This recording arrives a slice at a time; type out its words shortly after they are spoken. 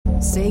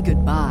Say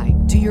goodbye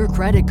to your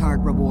credit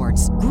card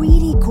rewards.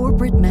 Greedy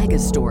corporate mega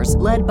stores,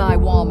 led by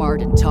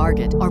Walmart and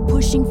Target, are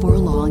pushing for a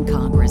law in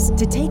Congress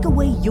to take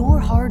away your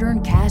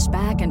hard-earned cash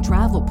back and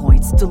travel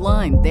points to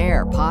line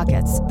their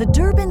pockets. The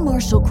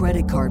Durbin-Marshall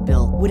credit card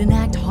bill would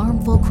enact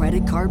harmful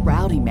credit card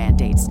routing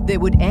mandates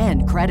that would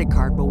end credit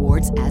card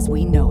rewards as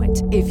we know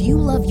it. If you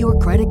love your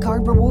credit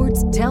card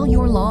rewards, tell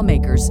your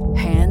lawmakers,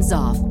 hands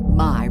off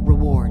my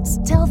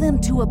rewards. Tell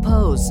them to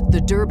oppose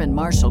the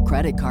Durbin-Marshall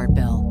credit card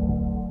bill.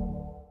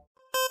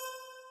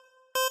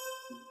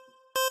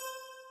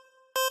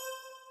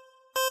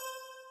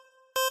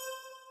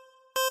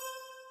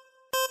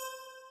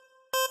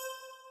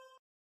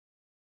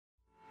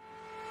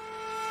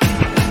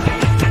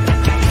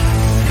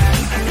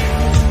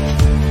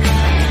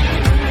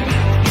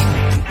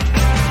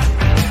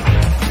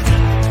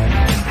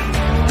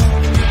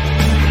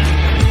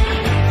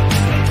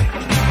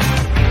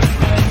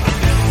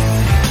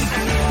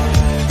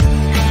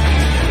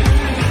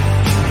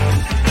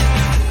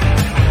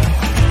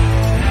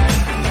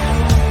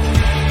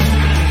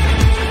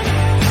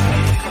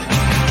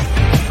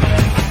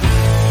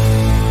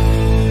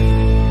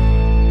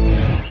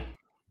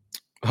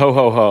 Ho,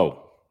 ho,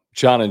 ho.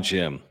 John and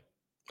Jim.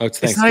 Oh, it's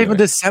Thanksgiving. It's not even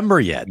December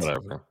yet.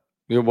 Whatever.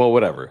 Yeah, well,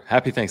 whatever.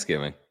 Happy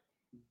Thanksgiving.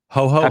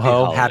 Ho, ho, Happy ho.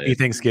 holidays. Happy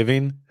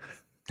Thanksgiving.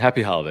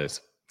 Happy holidays.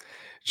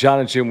 John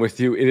and Jim with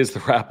you. It is the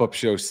wrap-up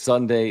show,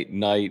 Sunday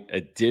night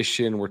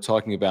edition. We're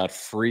talking about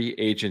free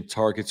agent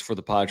targets for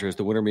the Padres.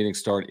 The winter meetings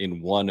start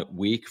in 1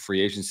 week. Free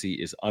agency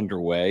is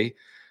underway.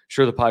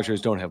 Sure, the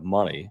Padres don't have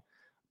money,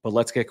 but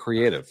let's get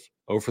creative.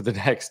 Over the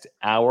next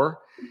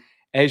hour,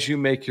 as you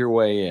make your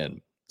way in,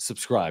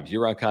 subscribe.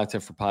 Year-round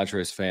content for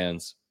Padres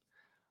fans.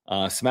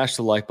 Smash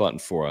the like button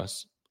for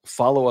us.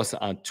 Follow us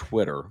on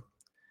Twitter,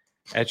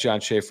 at John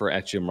Schaefer,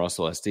 at Jim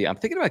Russell SD. I'm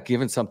thinking about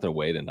giving something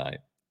away tonight.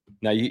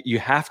 Now, you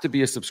have to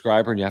be a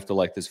subscriber and you have to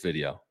like this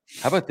video.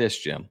 How about this,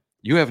 Jim?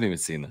 You haven't even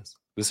seen this.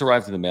 This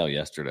arrived in the mail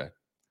yesterday.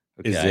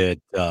 Okay.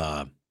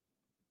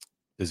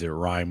 Does it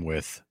rhyme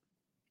with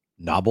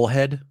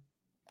knobblehead?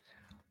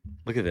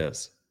 Look at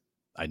this.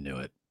 I knew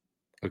it.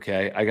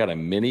 Okay. I got a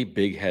mini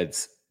Big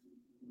Heads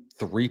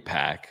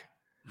 3-pack.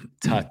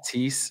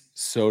 Tatis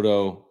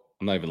Soto.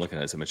 I'm not even looking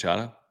at it. Is it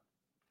Machado?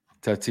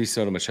 Tatis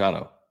Soto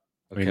Machado.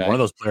 Okay. I mean, one of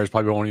those players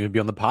probably won't even be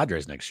on the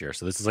Padres next year.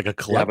 So this is like a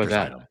collector's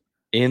item.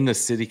 In the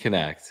City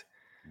Connect.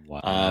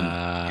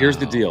 Wow. Here's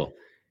the deal.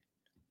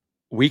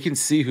 We can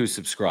see who's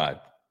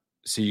subscribed.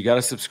 So you got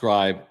to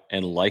subscribe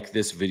and like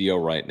this video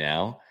right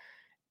now.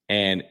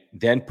 And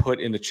then put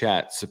in the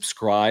chat,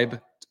 subscribed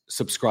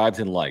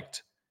and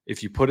liked.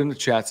 If you put in the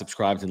chat,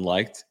 subscribed and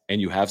liked, and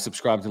you have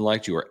subscribed and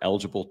liked, you are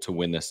eligible to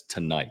win this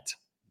tonight.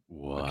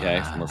 Wow.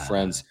 Okay, from our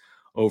friends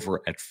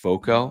over at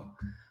FOCO.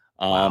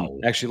 Wow.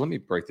 Actually, let me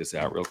break this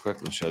out real quick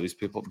and show these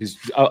people. Because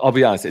I'll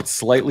be honest, it's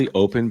slightly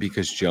open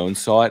because Jones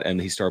saw it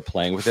and he started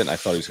playing with it, and I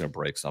thought he was going to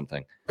break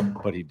something,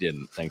 but he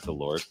didn't. Thank the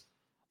Lord.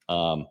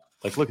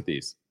 Like, look at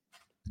these.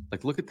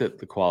 Like, look at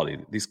the quality.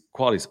 These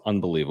quality's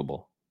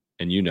unbelievable,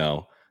 and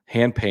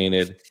hand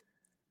painted.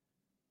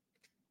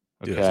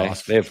 Okay, dude, that's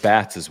awesome. They have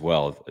bats as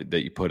well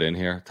that you put in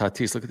here.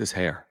 Tatis, look at this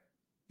hair.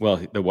 Well,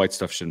 the white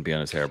stuff shouldn't be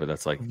on his hair, but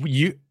that's like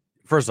you.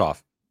 First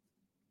off,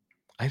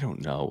 I don't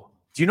know.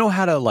 Do you know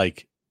how to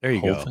like? There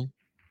you Hold go. thing?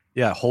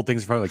 Yeah, hold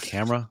things in front of the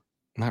camera.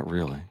 Not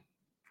really.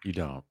 You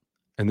don't.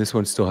 And this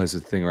one still has a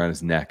thing around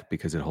his neck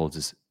because it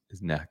holds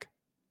his neck.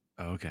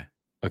 Oh, okay.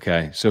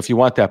 Okay, so if you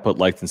want that, put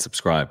liked and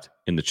subscribed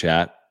in the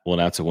chat. We'll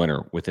announce a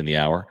winner within the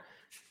hour.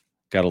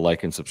 Got to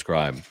like and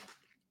subscribe.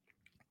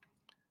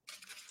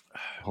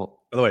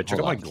 By the way, check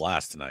out my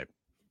glass tonight.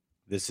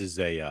 This is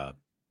it's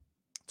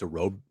a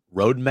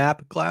road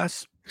map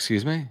glass.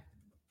 Excuse me?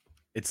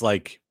 It's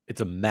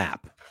a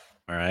map.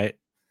 All right.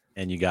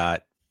 And you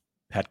got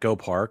Petco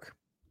Park.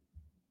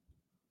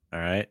 All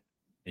right.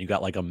 And you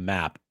got like a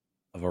map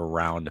of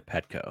around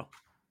Petco.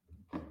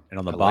 And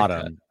on the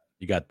bottom,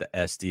 you got the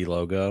SD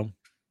logo.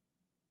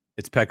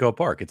 It's Petco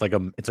Park. It's like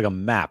a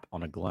map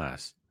on a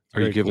glass.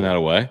 Are you giving that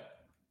away?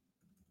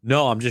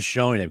 No, I'm just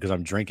showing it because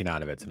I'm drinking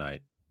out of it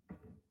tonight.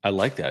 I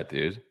like that,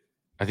 dude.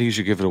 I think you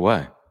should give it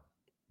away.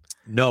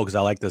 No, because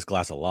I like this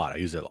glass a lot. I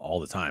use it all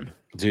the time.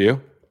 Do you?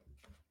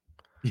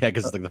 Yeah,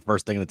 because it's like the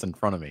first thing that's in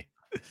front of me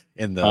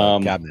in the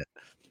cabinet.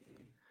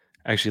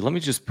 Actually, let me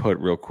just put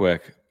real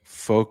quick.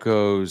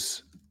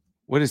 FOCO's,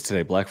 what is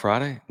today? Black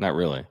Friday? Not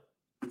really.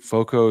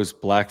 FOCO's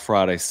Black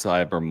Friday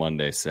Cyber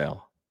Monday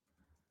sale.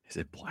 Is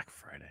it Black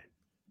Friday?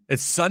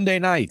 It's Sunday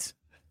night.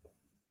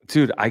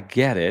 Dude, I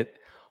get it.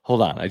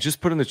 Hold on. I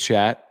just put in the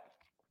chat.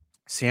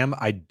 Sam,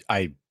 I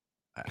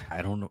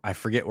don't know. I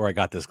forget where I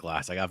got this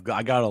glass. I got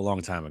it a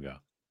long time ago.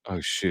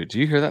 Oh, shoot. Do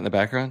you hear that in the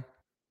background?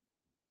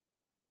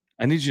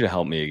 I need you to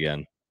help me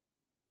again.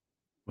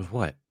 With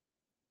what?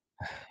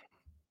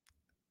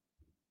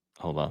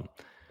 Hold on.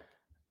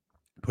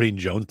 Putting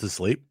Jones to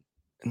sleep?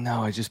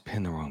 No, I just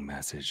pinned the wrong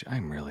message.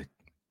 I'm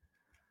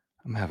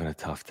having a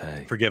tough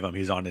day. Forgive him.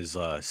 He's on his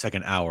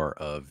second hour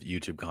of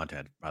YouTube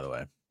content, by the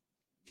way.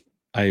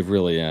 I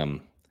really am.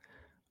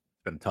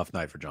 It's been a tough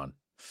night for John.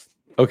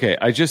 Okay,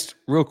 I just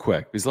real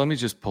quick, because let me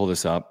just pull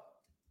this up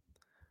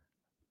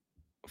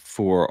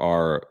for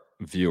our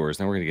viewers.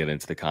 Then we're going to get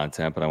into the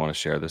content, but I want to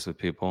share this with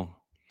people.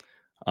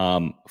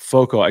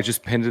 Foco, I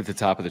just pinned it at the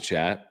top of the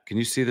chat. Can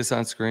you see this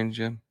on screen,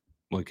 Jim?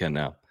 Well, you can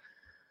now.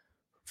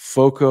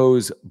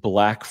 Foco's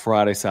Black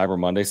Friday Cyber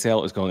Monday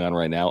sale is going on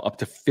right now, up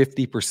to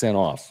 50%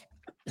 off.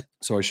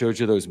 So I showed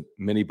you those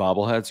mini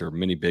bobbleheads or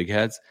mini big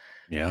heads.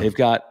 Yeah. They've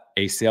got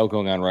a sale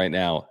going on right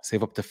now.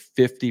 Save up to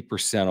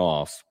 50%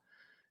 off.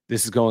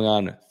 This is going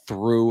on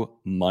through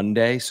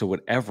Monday. So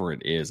whatever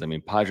it is, I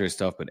mean, Padres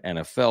stuff, but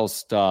NFL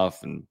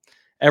stuff and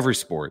every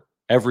sport,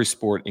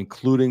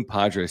 including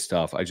Padres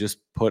stuff. I just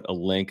put a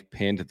link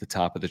pinned at the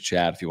top of the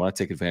chat. If you want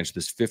to take advantage of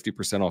this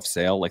 50% off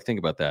sale, like think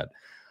about that.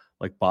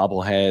 Like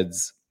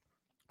bobbleheads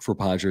for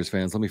Padres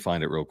fans. Let me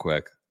find it real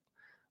quick.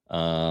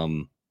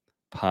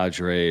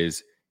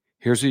 Padres.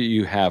 Here's what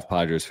you have,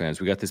 Padres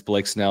fans. We got this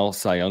Blake Snell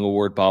Cy Young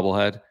Award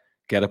bobblehead.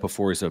 Get it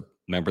before he's a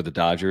member of the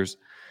Dodgers.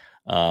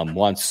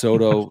 Juan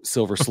Soto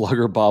Silver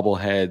Slugger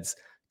bobbleheads.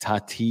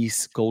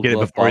 Tatis Gold Get it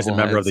Glove before he's a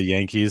member of bobbleheads. the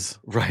Yankees.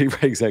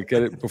 Right, exactly.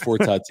 Get it before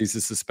Tatis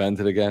is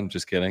suspended again.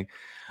 Just kidding.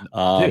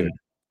 Dude,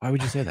 why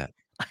would you say that?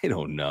 I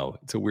don't know.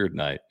 It's a weird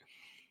night.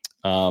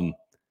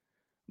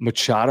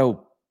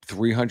 Machado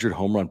 300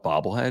 home run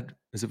bobblehead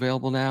is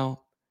available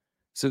now.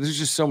 So there's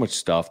just so much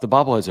stuff. The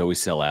bobbleheads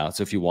always sell out.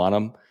 So if you want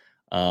them,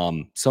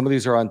 some of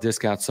these are on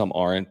discount, some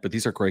aren't, but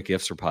these are great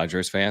gifts for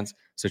Padres fans.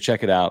 So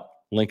check it out.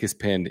 Link is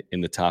pinned in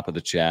the top of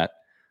the chat.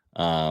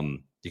 You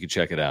can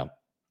check it out.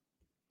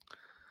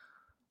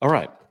 All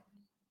right.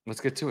 Let's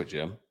get to it,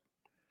 Jim.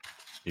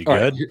 You All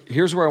good? right,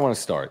 here's where I want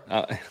to start.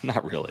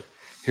 Not really.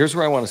 Here's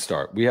where I want to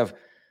start. We have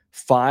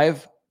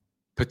 5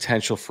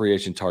 potential free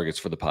agent targets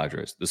for the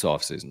Padres this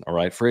offseason. All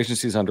right. Free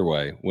agency is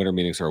underway. Winter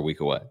meetings are a week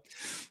away.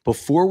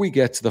 Before we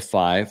get to the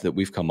 5 that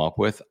we've come up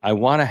with, I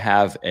want to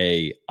have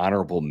a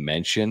honorable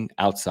mention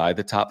outside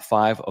the top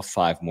 5 of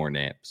 5 more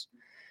names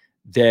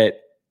that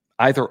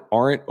either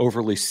aren't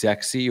overly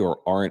sexy or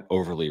aren't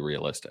overly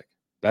realistic.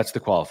 That's the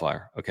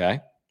qualifier.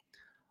 Okay.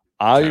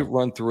 I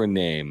run through a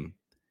name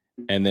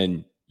and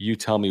then you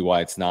tell me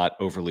why it's not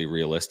overly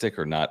realistic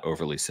or not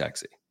overly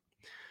sexy.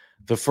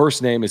 The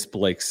first name is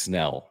Blake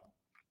Snell,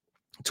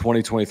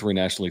 2023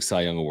 National League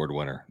Cy Young Award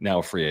winner, now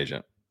a free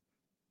agent.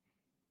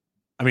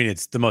 I mean,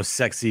 it's the most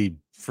sexy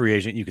free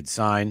agent you could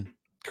sign.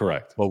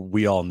 Correct. But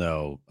we all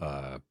know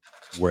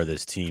where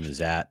this team is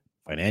at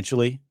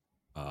financially,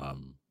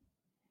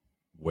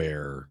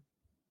 where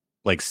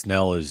Blake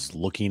Snell is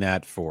looking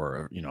at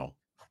for,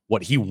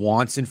 what he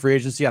wants in free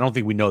agency. I don't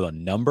think we know the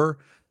number,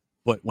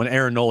 but when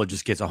Aaron Nola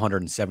just gets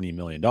 $170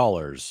 million,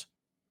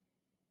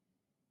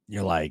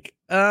 you're like,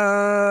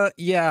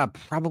 yeah,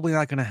 probably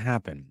not going to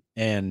happen.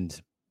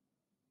 And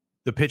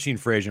the pitching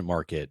free agent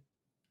market,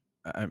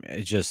 I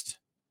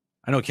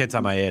know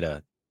Kenta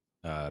Maeda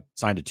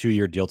signed a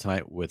 2-year deal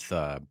tonight with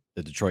the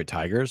Detroit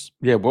Tigers.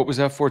 Yeah, what was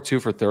that for? 2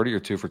 for 30 or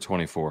 2 for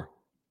 24?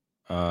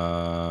 2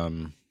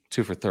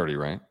 for 30,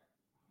 right?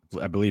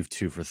 I believe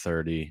 2 for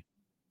 30.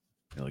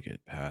 Let me look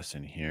at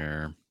passing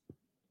here.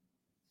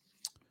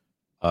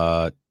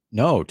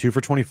 No, 2 for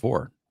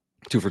 24.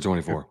 2 for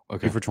 24.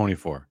 Okay. 2 for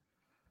 24.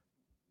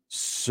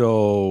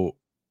 So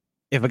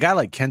if a guy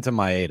like Kenta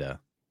Maeda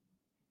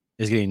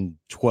is getting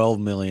 $12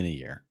 million a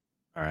year,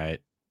 all right,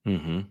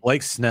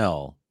 Blake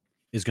Snell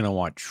is going to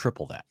want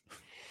triple that.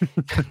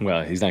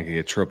 Well, he's not going to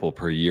get triple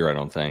per year, I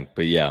don't think.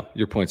 But yeah,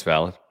 your point's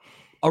valid.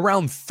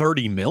 Around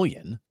 $30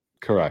 million.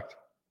 Correct.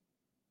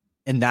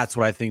 And that's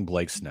what I think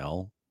Blake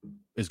Snell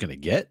is going to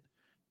get.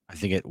 I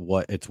think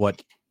it's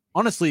what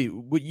honestly,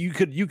 what you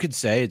could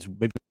say it's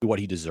maybe what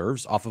he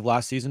deserves off of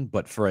last season,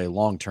 but for a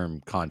long-term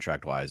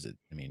contract wise,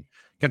 Kenta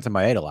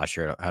Maeda last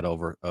year had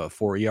over a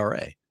 4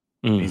 ERA.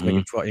 He's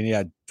making 12, and he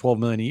had $12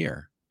 million a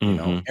year.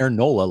 Aaron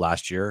Nola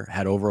last year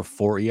had over a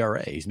 4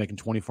 ERA. He's making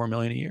 $24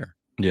 million a year.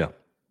 Yeah.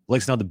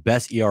 Blake's now the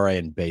best ERA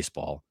in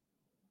baseball.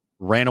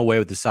 Ran away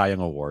with the Cy Young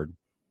Award.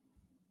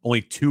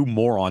 Only 2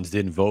 morons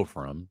didn't vote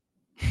for him.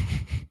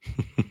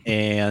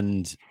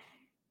 And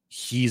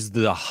he's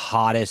the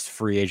hottest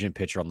free agent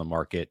pitcher on the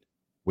market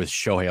with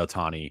Shohei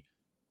Ohtani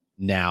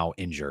now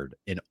injured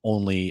and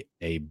only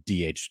a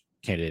DH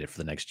candidate for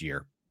the next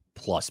year.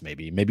 Plus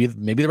maybe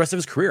the rest of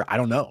his career. I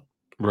don't know.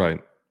 Right.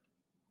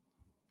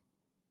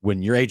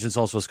 When your agent's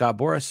also Scott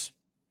Boras,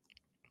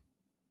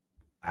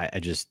 I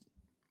just,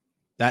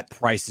 that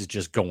price is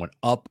just going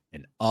up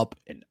and up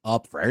and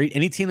up for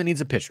any team that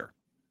needs a pitcher.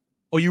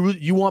 Oh,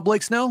 you want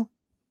Blake Snell?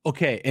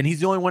 Okay, and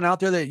he's the only one out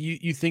there that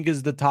you think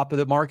is the top of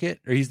the market,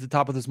 or he's the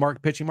top of this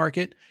pitching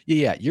market.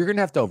 Yeah, you're gonna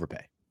have to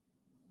overpay.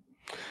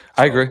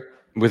 I agree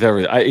with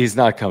everything. He's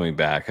not coming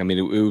back. I mean,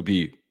 it would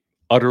be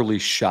utterly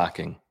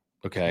shocking.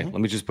 Okay,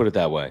 let me just put it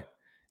that way.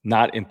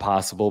 Not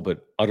impossible,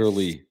 but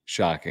utterly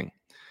shocking.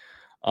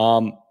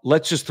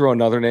 Let's just throw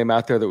another name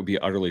out there that would be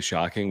utterly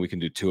shocking. We can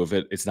do 2 of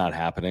it. It's not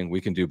happening.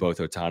 We can do both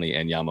Ohtani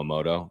and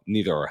Yamamoto.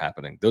 Neither are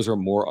happening. Those are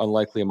more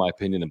unlikely, in my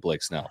opinion, than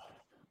Blake Snell.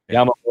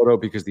 Yamamoto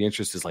because the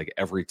interest is like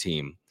every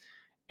team,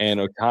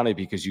 and Ohtani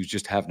because you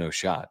just have no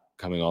shot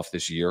coming off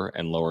this year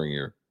and lowering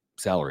your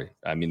salary.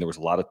 I mean, there was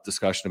a lot of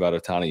discussion about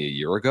Ohtani a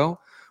year ago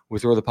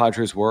with where the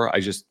Padres were.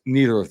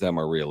 Neither of them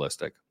are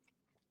realistic,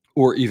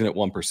 or even at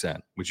 1%.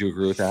 Would you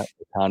agree with that?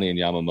 Ohtani and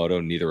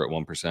Yamamoto, neither at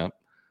 1%.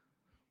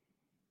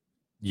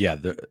 Yeah,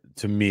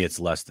 to me, it's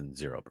less than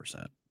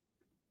 0%.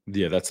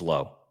 Yeah, that's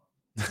low.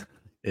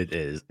 It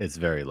is. It's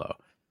very low.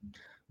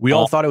 We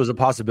all thought it was a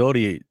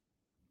possibility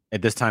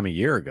at this time a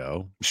year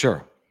ago.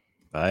 Sure.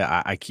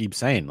 I keep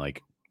saying,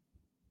 like,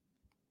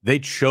 they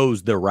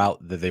chose the route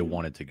that they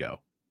wanted to go.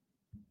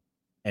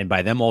 And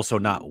by them also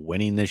not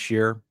winning this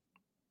year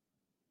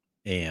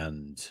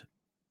and,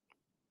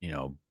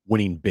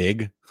 winning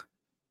big.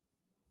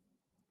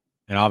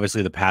 And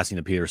obviously the passing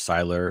of Peter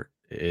Seidler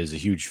is a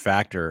huge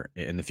factor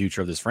in the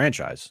future of this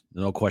franchise.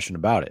 No question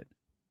about it.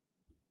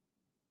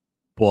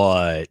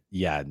 But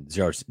yeah,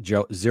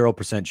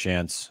 0%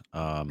 chance.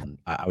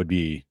 I would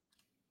be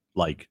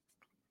like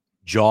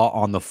jaw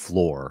on the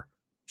floor,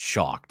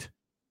 shocked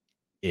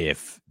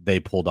if they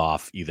pulled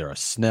off either a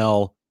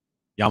Snell,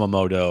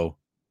 Yamamoto,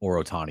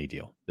 or Ohtani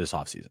deal this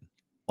offseason.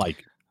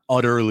 Like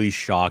utterly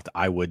shocked.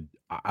 I would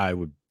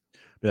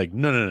be like,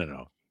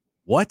 no.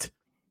 What?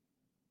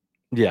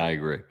 Yeah, I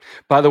agree.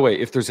 By the way,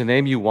 if there's a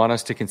name you want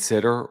us to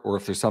consider, or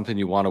if there's something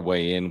you want to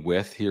weigh in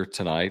with here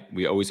tonight,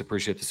 we always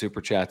appreciate the super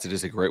chats. It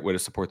is a great way to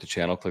support the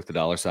channel. Click the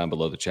 $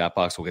 below the chat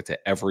box. We'll get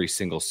to every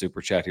single super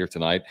chat here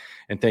tonight.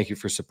 And thank you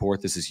for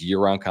support. This is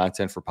year-round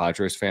content for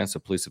Padres fans, so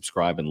please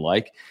subscribe and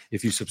like.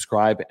 If you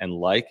subscribe and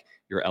like,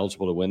 you're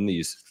eligible to win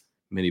these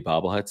mini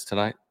bobbleheads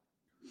tonight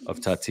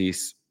of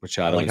Tatis,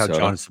 Machado, I like and how Soto.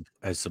 John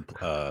has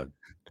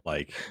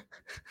like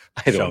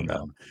I don't shown know.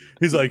 them.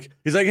 He's like,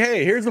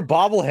 hey, here's a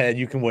bobblehead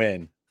you can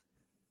win.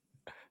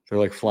 They're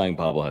like flying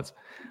bobbleheads.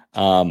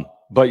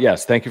 But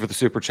yes, thank you for the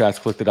super chats.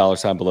 Click the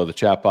 $ below the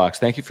chat box.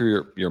 Thank you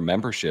for your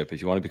membership.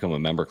 If you want to become a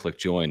member, click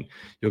join.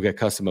 You'll get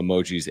custom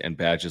emojis and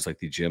badges like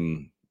the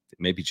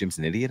maybe Jim's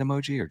an idiot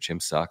emoji or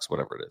Jim sucks,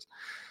 whatever it is.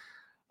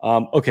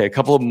 Okay, a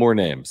couple of more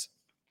names.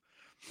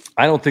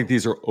 I don't think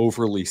these are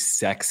overly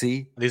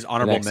sexy. These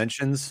honorable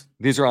mentions.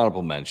 These are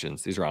honorable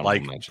mentions.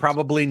 Mentions.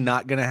 Probably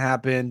not going to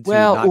happen.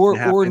 Well,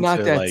 or not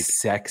that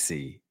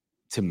sexy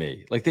to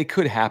me. Like they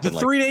could happen. The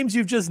three names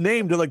you've just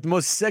named are like the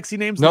most sexy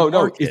names.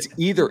 No, it's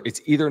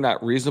either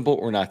not reasonable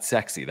or not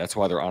sexy. That's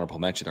why they're honorable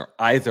mention. They're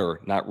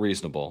either not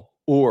reasonable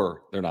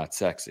or they're not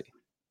sexy.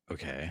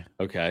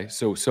 Okay.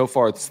 So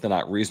far it's the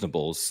not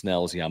reasonables: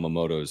 Snell's,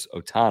 Yamamoto's,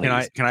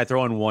 Ohtani's. Can I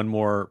throw in one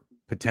more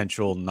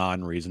potential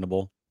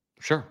non-reasonable?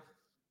 Sure.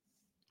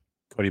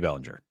 Cody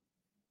Bellinger.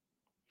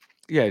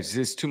 Yeah,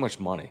 it's too much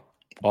money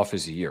off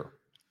his year,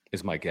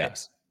 is my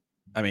guess.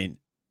 I mean,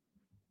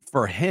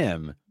 for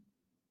him,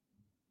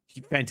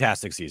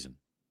 fantastic season,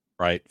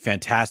 right?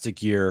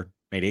 Fantastic year,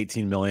 made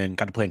 $18 million,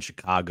 got to play in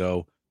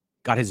Chicago,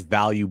 got his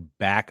value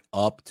back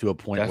up to a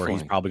point where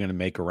he's probably going to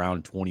make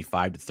around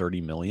 25 to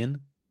 30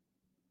 million.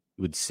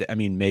 Would say, I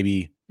mean,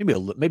 maybe a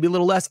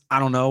little less. I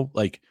don't know.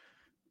 Like,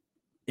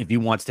 if he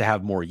wants to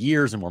have more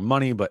years and more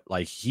money, but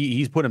like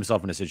he's put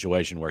himself in a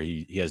situation where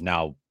he has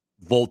now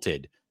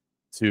vaulted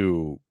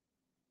to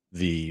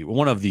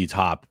one of the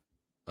top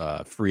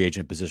free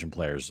agent position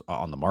players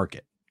on the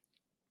market.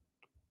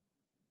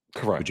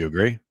 Correct. Would you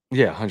agree?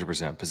 Yeah,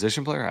 100%.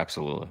 Position player,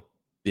 absolutely.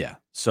 Yeah.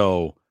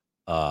 So,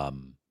 to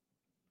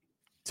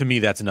me,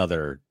 that's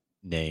another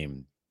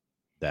name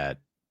that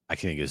I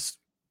think is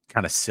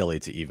kind of silly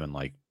to even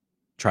like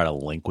try to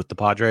link with the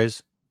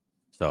Padres.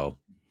 So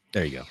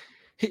there you go.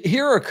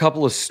 Here are a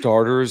couple of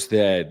starters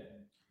that,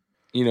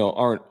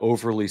 aren't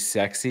overly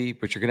sexy,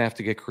 but you're going to have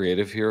to get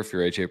creative here if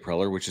you're AJ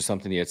Preller, which is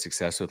something he had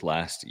success with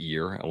last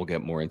year. And we'll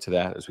get more into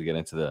that as we get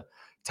into the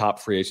top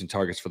free agent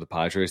targets for the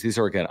Padres. These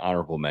are, again,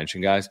 honorable mention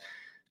guys.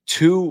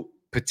 Two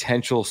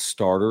potential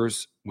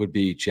starters would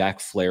be Jack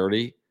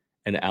Flaherty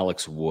and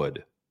Alex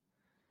Wood.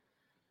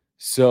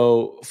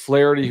 So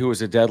Flaherty, who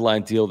was a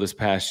deadline deal this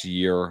past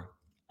year,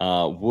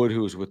 Wood,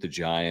 who was with the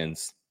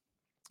Giants,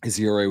 his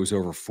ERA was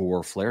over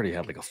 4. Flaherty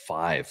had like a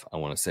 5, I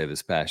want to say,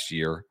 this past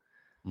year.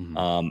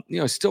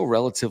 Mm-hmm. Still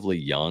relatively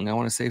young, I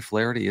want to say,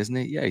 Flaherty, isn't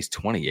he? Yeah, he's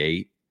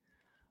 28.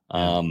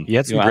 He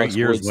had some great Alex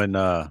years Wood's, when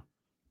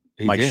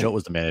Mike Schultz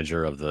was the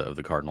manager of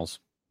the Cardinals.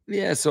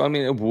 Yeah, so I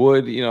mean,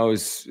 Wood,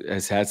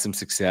 has had some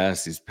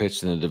success. He's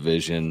pitched in the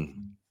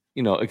division.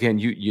 Again,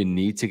 you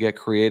need to get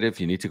creative.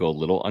 You need to go a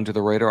little under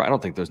the radar. I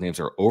don't think those names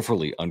are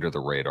overly under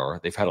the radar.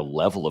 They've had a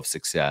level of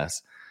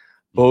success.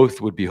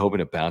 Both would be hoping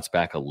to bounce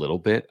back a little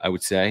bit, I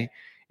would say,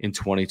 in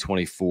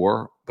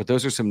 2024. But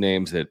those are some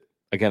names that,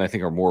 again, I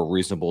think are more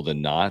reasonable than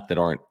not, that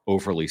aren't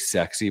overly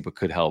sexy, but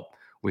could help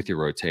with your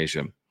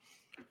rotation.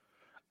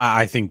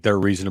 I think they're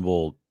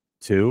reasonable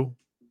too.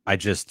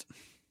 It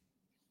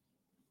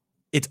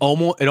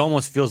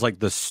almost feels like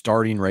the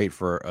starting rate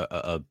for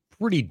a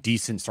pretty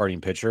decent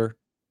starting pitcher.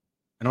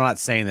 And I'm not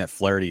saying that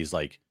Flaherty is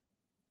like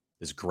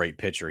this great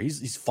pitcher.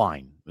 He's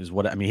fine.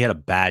 He had a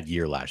bad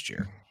year last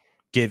year.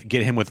 Get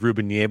him with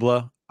Ruben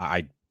Niebla.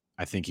 I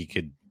think he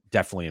could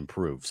definitely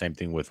improve. Same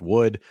thing with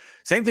Wood.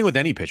 Same thing with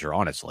any pitcher,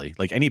 honestly.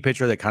 Like any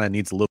pitcher that kind of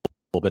needs a little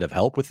bit of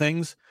help with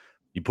things,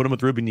 you put him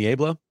with Ruben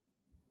Niebla.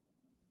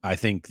 I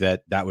think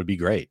that would be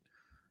great.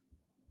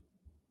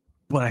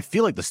 But I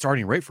feel like the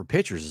starting rate for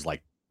pitchers is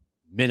like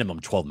minimum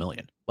 12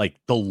 million, like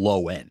the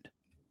low end.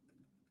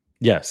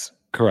 Yes,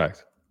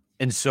 correct.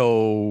 And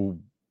so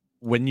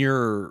when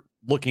you're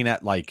looking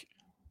at like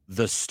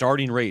the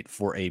starting rate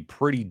for a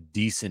pretty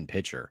decent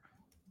pitcher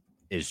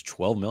is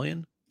 12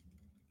 million.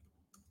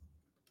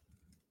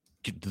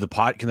 Can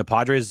the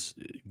Padres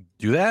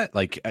do that?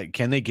 Like,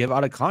 can they give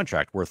out a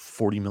contract worth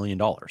 $40 million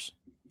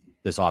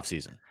this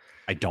offseason?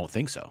 I don't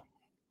think so.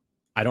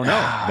 I don't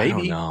know. Maybe. I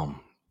don't know.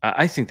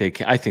 I think they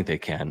can. I think they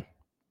can.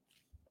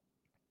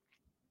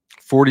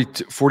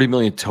 40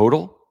 million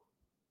total.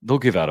 They'll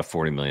give out a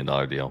 $40 million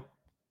deal.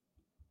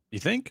 You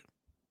think?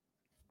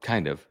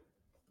 Kind of.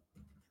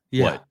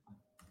 Yeah. What?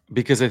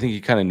 Because I think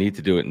you kind of need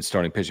to do it in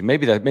starting pitching.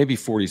 Maybe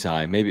 40 is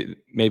high. Maybe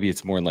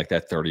it's more in like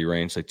that 30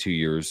 range, like 2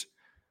 years,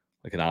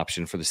 like an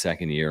option for the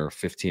second year,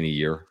 15 a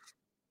year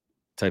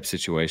type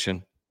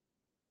situation.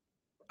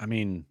 I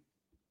mean,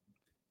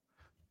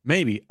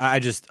 maybe.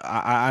 I'm just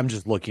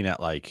looking at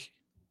like,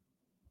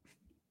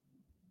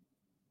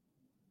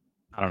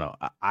 I don't know.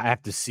 I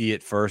have to see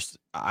it first.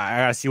 I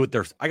gotta see what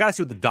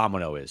the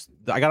domino is.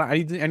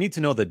 I need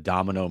to know the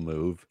domino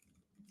move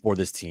for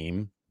this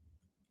team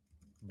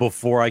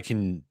before I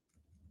can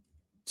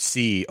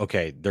see,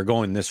 okay, they're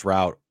going this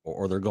route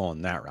or they're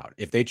going that route.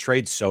 If they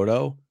trade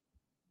Soto,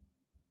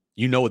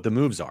 you know what the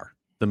moves are.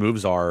 The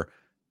moves are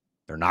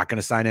they're not going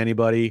to sign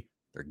anybody.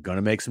 They're going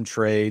to make some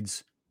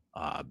trades.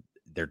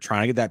 They're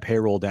trying to get that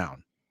payroll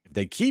down. If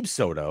they keep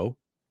Soto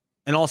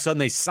and all of a sudden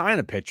they sign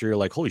a pitcher, you're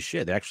like, holy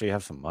shit, they actually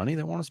have some money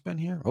they want to spend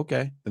here?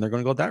 Okay, then they're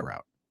going to go that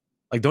route.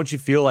 Like, don't you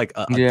feel like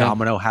a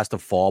domino has to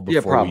fall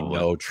before we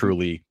know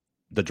truly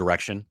the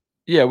direction?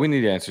 Yeah, we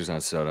need answers on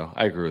Soto.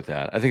 I agree with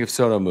that. I think if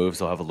Soto moves,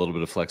 they'll have a little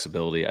bit of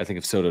flexibility. I think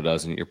if Soto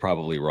doesn't, you're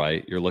probably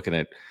right. You're looking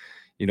at,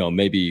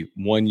 maybe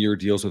 1 year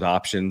deals with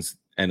options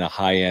and a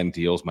high-end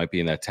deals might be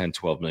in that $10,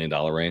 $12 million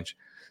range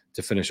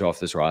to finish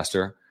off this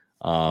roster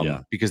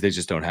because they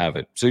just don't have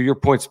it. So your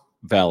point's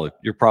valid.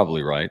 You're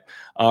probably right.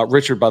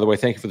 Richard, by the way,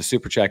 thank you for the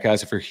super chat,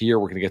 guys. If you're here,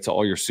 we're going to get to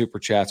all your super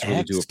chats.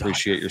 Really do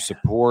appreciate your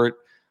support.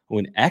 Oh,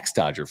 an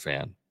ex-Dodger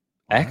fan.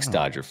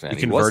 Ex-Dodger fan.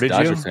 He was a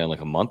Dodger fan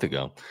like a month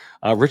ago.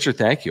 Richard,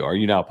 thank you. Are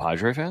you now a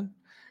Padre fan?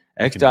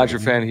 Ex-Dodger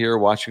fan here,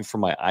 watching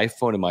from my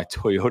iPhone and my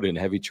Toyota in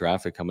heavy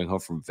traffic coming home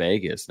from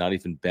Vegas. Not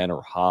even Ben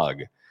or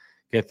Hog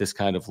get this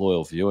kind of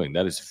loyal viewing.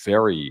 That is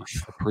very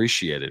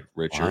appreciated,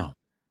 Richard. Wow.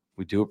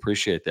 We do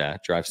appreciate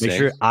that. Drive safe. Make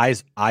sure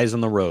eyes on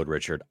the road,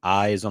 Richard.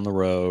 Eyes on the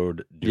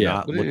road. Do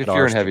not look if at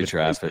you're in heavy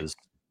traffic.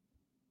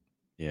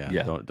 Yeah,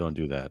 don't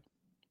do that.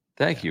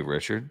 Thank you,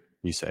 Richard.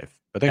 Be safe.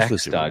 But thanks for the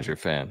Ex-Dodger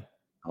fan.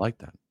 I like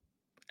that.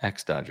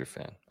 Ex-Dodger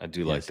fan. I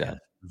do like that.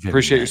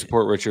 Appreciate your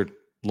support, Richard.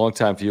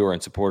 Longtime viewer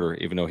and supporter,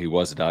 even though he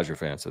was a Dodger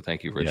fan. So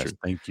thank you, Richard.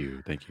 Yes,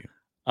 thank you.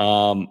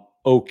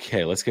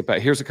 Okay, let's get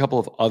back. Here's a couple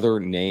of other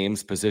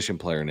names, position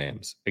player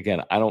names.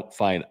 Again, I don't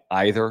find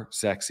either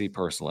sexy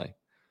personally.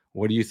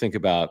 What do you think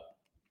about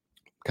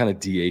kind of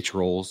DH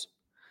roles?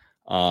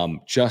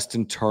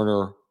 Justin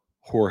Turner,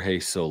 Jorge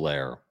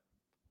Soler.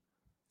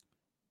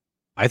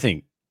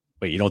 Wait,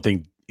 you don't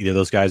think either of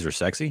those guys are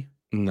sexy?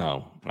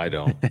 No, I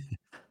don't.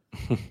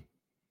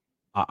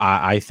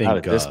 I think not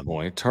at this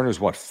point. Turner's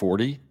what,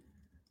 40?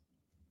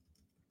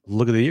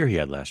 Look at the year he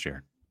had last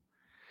year.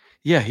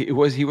 Yeah, he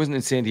wasn't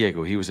in San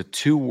Diego. He was a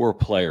 2-WAR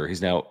player.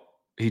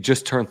 He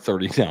just turned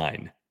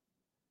 39.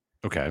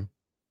 Okay.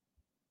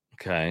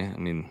 I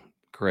mean,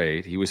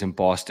 great. He was in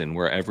Boston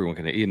where everyone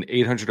can an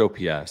 800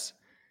 OPS,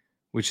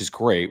 which is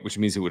great, which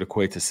means it would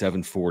equate to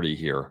 740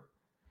 here.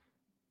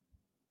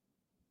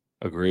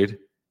 Agreed?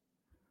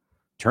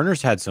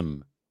 Turner's had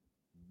some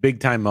big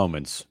time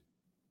moments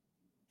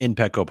in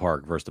Petco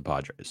Park versus the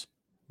Padres.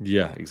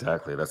 Yeah,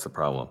 exactly. That's the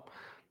problem.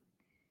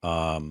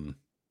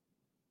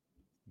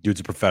 Dude's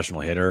a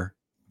professional hitter.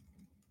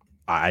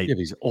 Yeah, but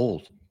he's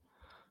old.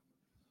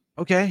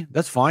 Okay,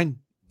 that's fine.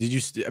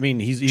 He's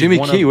Jimmy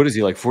Key. What is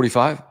he, like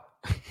 45?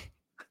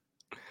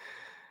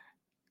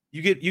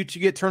 You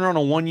get Turner on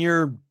a 1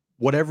 year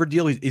whatever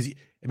deal. Let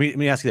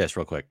me ask you this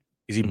real quick.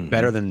 Is he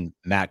better than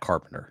Matt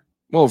Carpenter?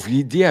 Well,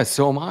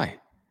 so am I.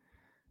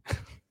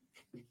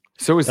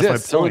 So is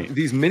this. So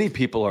these mini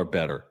people are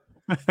better.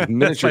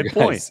 Miniature That's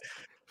my point.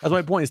 That's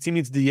my point. His team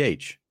needs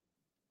DH.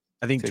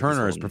 I think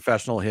Turner is a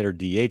professional hitter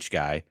DH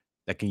guy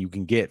that you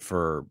can get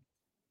for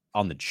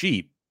on the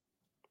cheap,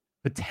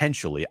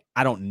 potentially.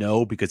 I don't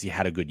know because he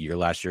had a good year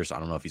last year, so I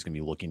don't know if he's going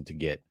to be looking to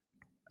get.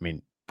 I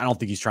don't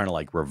think he's trying to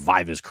like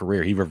revive his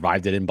career. He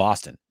revived it in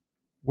Boston.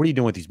 What are you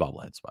doing with these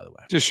bobbleheads, by the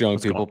way? Just showing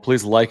people.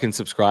 Please like and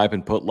subscribe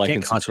and put like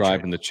and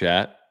subscribe in the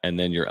chat, and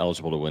then you're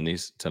eligible to win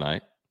these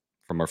tonight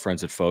from our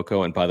friends at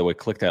FOCO. And by the way,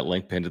 click that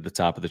link pinned at the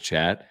top of the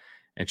chat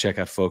and check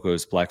out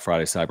FOCO's Black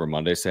Friday Cyber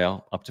Monday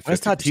sale up to 50%.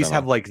 Does Tatis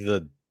have like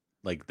the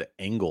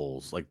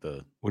angles, like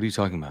the? What are you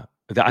talking about?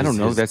 I don't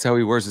know. That's how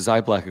he wears his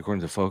eye black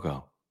according to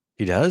FOCO.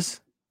 He does,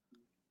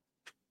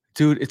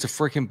 dude. It's a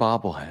freaking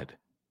bobblehead.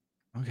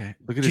 Okay,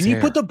 look at his hair. Can you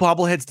put the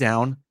bobbleheads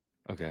down?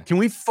 Okay. Can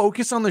we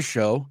focus on the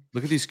show?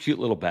 Look at these cute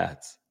little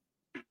bats.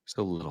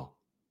 So little.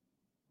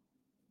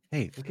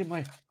 Hey,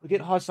 look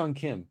at Ha-Sung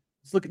Kim.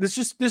 Let's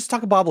just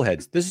talk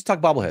bobbleheads. Let's just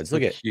talk bobbleheads.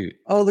 Look at cute.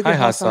 look Hi, at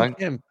Hassan Hassan.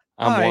 Kim.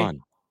 I'm Hi. Juan.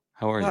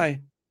 How are you?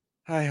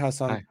 Hi,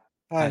 Hassan. Hi.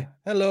 Hi.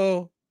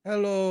 Hello.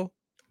 Hello.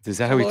 Is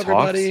that how he talks?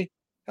 Everybody.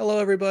 Hello,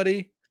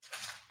 everybody.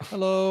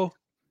 Hello.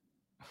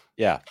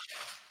 Yeah.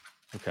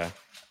 Okay. And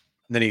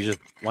then he just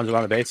runs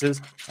around the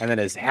bases, and then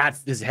his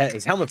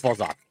helmet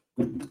falls off.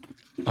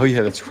 Oh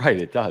yeah, that's right.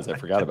 It does. I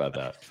forgot about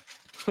that.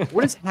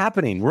 What is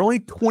happening? We're only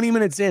 20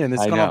 minutes in, and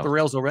it's gone off the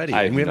rails already.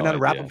 And we haven't had a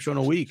wrap-up show in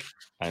a week.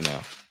 I know.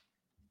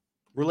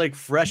 We're like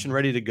fresh and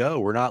ready to go.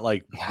 We're not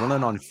like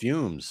running on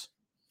fumes.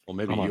 Well,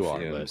 maybe you are,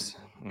 because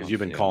you've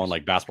been calling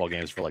like basketball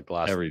games for like the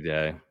last every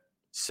day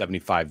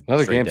 75.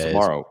 Another game days.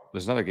 tomorrow.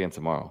 There's another game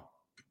tomorrow.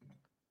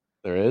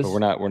 There is.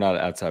 But we're not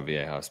outside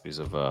VA House because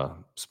of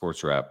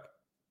sports wrap.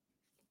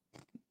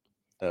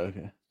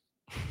 Okay.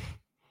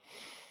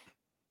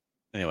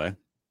 Anyway,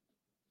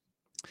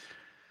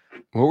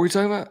 what were we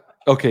talking about?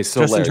 Okay,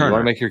 Soler. You want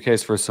to make your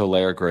case for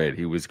Soler? Great.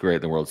 He was great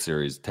in the World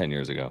Series 10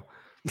 years ago.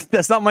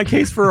 That's not my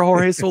case for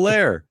Jorge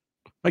Soler.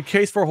 My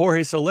case for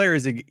Jorge Soler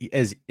is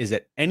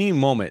at any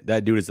moment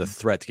that dude is a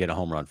threat to get a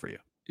home run for you.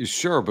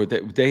 Sure, but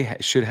they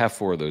should have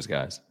 4 of those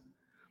guys.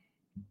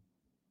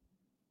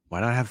 Why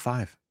not have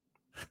 5?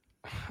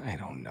 I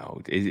don't know.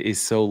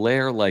 Is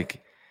Soler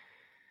like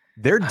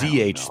their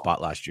DH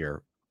spot last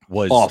year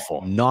was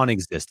awful,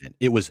 non-existent.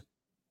 It was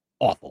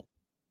awful.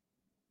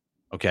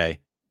 Okay.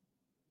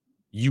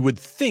 You would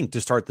think to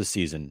start the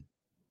season,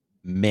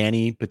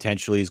 Manny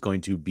potentially is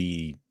going to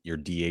be your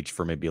DH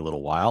for maybe a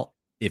little while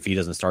if he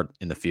doesn't start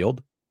in the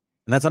field.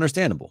 And that's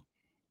understandable.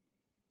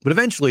 But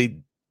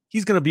eventually,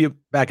 he's going to be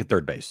back at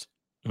third base.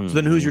 Mm-hmm. So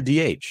then who's your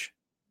DH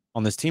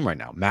on this team right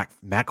now?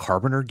 Matt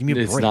Carpenter? Give me a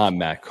break. It's not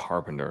Matt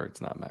Carpenter.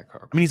 It's not Matt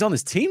Carpenter. I mean, he's on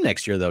this team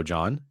next year, though,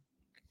 John.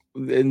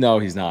 No,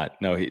 he's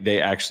not. No,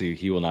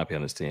 he will not be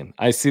on this team.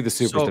 I see the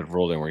supers that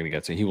rolled in. We're going to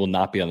get to. He will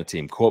not be on the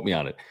team. Quote me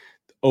on it.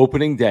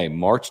 Opening day,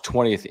 March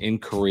 20th in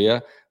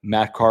Korea,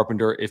 Matt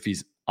Carpenter, if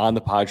he's on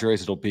the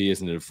Padres, it'll be as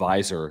an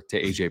advisor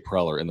to AJ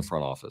Preller in the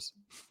front office.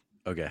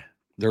 Okay.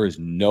 There is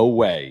no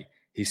way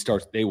he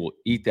starts. They will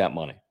eat that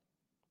money.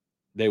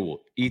 They will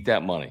eat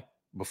that money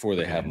before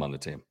they have him on the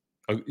team.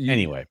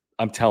 Anyway,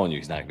 I'm telling you,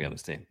 he's not going to be on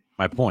this team.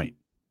 My point.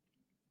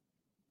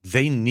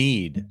 They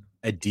need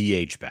a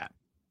DH bat.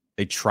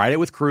 They tried it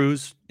with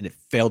Cruz, and it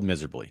failed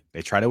miserably.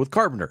 They tried it with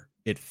Carpenter.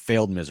 It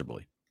failed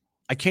miserably.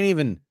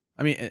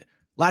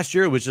 Last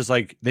year it was just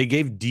like they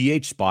gave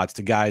DH spots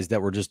to guys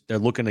that were they're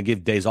looking to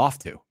give days off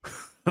to.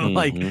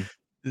 Like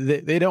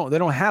they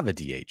don't have a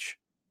DH.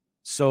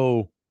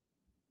 So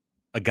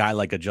a guy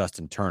like a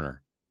Justin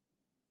Turner,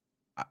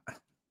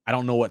 I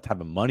don't know what type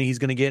of money he's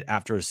going to get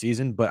after a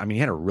season, but he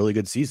had a really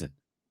good season.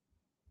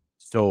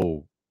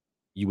 So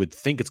you would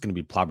think it's going to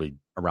be probably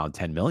around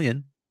 10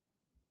 million.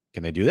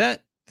 Can they do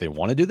that? They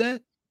want to do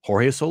that?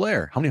 Jorge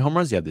Soler, how many home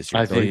runs do you have this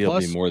year? I think he'll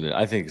be more than.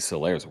 I think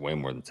Soler is way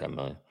more than 10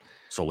 million.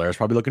 Soler's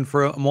probably looking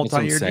for a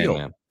multi-year deal.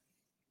 Man.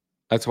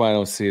 That's why I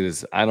don't see it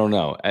as. I don't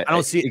know. I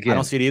don't see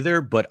it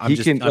either. But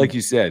like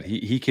you said,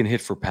 he can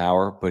hit for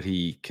power, but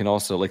he can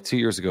also, like 2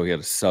 years ago, he had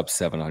a sub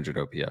 700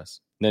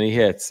 OPS. Then he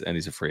hits, and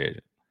he's a free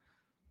agent.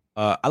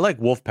 I like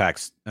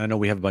Wolfpacks. I know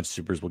we have a bunch of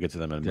supers. We'll get to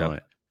them in a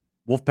moment.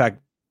 Wolfpack.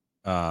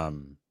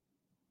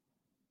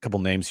 Couple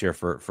names here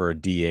for a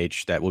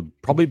DH that would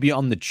probably be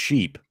on the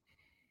cheap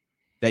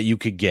that you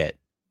could get,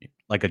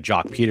 like a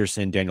Jock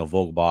Peterson, Daniel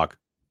Vogelbach,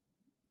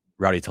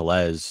 Rowdy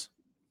Tellez.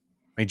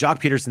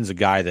 Jock Peterson's a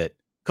guy that a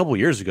couple of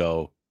years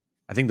ago,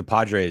 I think the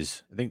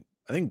Padres, I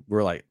think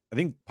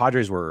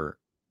Padres were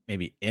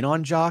maybe in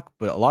on Jock,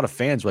 but a lot of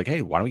fans were like,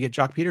 hey, why don't we get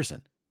Jock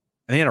Peterson?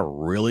 And he had a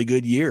really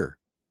good year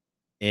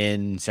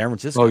in San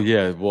Francisco. Oh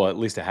yeah, well, at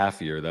least a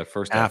half a year. That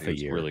first half a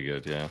year was really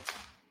good, yeah.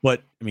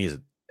 But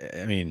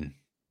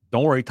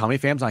don't worry, Tommy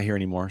Pham's not here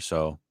anymore.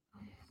 So,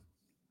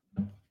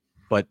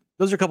 but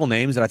those are a couple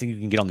names that I think you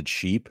can get on the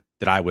cheap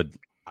that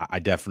I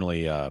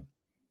definitely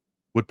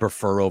would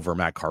prefer over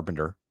Matt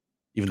Carpenter,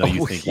 even though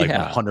you think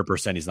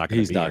 100% he's not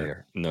going to be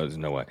here. No, there's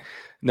no way.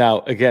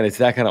 Now, again, it's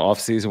that kind of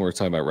offseason where we're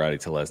talking about Rowdy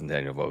Tellez and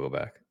Daniel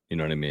Vogelbach. You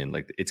know what I mean?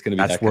 Like it's going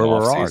to be that's where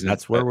we're at.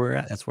 That's where we're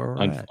at. That's where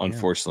we're at.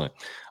 Unfortunately,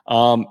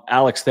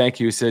 Alex, thank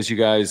you. Says you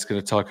guys going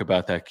to talk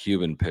about that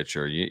Cuban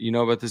pitcher. You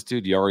know about this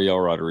dude,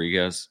 Yariel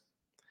Rodriguez.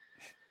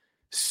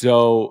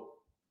 So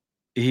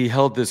he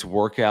held this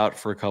workout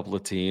for a couple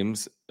of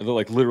teams,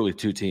 like literally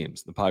 2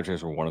 teams. The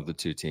Padres were one of the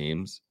 2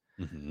 teams.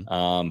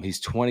 Mm-hmm. He's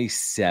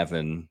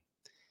 27.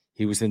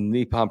 He was in the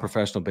Nippon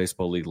Professional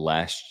Baseball League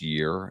last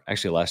year,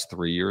 actually last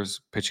 3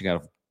 years, pitching out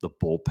of the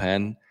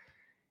bullpen,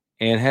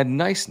 and had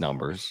nice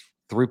numbers,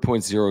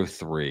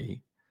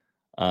 3.03.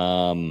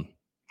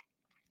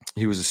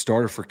 He was a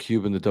starter for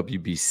Cuba in the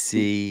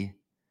WBC.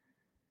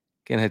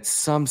 Again, had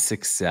some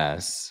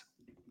success.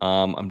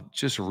 I'm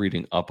just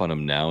reading up on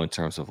him now in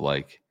terms of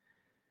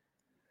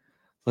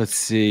let's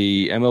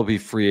see, MLB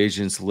free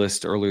agents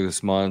list earlier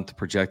this month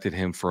projected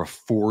him for a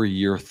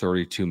 4-year,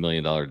 $32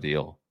 million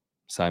deal.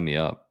 Sign me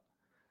up.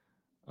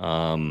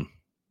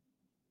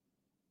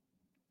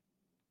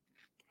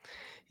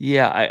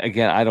 Yeah,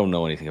 I don't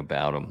know anything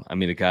about him. I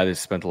mean, a guy that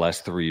spent the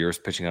last 3 years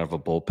pitching out of a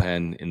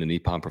bullpen in the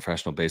Nippon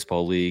Professional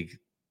Baseball League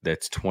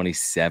that's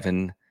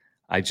 27.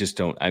 I just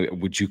don't.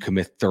 Would you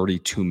commit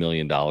 $32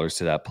 million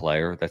to that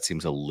player? That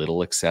seems a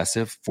little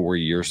excessive. 4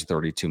 years,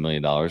 $32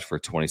 million for a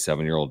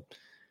 27-year-old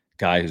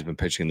guy who's been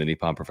pitching in the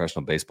Nippon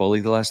Professional Baseball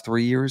League the last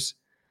 3 years.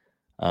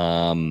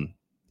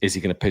 Is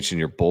he going to pitch in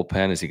your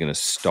bullpen? Is he going to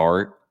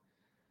start?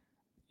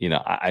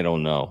 I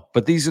don't know.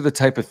 But these are the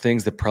type of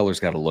things that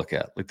Preller's got to look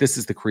at. Like, this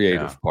is the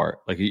creative part.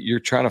 Like, you're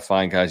trying to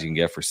find guys you can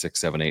get for 6,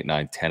 7, 8,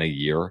 9, 10 a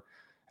year,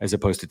 as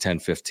opposed to 10,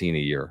 15 a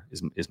year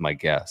is my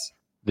guess.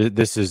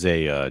 This is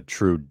a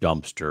true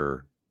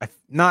dumpster,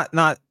 not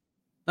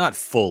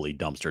fully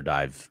dumpster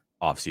dive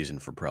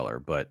offseason for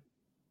Preller, but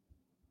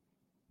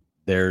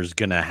there's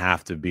going to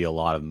have to be a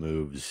lot of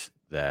moves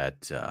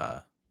that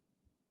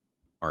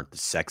aren't the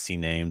sexy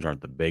names,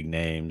 aren't the big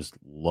names,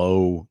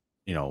 low,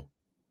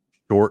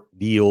 short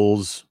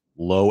deals,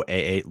 low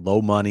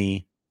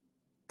money,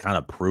 kind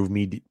of prove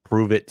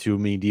it to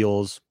me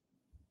deals.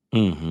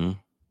 Mm-hmm.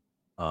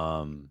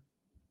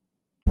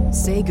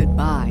 Say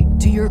goodbye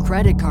to your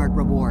credit card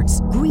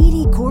rewards.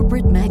 Greedy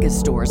corporate mega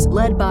stores,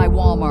 led by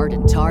Walmart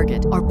and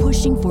Target, are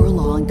pushing for a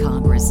law in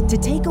Congress to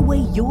take away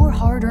your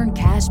hard-earned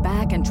cash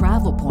back and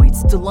travel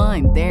points to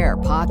line their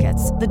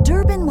pockets. The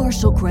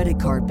Durbin-Marshall credit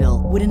card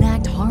bill would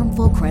enact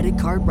harmful credit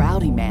card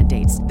routing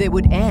mandates that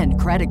would end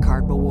credit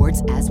card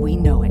rewards as we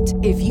know it.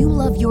 If you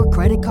love your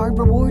credit card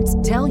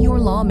rewards, tell your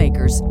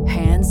lawmakers,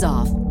 hands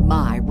off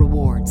my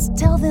rewards.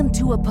 Tell them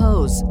to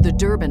oppose the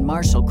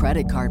Durbin-Marshall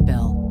credit card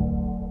bill.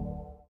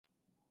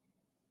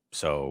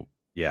 So,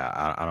 yeah,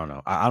 I don't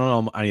know. I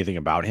don't know anything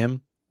about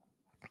him.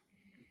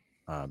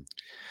 But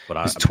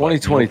his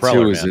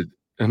 2022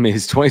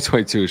 his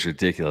 2022 is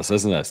ridiculous,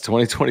 isn't it? It's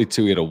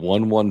 2022, he had a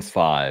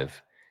 1.15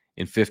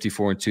 in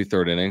 54 and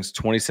 2/3 innings,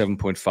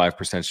 27.5%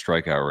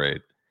 strikeout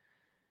rate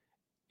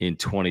in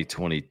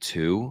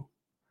 2022.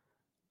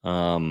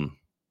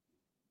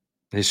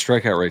 His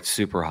strikeout rate's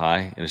super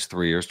high in his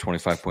 3 years,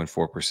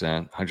 25.4%,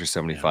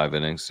 175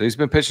 innings. So he's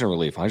been pitching in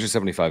relief,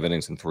 175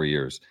 innings in 3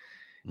 years.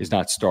 Is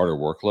not starter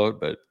workload,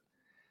 but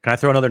can I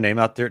throw another name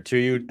out there to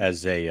you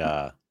as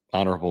a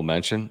honorable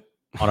mention?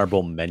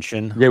 Honorable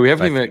mention. Yeah, we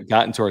haven't even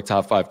gotten to our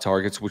top 5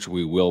 targets, which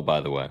we will, by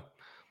the way.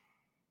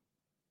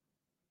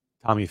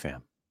 Tommy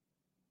Pham.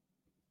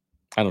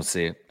 I don't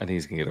see it. I think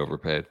he's gonna get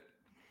overpaid.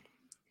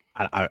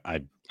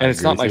 And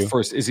it's not my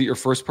first. Is it your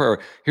first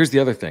priority? Here's the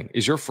other thing: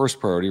 is your first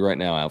priority right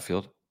now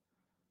outfield?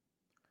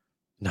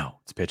 No,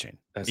 it's pitching.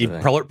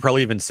 Preller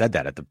even said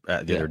that at the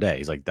other day.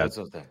 He's like, that's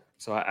the thing.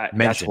 So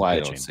that's why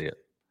pitching. I don't see it.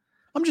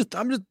 I'm just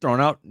throwing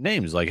out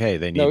names like, hey,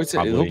 they need.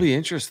 It'll be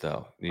interest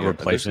though. A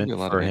replacement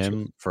for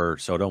him for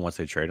Soto once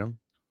they trade him.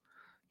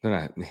 They're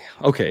not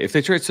okay. If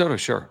they trade Soto,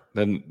 sure.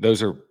 Then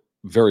those are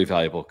very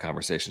valuable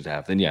conversations to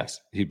have. Then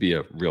yes, he'd be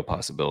a real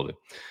possibility.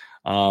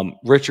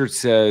 Richard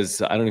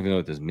says, I don't even know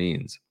what this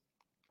means.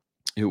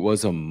 It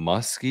was a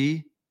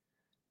muskie.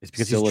 It's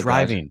because he's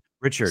driving.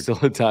 Richard, still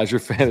a Dodger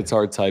fan. It's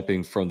hard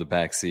typing from the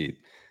back seat.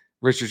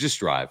 Richard, just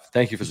drive.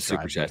 Thank you for the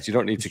super chats. You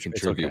don't need to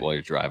contribute while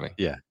you're driving.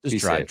 Yeah,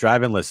 just drive.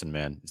 Drive and listen,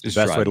 man. It's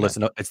the best way to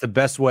listen. It's the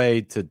best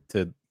way to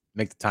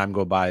make the time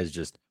go by is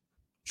just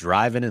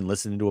driving and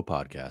listening to a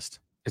podcast.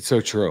 It's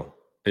so true.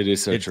 It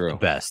is so true. It's the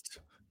best.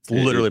 It's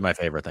literally my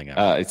favorite thing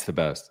ever. It's the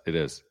best. It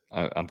is.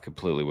 I'm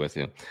completely with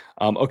you.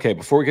 Okay,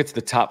 before we get to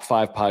the top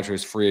 5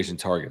 Padres free agent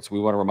targets,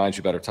 we want to remind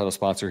you about our title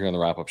sponsor here on the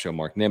Wrap-Up Show,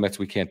 Mark Nimitz.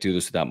 We can't do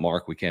this without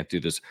Mark. We can't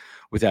do this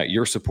without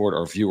your support,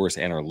 our viewers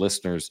and our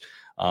listeners.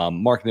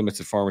 Mark Nimitz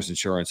at Farmers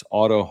Insurance,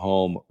 auto,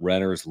 home,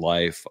 renters,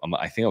 life.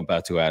 I think I'm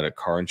about to add a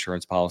car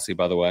insurance policy,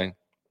 by the way.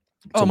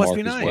 Oh, must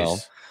be nice. Well.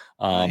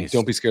 Nice.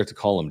 Don't be scared to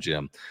call him,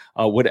 Jim.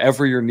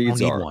 Whatever your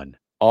needs are. One.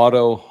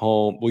 Auto,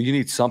 home. Well, you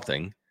need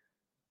something.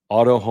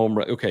 Auto, home.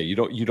 Okay, you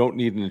don't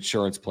need an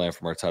insurance plan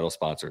from our title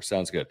sponsor.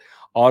 Sounds good.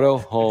 Auto,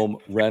 home,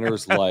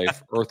 renters,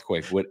 life,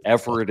 earthquake,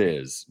 whatever it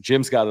is.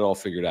 Jim's got it all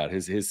figured out.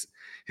 His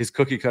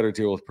cookie cutter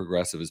deal with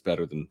Progressive is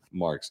better than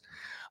Mark's.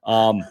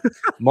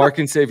 Mark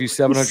can save you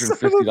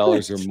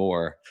 $750 or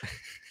more.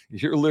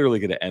 You're literally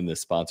going to end this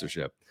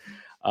sponsorship.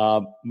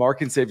 Mark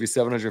can save you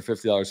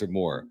 $750 or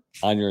more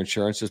on your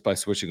insurance just by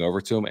switching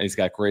over to him. And he's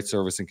got great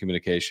service and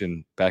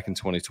communication. Back in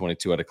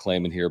 2022, I had a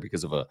claim in here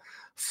because of a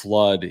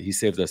flood. He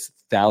saved us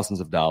thousands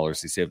of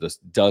dollars. He saved us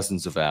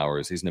dozens of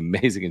hours. He's an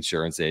amazing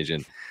insurance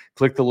agent.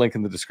 Click the link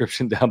in the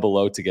description down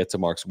below to get to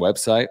Mark's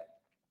website.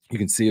 You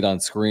can see it on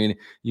screen.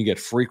 You get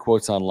free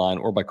quotes online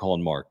or by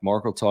calling Mark.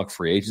 Mark will talk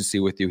free agency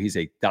with you. He's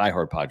a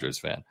diehard Padres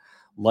fan,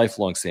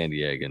 lifelong San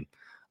Diegan.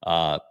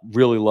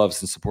 Really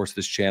loves and supports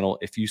this channel.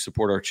 If you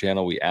support our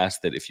channel, we ask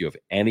that if you have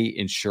any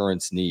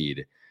insurance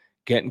need,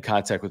 get in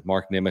contact with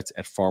Mark Nimitz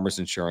at Farmers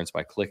Insurance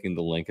by clicking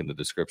the link in the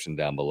description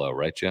down below.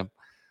 Right, Jim?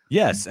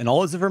 Yes, and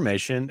all this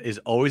information is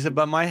always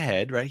above my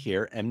head right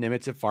here,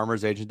 mnimitz at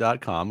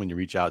farmersagent.com. When you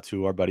reach out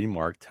to our buddy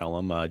Mark, tell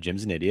him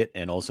Jim's an idiot,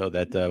 and also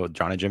that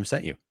John and Jim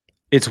sent you.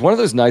 It's one of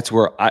those nights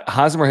where,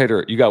 Hosmer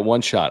Hater, you got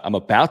one shot. I'm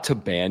about to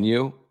ban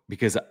you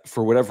because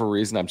for whatever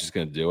reason, I'm just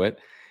going to do it.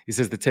 He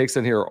says the takes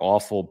on here are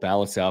awful,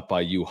 balanced out by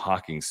you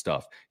hawking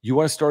stuff. You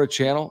want to start a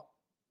channel?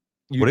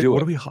 You do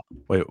it.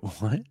 Wait,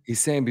 what?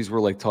 He's saying because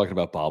we're like talking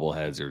about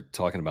bobbleheads or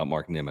talking about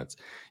Mark Nimitz.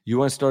 You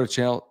want to start a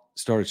channel?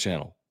 Start a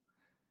channel.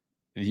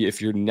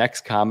 If your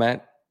next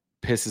comment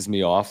pisses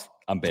me off,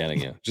 I'm banning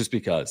you. Just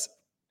because.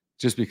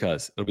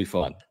 It'll be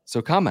fun.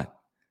 So comment,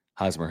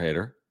 Hosmer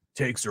hater.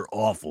 Takes are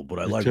awful, but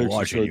I like takes are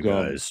watching so you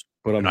dumb, guys.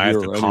 but And I'm I have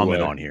here to anyway.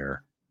 comment on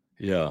here.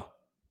 Yeah.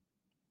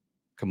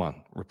 Come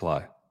on,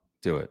 reply.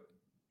 Do it.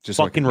 Just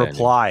fucking so I can ban you.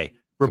 reply.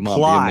 Come on,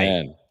 Reply. be a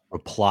man.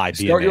 Reply.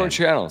 Be Start a your man. own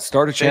channel.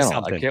 Start a channel.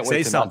 Something. I can't wait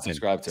Say to something. not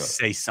subscribe to it.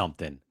 Say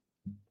something.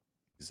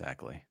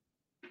 Exactly.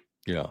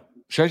 Yeah.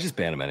 Should I just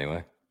ban him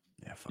anyway?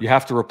 Yeah. Fine. You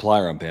have to reply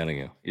or I'm banning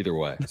you. Either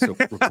way. So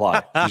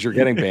reply. Because you're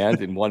getting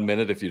banned in 1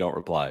 minute if you don't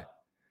reply.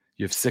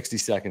 You have 60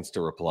 seconds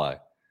to reply.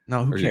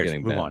 No, who cares?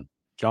 Move on.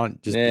 John,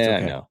 just it's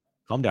okay. No.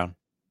 Calm down.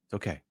 It's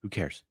okay. Who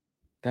cares?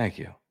 Thank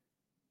you.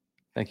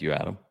 Thank you,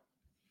 Adam.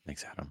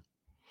 Thanks, Adam.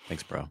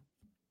 Thanks, bro.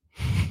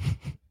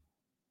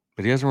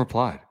 But he hasn't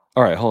replied.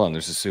 All right, hold on.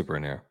 There's a super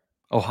in here.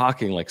 Oh,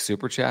 hawking like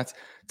super chats.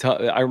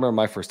 I remember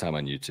my first time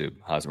on YouTube,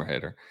 Hosmer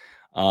hater.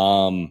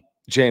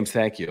 James,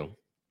 thank you.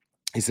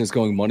 He says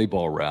going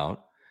Moneyball route,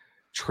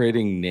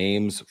 trading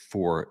names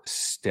for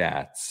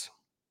stats.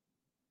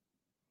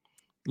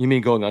 You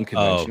mean going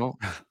unconventional?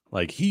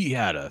 Like he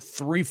had a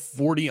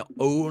 340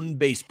 own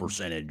base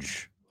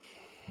percentage.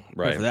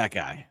 Right. For that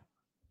guy.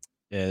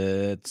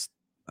 It's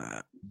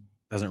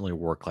doesn't really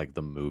work like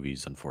the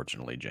movies,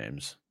 unfortunately,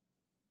 James.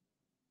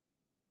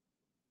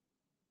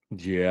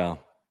 Yeah.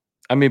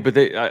 I mean, but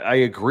I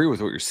agree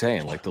with what you're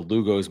saying. Like the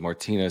Lugos,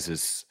 Martinez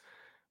is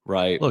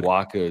right.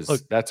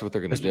 Wakas, that's what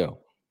they're going to do.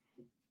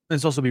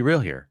 Let's also be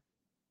real here.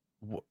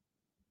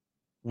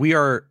 We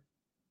are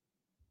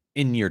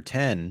in year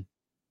 10,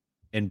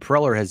 and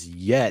Preller has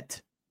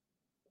yet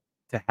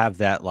to have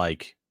that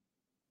like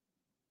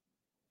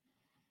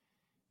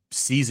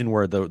season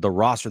where the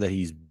roster that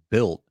he's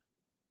built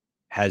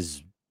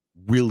has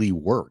really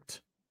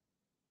worked.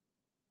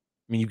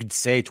 I mean, you could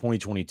say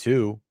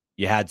 2022,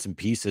 you had some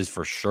pieces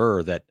for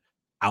sure that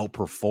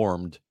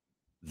outperformed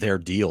their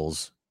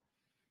deals,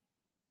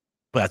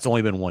 but that's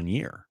only been 1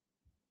 year.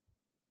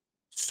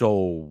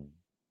 So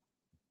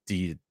do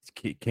you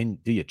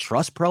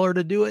trust Preller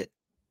to do it?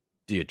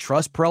 Do you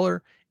trust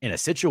Preller in a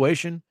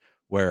situation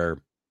where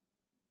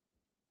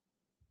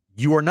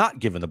you are not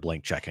given the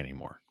blank check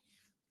anymore,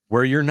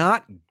 where you're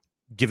not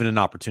given an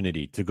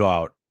opportunity to go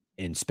out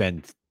and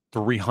spend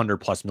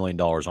 $300+ million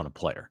on a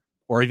player,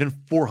 or even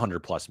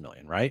 $400+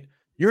 million, right?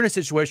 You're in a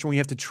situation where you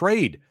have to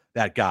trade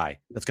that guy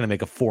that's going to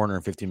make a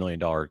 $450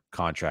 million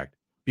contract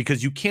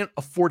because you can't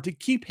afford to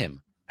keep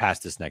him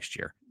past this next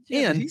year.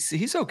 Yeah, and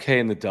he's okay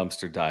in the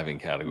dumpster diving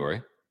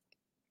category.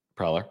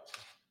 Preller.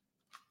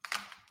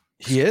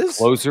 He is?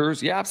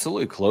 Closers. Yeah,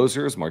 absolutely.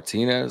 Closers,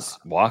 Martinez,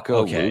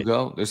 Waco,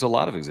 Lugo. There's a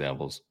lot of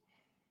examples.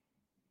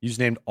 You just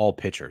named all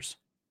pitchers.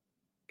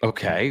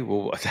 Okay.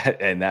 Well,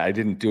 I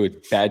didn't do a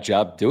bad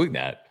job doing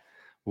that.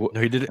 No,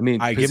 he did. I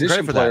mean, I give him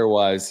credit for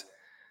player-wise.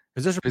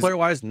 Position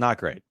player-wise, not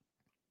great.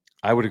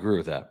 I would agree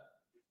with that.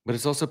 But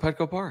it's also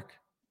Petco Park.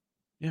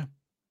 Yeah.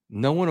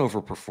 No one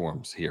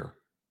overperforms here.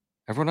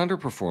 Everyone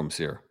underperforms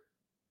here.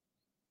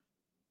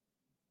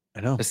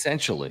 I know.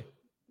 Essentially.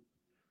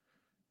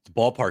 It's a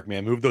ballpark,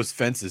 man. Move those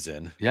fences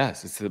in.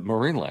 Yes, it's the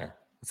Marine Lair.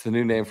 It's the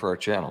new name for our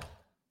channel.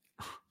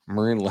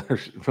 Marine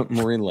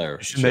Lair.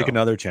 You should make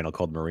another channel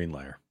called Marine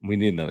Lair. We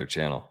need another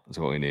channel. That's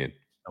what we need.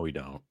 No, we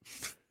don't.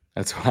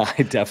 That's why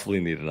I definitely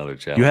need another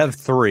channel. You have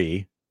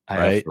 3. I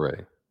right? have 3.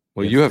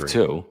 Well, you have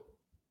 2.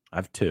 I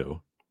have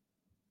 2.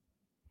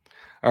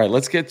 All right,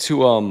 let's get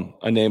to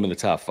a name in the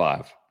top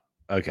 5.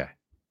 Okay.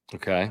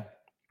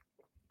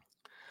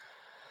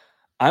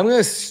 I'm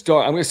gonna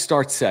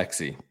start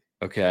sexy.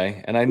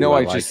 Okay. And I know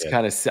I just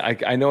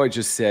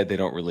said they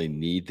don't really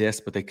need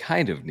this, but they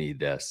kind of need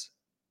this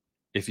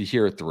if you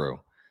hear it through.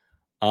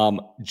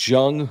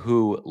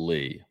 Jung-Hoo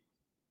Lee,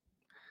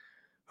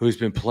 who's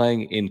been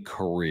playing in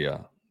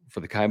Korea for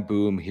the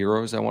Kaboom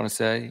Heroes, I want to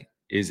say,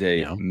 is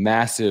a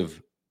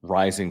massive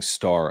rising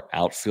star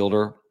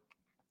outfielder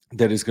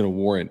that is going to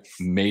warrant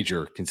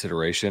major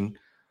consideration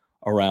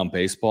around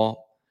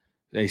baseball.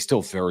 He's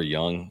still very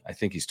young. I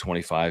think he's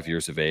 25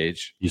 years of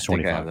age. He's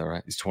 25. I have that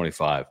right? He's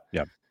 25.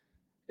 Yeah.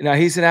 Now,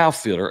 he's an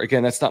outfielder.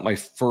 Again, that's not my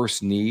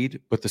first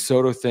need, but the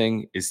Soto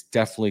thing is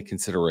definitely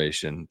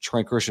consideration.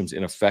 Trent Grisham's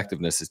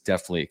ineffectiveness is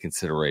definitely a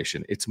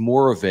consideration. It's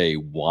more of a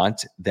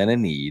want than a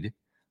need.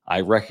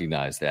 I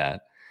recognize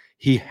that.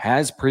 He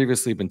has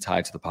previously been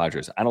tied to the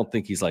Padres. I don't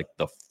think he's like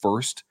the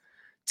first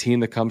team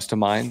that comes to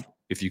mind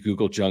if you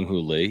Google Jung-Hoo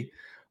Lee,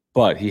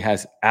 but he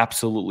has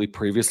absolutely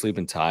previously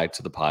been tied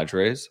to the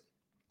Padres.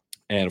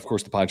 And, of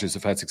course, the Padres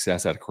have had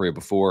success out of Korea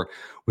before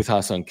with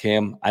Ha-Seong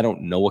Kim. I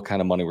don't know what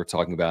kind of money we're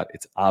talking about.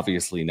 It's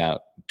obviously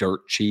not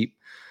dirt cheap.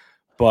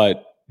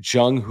 But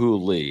Jung-Hoo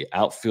Lee,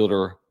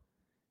 outfielder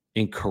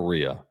in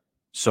Korea.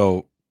 So,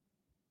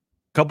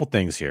 a couple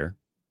things here.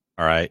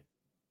 All right.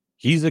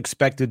 He's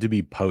expected to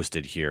be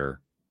posted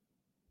here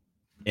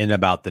in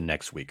about the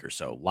next week or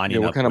so. Lining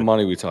up what kind of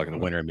money are we talking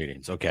about? Winter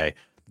meetings. Okay.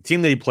 the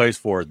team that he plays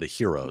for, the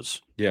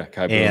Heroes. Yeah,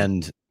 Kai Boone.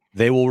 And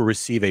they will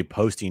receive a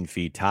posting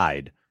fee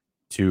tied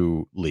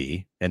to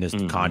Lee and his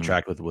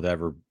contract with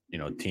whatever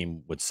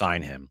team would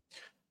sign him.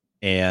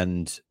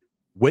 And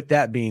with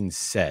that being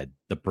said,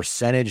 the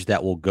percentage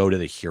that will go to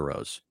the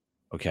Heroes,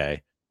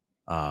 okay,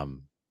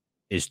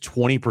 is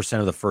 20%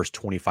 of the first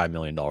 $25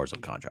 million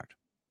of contract.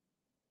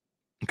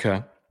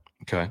 Okay.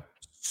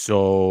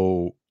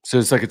 So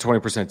it's like a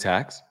 20%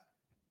 tax?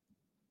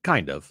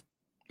 Kind of.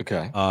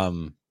 Okay.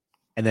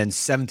 And then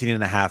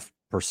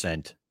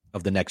 17.5%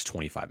 of the next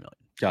 25 million.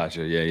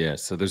 Gotcha. Yeah.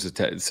 So there's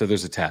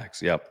a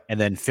tax. Yep. And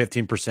then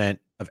 15%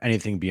 of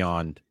anything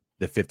beyond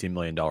the $50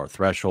 million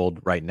threshold.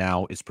 Right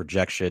now is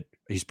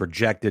he's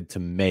projected to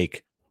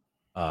make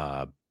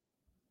a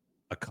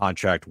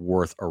contract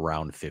worth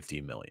around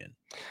 $50 million.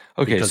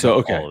 Okay.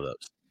 So all of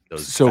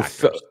those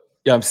factors.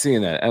 Yeah, I'm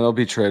seeing that.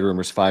 MLB trade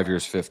rumors, 5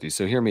 years, 50.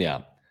 So hear me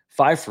out.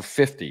 5 for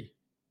 50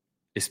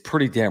 is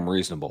pretty damn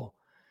reasonable.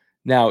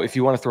 Now, if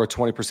you want to throw a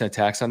 20%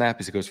 tax on that,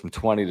 because it goes from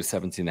 20 to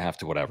 17.5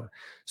 to whatever.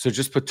 So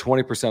just put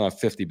 20% on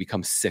 50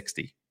 becomes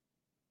 60,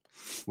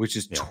 which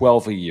is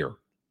 12 a year.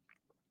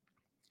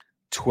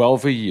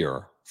 12 a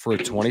year for a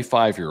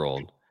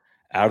 25-year-old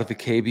out of the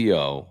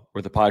KBO,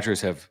 where the Padres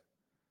have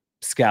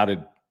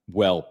scouted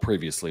well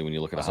previously when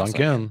you look at a house.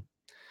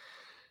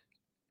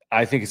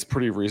 I think it's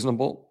pretty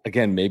reasonable.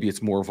 Again, maybe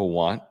it's more of a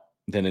want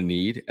than a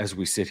need as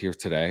we sit here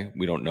today.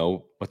 We don't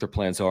know what their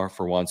plans are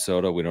for Juan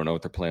Soto. We don't know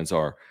what their plans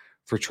are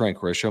for Trent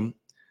Grisham.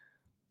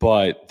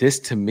 But this,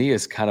 to me,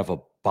 is kind of a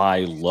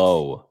buy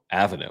low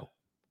avenue.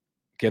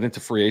 Get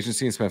into free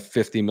agency and spend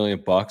 $50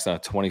 million on a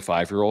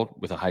 25-year-old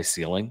with a high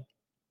ceiling,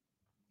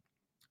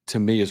 to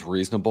me, is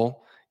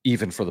reasonable,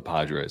 even for the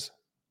Padres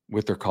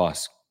with their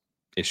cost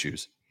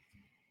issues.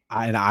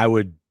 I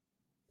would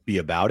be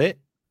about it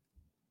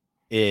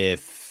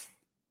if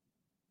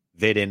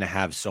they didn't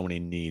have so many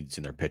needs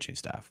in their pitching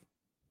staff.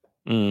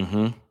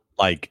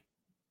 Like,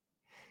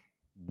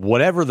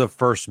 whatever the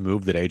first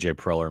move that AJ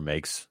Preller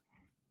makes,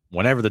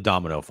 whenever the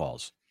domino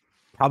falls,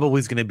 probably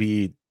is going to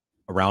be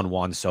around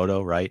Juan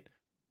Soto, right?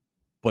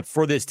 But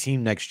for this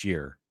team next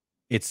year,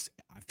 I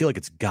feel like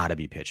it's got to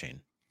be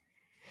pitching.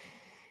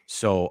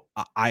 So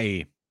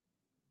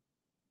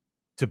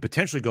to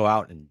potentially go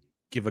out and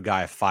give a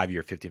guy a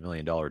 5-year, $50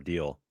 million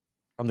deal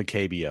from the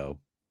KBO,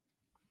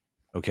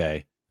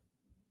 okay,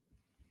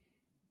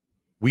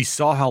 we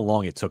saw how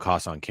long it took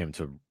Ha-Seong Kim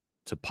to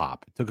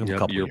pop. It took him a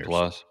couple year years.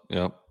 Plus.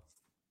 Yep.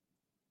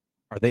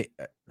 Are they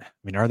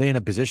in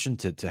a position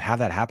to have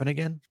that happen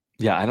again?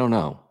 Yeah, I don't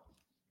know.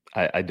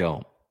 I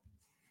don't.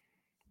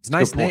 It's a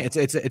nice name. It's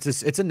a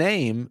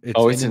name.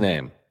 It's a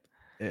name.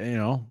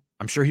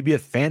 I'm sure he'd be a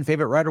fan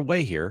favorite right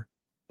away here,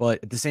 but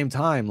at the same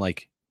time,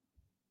 like,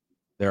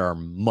 there are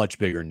much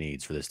bigger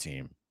needs for this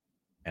team,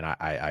 and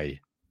I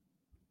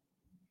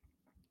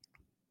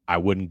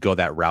wouldn't go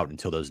that route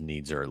until those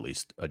needs are at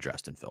least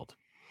addressed and filled.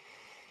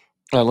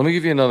 All right, let me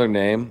give you another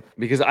name,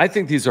 because I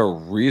think these are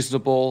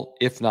reasonable,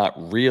 if not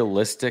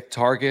realistic,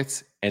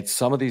 targets. And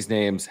some of these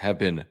names have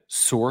been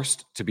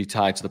sourced to be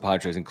tied to the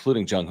Padres,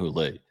 including Jung-Hoo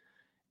Lee.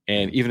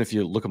 And even if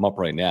you look them up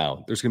right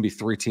now, there's going to be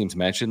 3 teams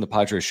mentioned. The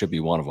Padres should be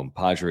one of them: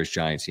 Padres,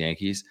 Giants,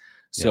 Yankees.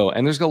 So,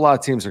 and there's a lot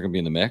of teams that are going to be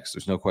in the mix.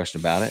 There's no question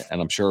about it. And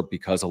I'm sure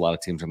because a lot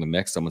of teams are in the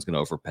mix, someone's going to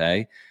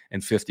overpay,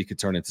 and 50 could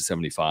turn into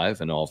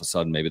 75. And all of a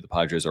sudden, maybe the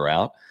Padres are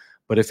out.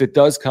 But if it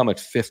does come at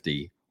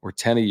 50 or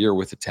 10 a year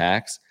with the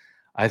tax,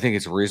 I think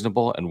it's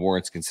reasonable and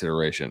warrants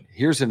consideration.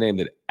 Here's a name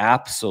that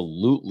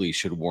absolutely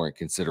should warrant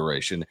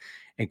consideration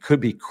and could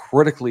be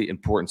critically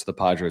important to the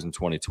Padres in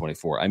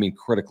 2024. I mean,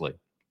 critically.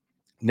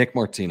 Nick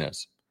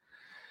Martinez,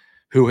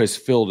 who has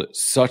filled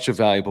such a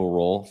valuable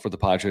role for the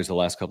Padres the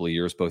last couple of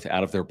years, both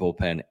out of their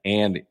bullpen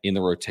and in the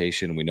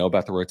rotation. We know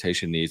about the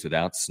rotation needs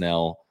without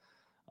Snell,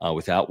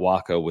 without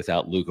Waka,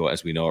 without Lugo,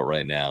 as we know it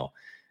right now.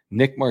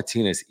 Nick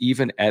Martinez,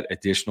 even at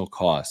additional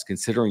cost,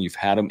 considering you've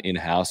had him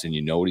in-house and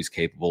you know what he's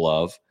capable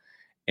of,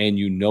 and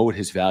you know what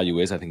his value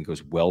is, I think it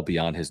goes well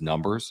beyond his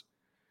numbers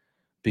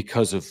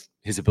because of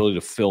his ability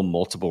to fill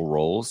multiple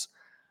roles.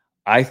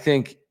 I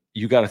think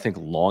you got to think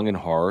long and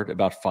hard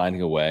about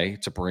finding a way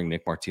to bring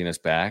Nick Martinez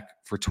back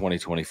for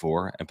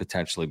 2024 and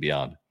potentially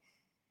beyond.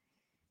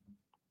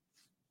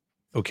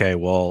 Okay,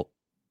 well,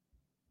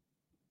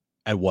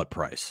 at what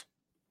price?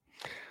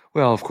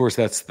 Well, of course,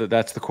 that's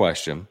the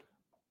question.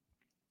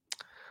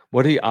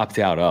 What do you opt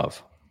out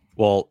of?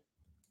 Well,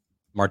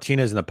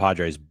 Martinez and the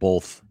Padres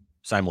both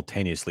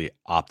simultaneously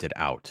opted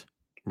out.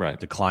 Right.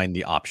 Declined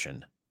the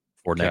option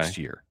for next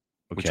year.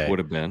 Okay.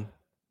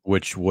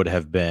 Which would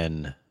have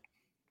been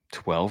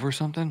 12 or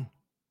something?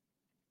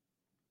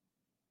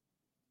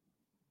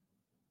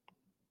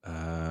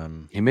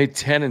 He made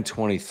 10 and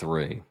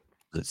 23.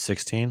 Was it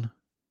 16?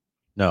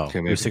 No,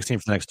 it was 16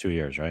 for the next 2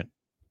 years, right?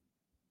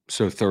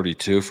 So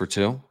 32 for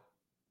 2?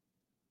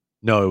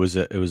 No, it was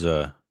it was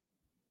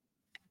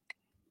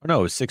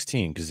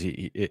 16 because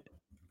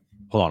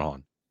hold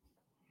on.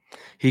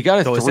 He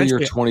got a 3-year,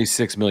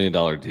 $26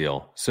 million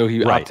deal. So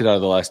he opted out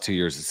of the last 2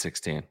 years at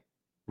 16.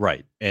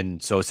 Right.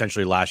 And so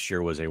essentially last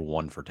year was a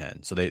 1 for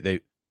 10. So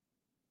they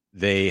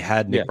They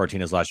had Nick Yeah.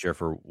 Martinez last year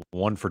for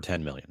 1 for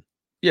 $10 million.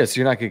 Yeah, so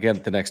you're not going to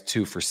get the next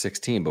 2 for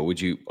 16, but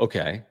would you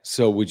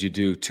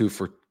do 2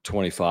 for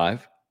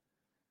 25?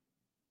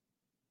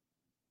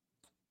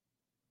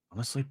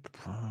 Honestly,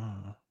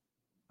 I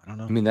don't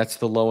know. I mean, that's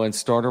the low end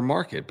starter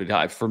market,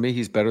 but for me,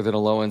 he's better than a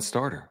low end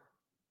starter.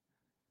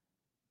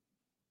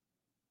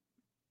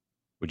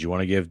 Would you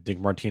want to give Nick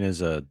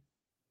Martinez a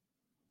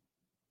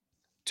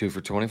 2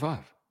 for 25?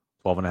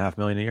 $12.5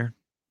 million a year?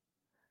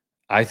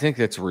 I think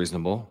that's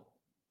reasonable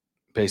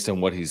based on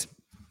what he's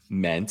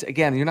meant.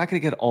 Again, you're not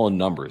going to get all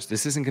numbers.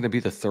 This isn't going to be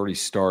the 30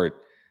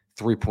 start,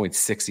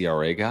 3.6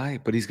 ERA guy,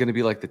 but he's going to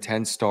be like the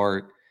 10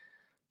 start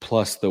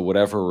plus the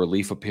whatever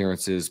relief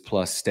appearances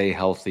plus stay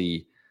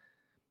healthy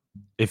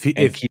If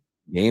keep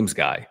games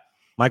guy.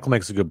 Michael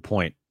makes a good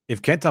point.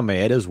 If Kenta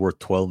Maeda is worth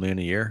 $12 million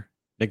a year,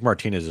 Nick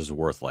Martinez is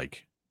worth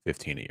like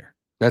 15 a year.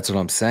 That's what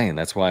I'm saying.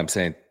 That's why I'm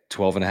saying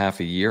 12 and a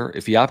half a year.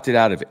 If he opted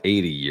out of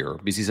 8 a year,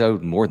 because he's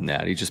owed more than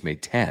that, he just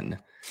made 10.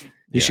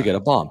 He should get a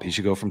bump. He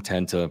should go from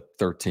 10 to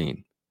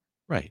 13.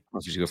 Right.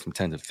 He should go from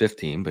 10 to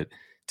 15, but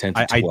 10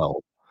 to 12.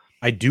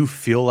 I do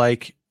feel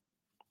like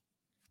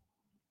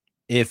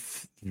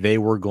if they're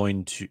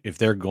going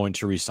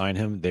to re-sign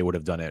him, they would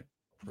have done it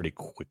pretty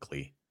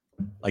quickly.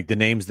 Like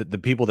the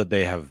people that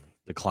they have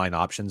declined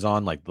options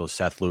on, like those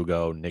Seth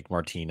Lugo, Nick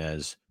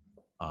Martinez,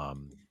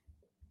 Michael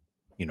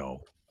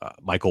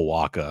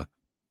Wacha.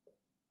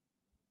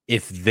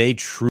 If they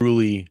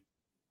truly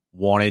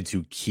wanted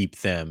to keep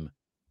them,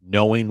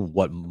 knowing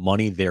what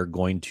money they're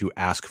going to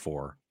ask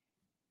for,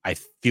 I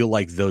feel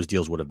like those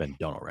deals would have been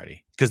done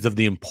already because of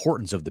the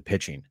importance of the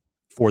pitching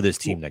for this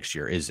team next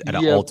year is at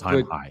an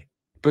all-time high.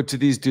 But do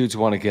these dudes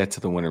want to get to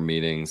the winter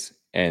meetings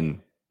and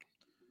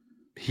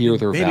hear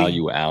their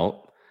value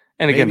out?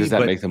 And again, does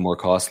that make them more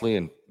costly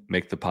and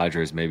make the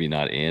Padres maybe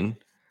not in?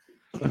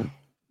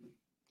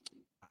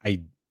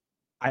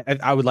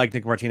 I would like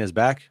Nick Martinez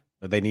back.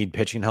 They need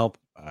pitching help.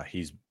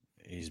 He's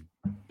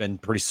been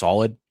pretty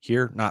solid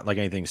here. Not like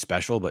anything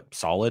special, but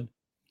solid.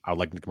 I would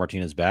like Nick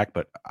Martinez back,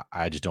 but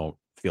I just don't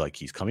feel like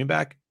he's coming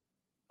back.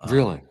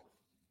 Really?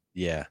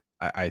 Yeah.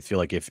 I feel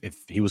like if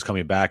he was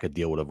coming back, a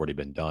deal would have already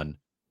been done.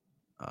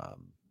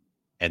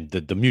 And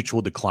the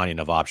mutual declining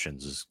of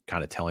options is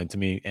kind of telling to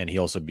me. And he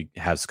also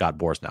has Scott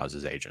Boras now as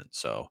his agent.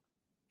 So,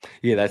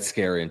 yeah, that's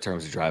scary in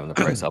terms of driving the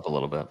price up a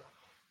little bit.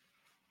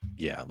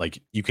 Yeah, like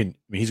he's going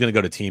to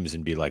go to teams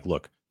and be like,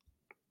 look,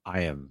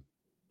 I am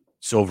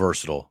so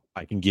versatile.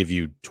 I can give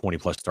you 20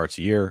 plus starts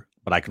a year,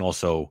 but I can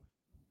also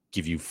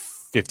give you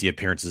 50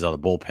 appearances out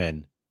of the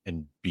bullpen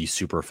and be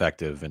super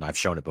effective. And I've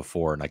shown it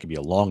before. And I can be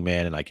a long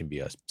man and I can be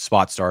a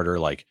spot starter.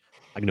 Like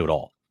I can do it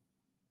all.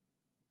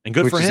 And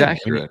good for him.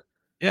 Accurate.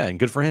 Yeah, and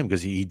good for him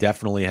because he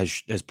definitely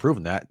has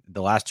proven that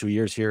the last 2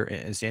 years here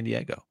in San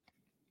Diego.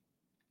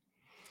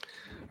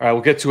 All right,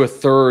 we'll get to a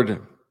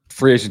third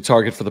free agent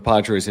target for the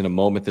Padres in a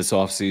moment this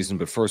offseason.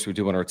 But first, we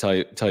do want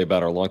to tell you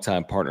about our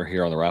longtime partner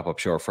here on the Wrap-Up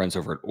Show, our friends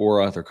over at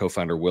Aura. Their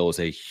co-founder, Will, is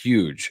a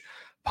huge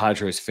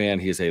Padres fan.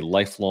 He is a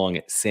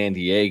lifelong San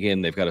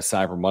Diegan. They've got a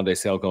Cyber Monday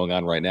sale going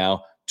on right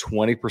now.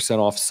 20%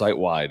 off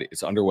site-wide.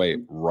 It's underway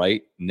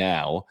right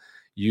now.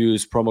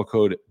 Use promo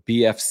code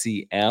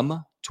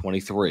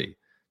BFCM23.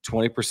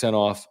 20%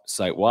 off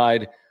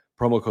site-wide.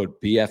 Promo code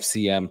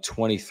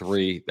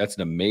BFCM23. That's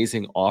an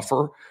amazing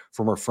offer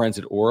from our friends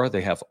at Aura.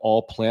 They have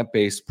all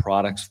plant-based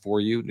products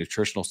for you,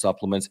 nutritional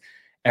supplements.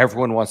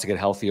 Everyone wants to get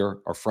healthier.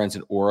 Our friends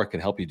at Aura can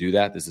help you do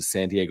that. This is a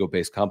San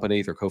Diego-based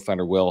company. Their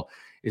co-founder, Will,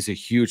 is a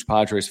huge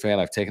Padres fan.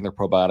 I've taken their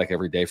probiotic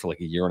every day for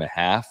like a year and a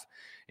half,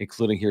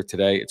 including here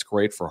today. It's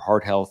great for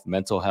heart health,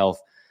 mental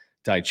health,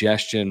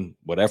 digestion,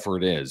 whatever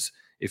it is.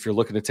 If you're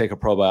looking to take a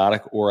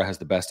probiotic, Aura has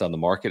the best on the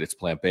market. It's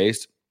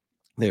plant-based.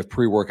 They have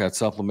pre-workout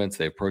supplements.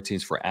 They have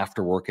proteins for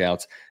after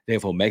workouts. They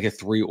have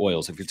omega-3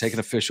 oils. If you're taking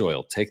a fish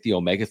oil, take the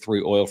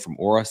omega-3 oil from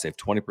Aura. Save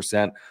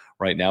 20%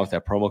 right now with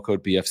that promo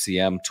code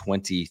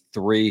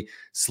BFCM23.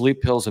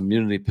 Sleep pills,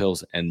 immunity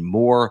pills, and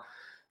more.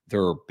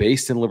 They're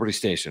based in Liberty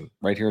Station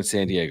right here in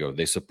San Diego.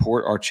 They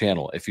support our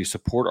channel. If you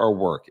support our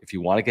work, if you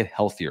want to get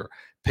healthier,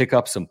 pick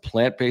up some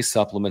plant-based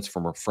supplements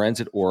from our friends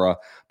at Aura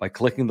by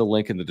clicking the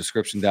link in the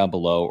description down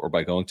below or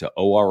by going to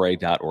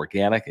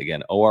ora.organic.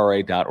 Again,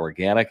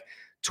 ora.organic.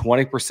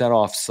 20%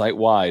 off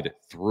site-wide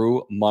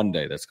through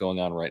Monday. That's going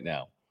on right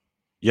now.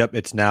 Yep,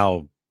 it's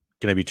now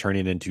going to be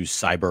turning into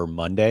Cyber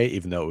Monday,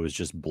 even though it was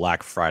just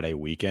Black Friday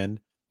weekend.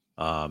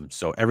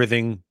 So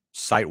everything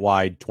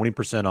site-wide,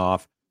 20%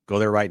 off. Go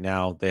there right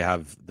now. They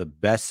have the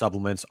best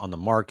supplements on the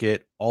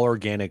market, all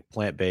organic,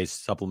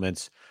 plant-based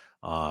supplements.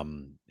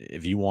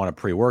 If you want a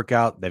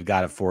pre-workout, they've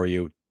got it for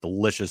you.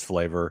 Delicious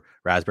flavor,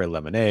 raspberry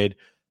lemonade.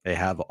 They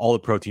have all the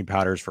protein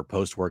powders for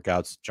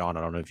post-workouts. John,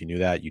 I don't know if you knew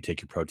that. You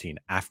take your protein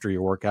after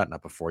your workout,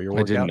 not before your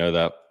workout. I didn't know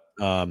that.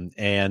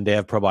 And they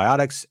have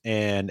probiotics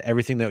and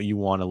everything that you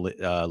want to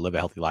live a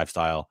healthy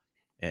lifestyle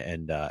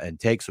and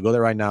take. So go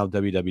there right now,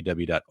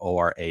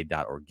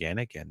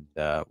 www.ora.organic. And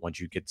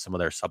once you get some of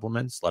their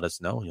supplements, let us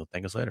know. And you'll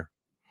thank us later.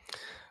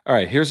 All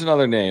right, here's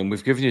another name.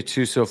 We've given you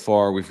two so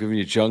far. We've given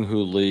you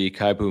Jung-Hoo Lee,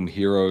 Kai Boom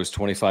Heroes,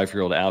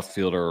 25-year-old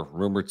outfielder,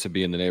 rumored to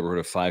be in the neighborhood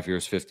of 5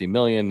 years, $50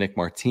 million. Nick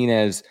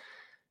Martinez,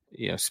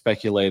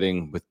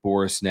 speculating with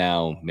Boris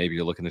now, maybe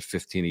you're looking at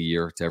 15 a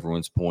year to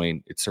everyone's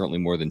point. It's certainly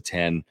more than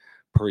 10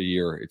 per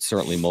year. It's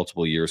certainly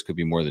multiple years, could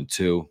be more than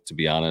two, to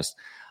be honest.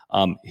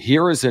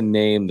 Here is a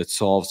name that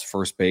solves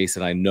first base,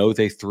 and I know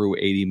they threw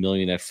 $80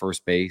 million at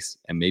first base,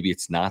 and maybe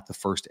it's not the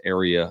first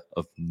area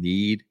of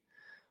need,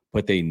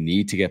 but they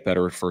need to get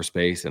better at first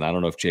base, and I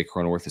don't know if Jake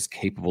Cronenworth is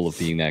capable of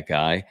being that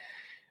guy.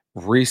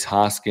 Rhys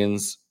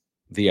Hoskins,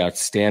 the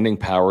outstanding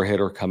power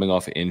hitter coming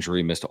off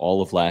injury, missed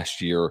all of last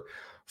year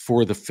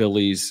for the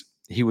Phillies.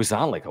 He was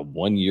on like a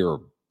 1 year,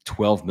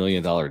 $12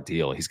 million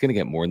deal. He's going to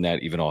get more than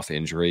that, even off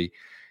injury.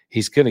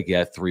 He's going to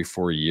get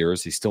 3-4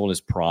 years. He's still in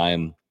his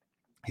prime.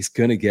 He's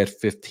going to get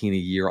 15 a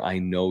year. I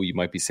know you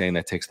might be saying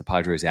that takes the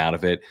Padres out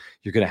of it.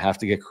 You're going to have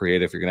to get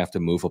creative. You're going to have to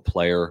move a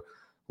player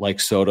like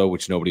Soto,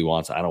 which nobody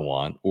wants, I don't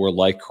want, or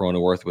like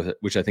Cronenworth,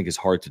 which I think is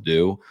hard to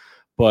do.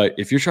 But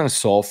if you're trying to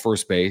solve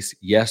first base,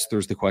 yes,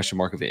 there's the question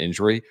mark of the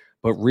injury,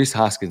 but Rhys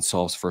Hoskins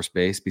solves first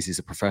base because he's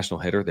a professional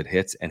hitter that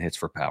hits and hits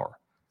for power.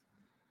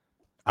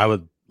 I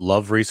would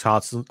love Rhys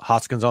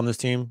Hoskins on this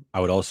team.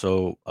 I would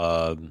also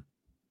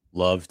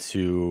love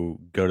to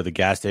go to the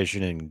gas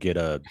station and get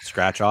a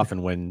scratch off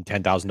and win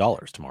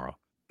 $10,000 tomorrow.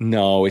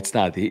 No, it's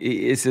not.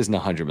 This isn't a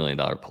 $100 million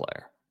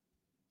player.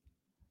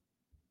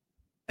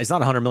 It's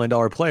not a $100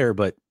 million player,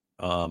 but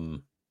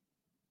coming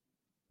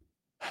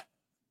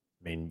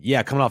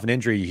off an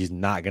injury, he's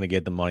not going to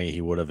get the money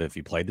he would have if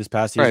he played this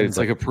past season. Right, it's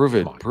like a prove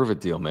it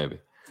deal, maybe.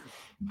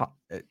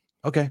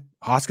 Okay,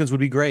 Hoskins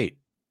would be great.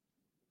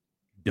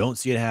 Don't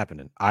see it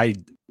happening.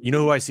 You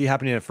know who I see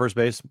happening at first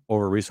base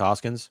over Rhys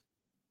Hoskins?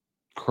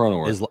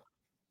 Cronenworth.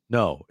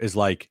 Is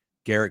like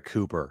Garrett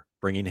Cooper,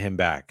 bringing him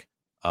back.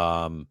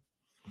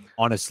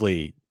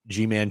 Honestly,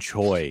 G-Man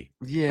Choi,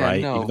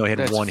 right? No, even though he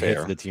had one fair.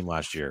 hit for the team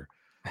last year.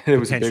 It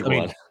was a big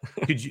one.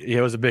 It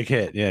was a big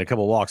hit. Yeah, a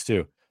couple of walks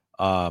too.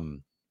 Eric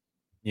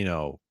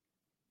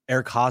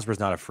Hosmer's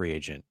not a free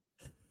agent.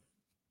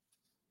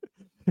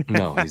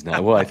 No, he's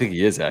not. Well, I think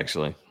he is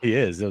actually. He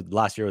is.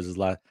 Last year was his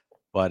last.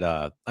 But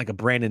like a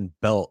Brandon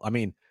Belt. I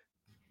mean,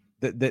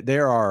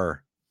 there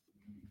are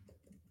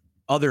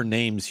other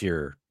names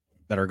here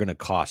that are going to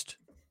cost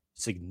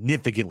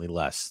significantly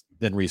less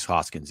than Rhys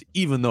Hoskins,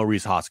 even though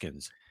Rhys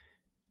Hoskins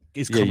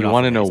is coming. You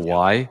want to know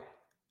why?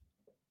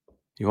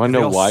 You want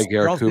to know why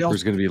Garrett Cooper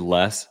is going to be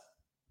less?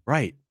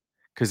 Right.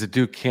 Because the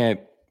dude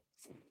can't.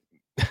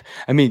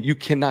 I mean, you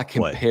cannot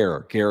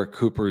compare Garrett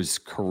Cooper's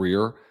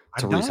career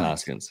to Rhys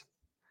Hoskins.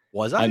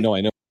 Was I? I know.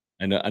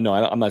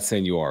 I'm not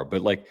saying you are,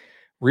 but like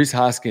Rhys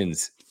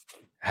Hoskins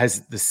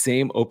has the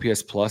same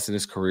OPS plus in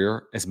his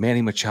career as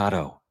Manny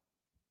Machado.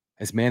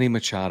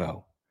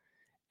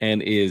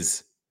 And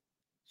is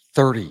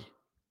 30.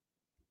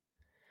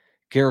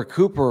 Garrett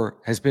Cooper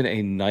has been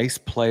a nice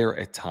player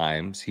at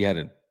times. He had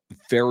a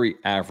very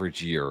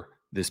average year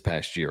this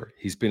past year.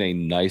 He's been a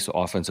nice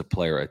offensive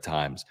player at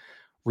times.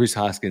 Rhys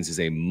Hoskins is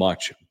a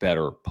much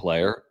better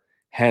player,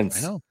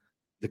 hence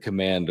the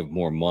command of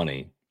more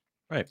money.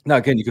 Right. Now,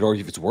 again, you could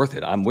argue if it's worth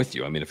it. I'm with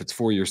you. I mean, if it's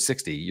 4 years,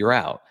 60, you're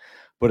out.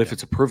 But if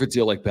it's a perfect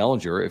deal like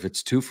Bellinger, if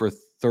it's 2 for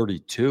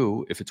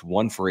 32, if it's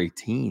 1 for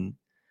 18,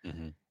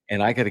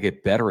 and I got to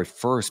get better at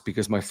first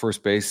because my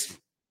first base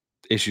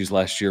issues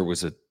last year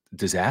was a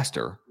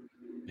disaster.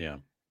 Yeah.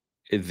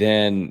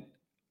 Then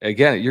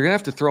again, you're going to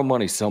have to throw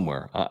money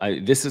somewhere.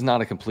 This is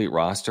not a complete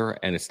roster,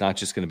 and it's not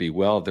just going to be,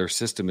 their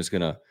system is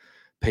going to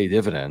pay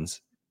dividends,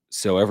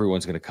 so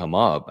everyone's going to come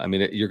up. I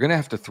mean, you're going to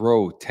have to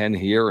throw 10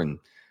 here and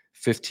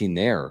 15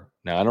 there.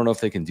 Now, I don't know if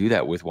they can do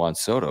that with Juan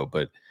Soto,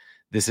 but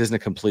this isn't a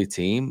complete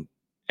team,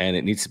 and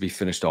it needs to be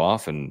finished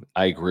off. And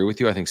I agree with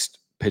you. I think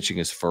pitching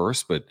is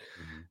first, but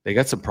they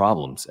got some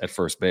problems at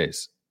first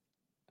base.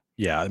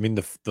 Yeah, I mean,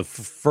 the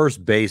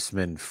first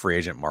baseman free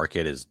agent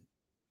market is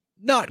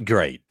not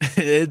great.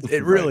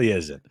 It really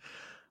isn't. If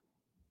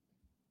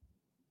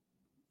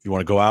you want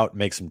to go out and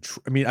make some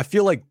I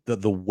feel like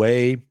the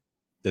way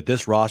that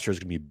this roster is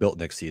going to be built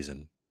next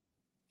season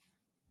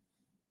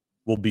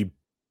will be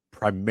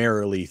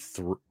primarily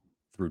through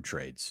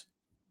trades.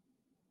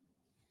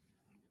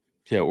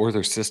 Yeah, or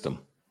their system.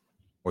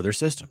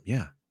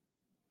 Yeah.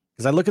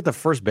 Because I look at the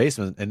first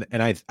baseman,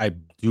 and I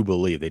do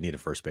believe they need a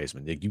first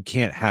baseman. You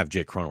can't have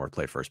Jake Cronenworth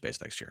play first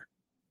base next year.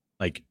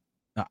 Like,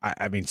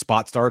 I mean,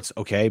 spot starts,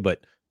 okay,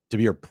 but to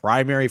be your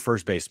primary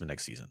first baseman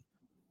next season,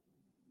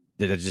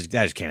 that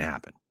just can't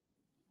happen.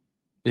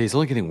 He's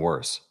only getting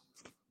worse.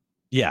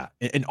 Yeah,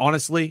 and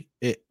honestly,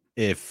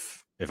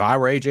 if I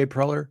were AJ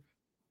Preller,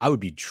 I would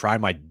be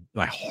trying my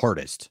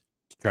hardest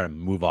to try to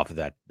move off of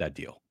that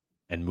deal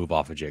and move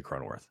off of Jake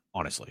Cronenworth,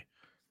 honestly.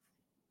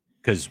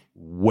 Because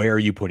where are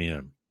you putting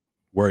him?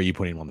 Where are you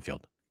putting him on the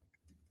field?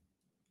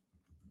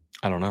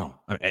 I don't know.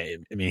 I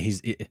mean,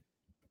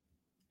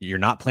 you're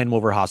not playing him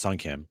over Hassan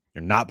Kim.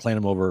 You're not playing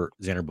him over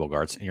Xander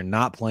Bogaerts, and you're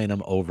not playing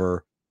him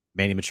over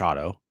Manny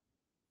Machado.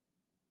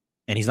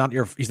 And he's not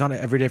an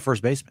everyday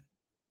first baseman.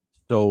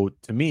 So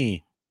to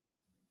me,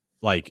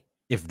 like,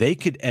 if they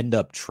could end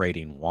up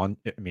trading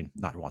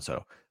not Juan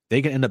Soto,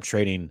 they could end up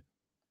trading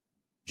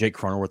Jake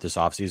Cronenworth this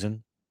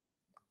offseason,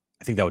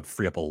 I think that would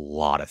free up a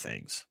lot of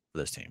things for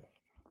this team.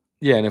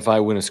 Yeah, and if I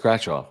win a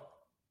scratch off,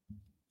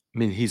 I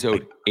mean, he's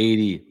owed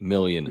 $80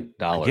 million.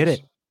 I get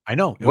it. I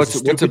know. What's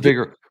a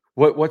bigger?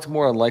 What's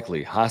more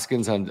unlikely?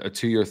 Hoskins on a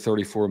 2-year,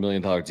 $34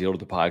 million deal to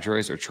the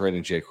Padres, or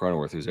trading Jake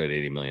Cronenworth, who's owed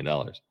 $80 million?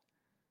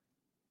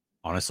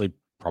 Honestly,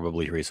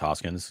 probably Rhys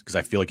Hoskins, because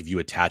I feel like if you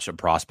attach a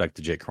prospect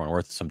to Jake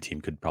Cronenworth, some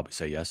team could probably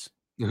say yes.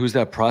 Who's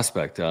that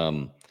prospect?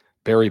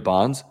 Barry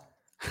Bonds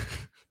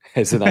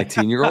as a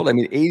 19-year-old. I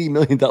mean, $80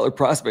 million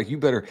prospect.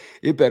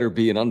 It better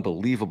be an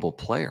unbelievable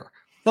player.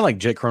 It's not like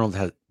Jake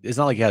Cronenworth it's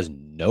not like he has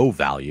no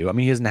value. I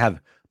mean, he doesn't have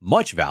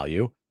much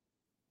value,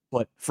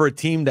 but for a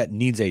team that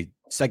needs a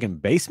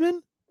second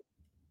baseman,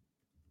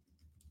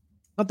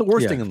 not the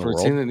worst thing in the world.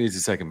 For a team that needs a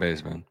second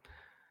baseman.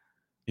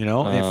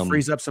 It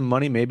frees up some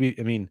money. Maybe,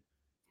 I mean,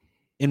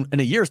 in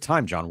a year's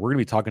time, John, we're going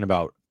to be talking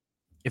about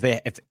if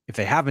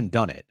they haven't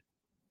done it,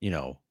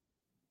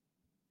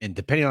 and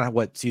depending on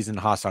what season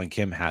Ha-Seong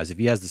Kim has, if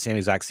he has the same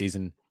exact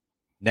season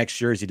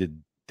next year as he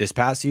did this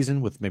past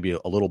season with maybe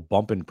a little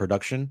bump in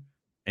production,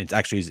 and it's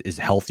actually is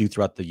healthy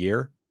throughout the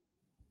year,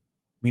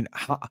 I mean,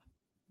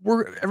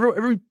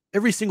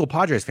 every single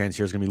Padres fans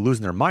here is going to be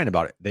losing their mind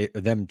about it.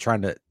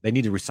 They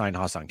need to resign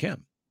Ha-Seong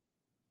Kim.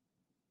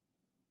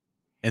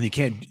 And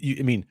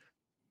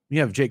you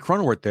have Jake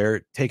Cronenworth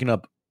there taking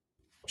up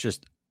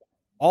just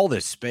all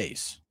this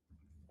space,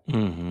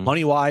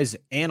 money-wise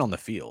and on the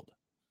field.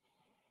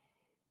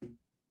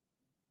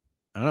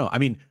 I don't know. I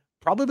mean,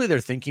 probably their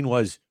thinking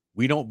was,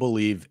 we don't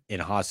believe in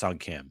Ha-Seong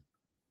Kim,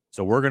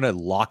 so we're going to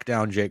lock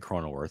down Jake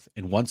Cronenworth.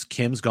 And once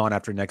Kim's gone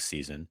after next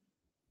season,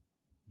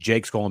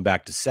 Jake's going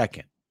back to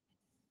second.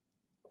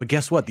 But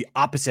guess what? The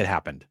opposite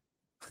happened.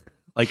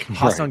 Like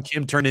Ha-Seong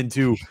Kim turned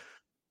into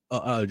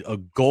a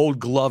Gold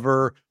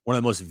Glover, one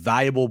of the most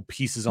valuable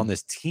pieces on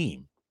this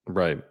team.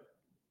 Right.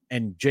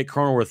 And Jake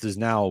Cronenworth is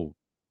now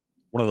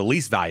one of the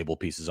least valuable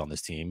pieces on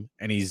this team,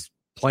 and he's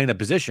playing a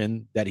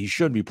position that he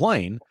shouldn't be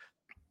playing,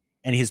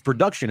 and his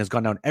production has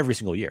gone down every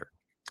single year.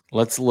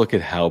 Let's look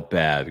at how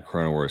bad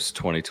Cronenworth's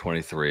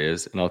 2023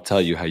 is, and I'll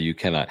tell you how you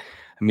cannot.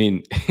 I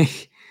mean,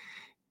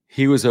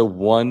 he was a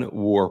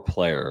one-WAR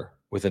player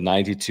with a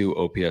 92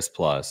 OPS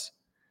plus,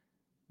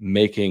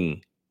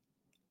 making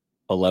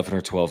 11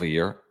 or 12 a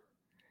year.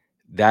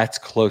 That's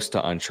close to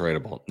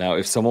untradeable. Now,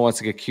 if someone wants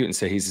to get cute and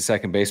say he's a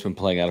second baseman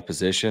playing out of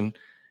position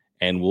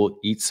and we'll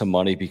eat some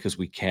money because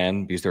we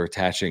can, because they're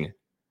attaching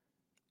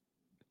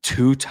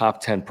 2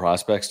 top 10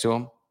 prospects to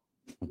him,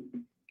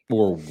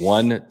 or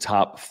 1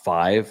 top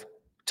 5,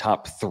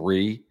 top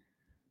 3,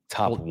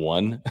 top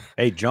 1.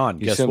 Hey, John,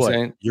 guess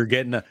what? You're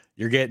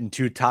getting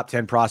 2 top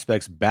 10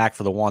 prospects back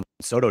for the Juan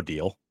Soto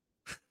deal.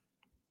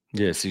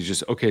 Yes, you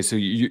just okay. So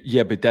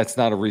but that's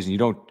not a reason you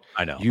don't.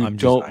 I know you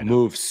don't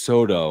move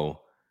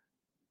Soto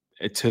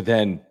to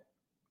then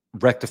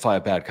rectify a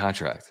bad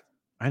contract.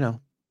 I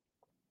know.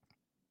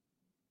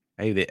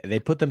 Hey, they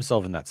put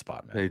themselves in that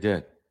spot, man. They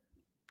did.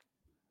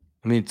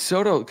 I mean,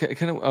 Soto.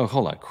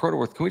 Hold on,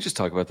 Cronenworth. Can we just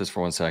talk about this for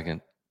 1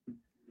 second? I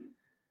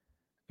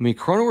mean,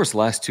 Cronenworth's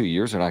last 2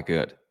 years are not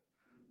good.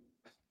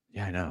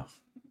 Yeah, I know.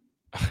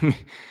 I mean,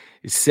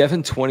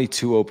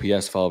 722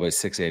 OPS followed by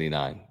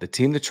 689. The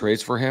team that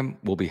trades for him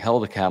will be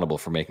held accountable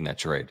for making that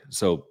trade.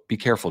 So be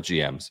careful,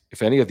 GMs.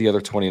 If any of the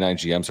other 29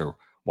 GMs are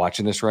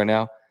watching this right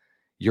now,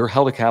 you're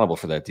held accountable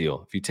for that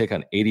deal. If you take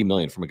on $80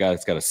 million from a guy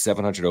that's got a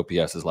 700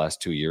 OPS his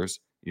last 2 years,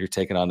 you're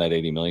taking on that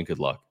 $80 million. Good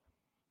luck.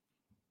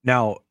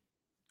 Now,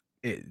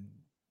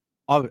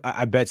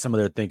 I bet some of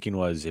their thinking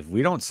was, if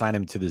we don't sign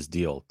him to this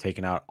deal,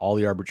 taking out all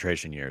the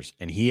arbitration years,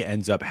 and he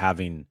ends up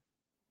having,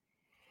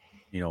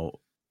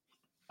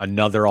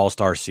 another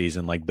all-star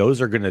season, like, those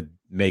are going to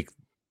make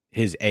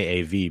his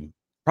AAV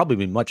probably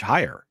be much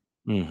higher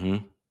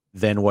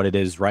than what it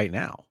is right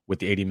now with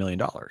the $80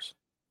 million.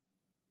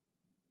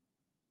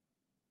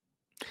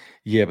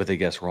 Yeah, but they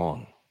guess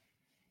wrong.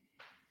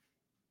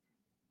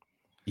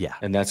 Yeah.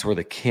 And that's where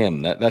the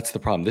Kim, that's the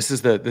problem. This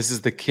is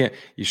the Kim.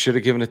 You should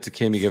have given it to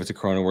Kim. You gave it to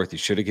Cronenworth. You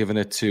should have given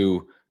it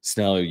to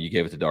Snell. You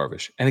gave it to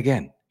Darvish. And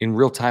again, in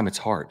real time, it's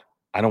hard.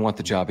 I don't want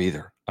the job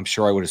either. I'm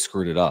sure I would have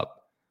screwed it up.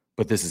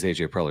 But this is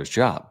AJ Preller's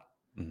job,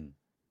 And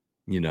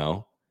in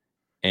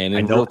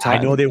real time,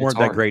 I know they weren't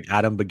that great,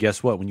 Adam, but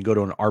guess what? When you go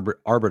to an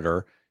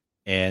arbiter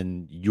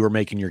and you're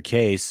making your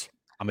case,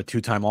 I'm a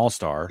 2-time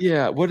All-Star.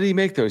 Yeah. What did he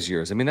make those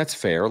years? I mean, that's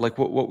fair. Like,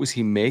 what was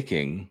he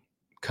making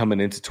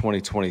coming into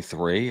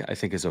 2023? I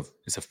think is a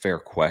fair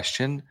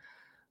question.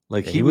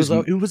 Like, he was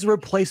a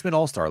replacement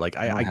All-Star. Like,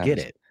 I get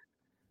it.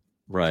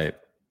 Right.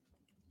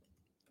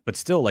 But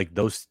still, like,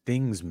 those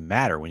things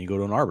matter when you go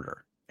to an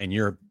arbiter and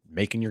you're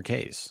making your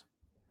case.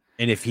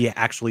 And if he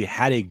actually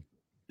had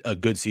a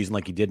good season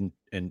like he did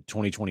in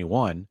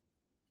 2021,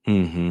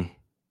 then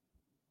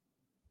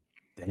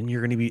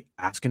you're going to be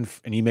asking.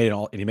 And he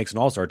makes an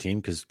all-star team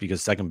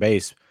because second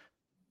base,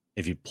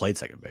 if you played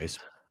second base,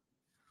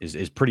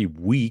 is pretty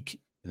weak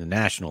in the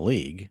National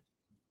League.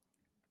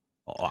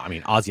 I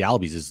mean, Ozzie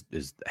Albies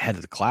is head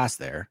of the class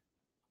there.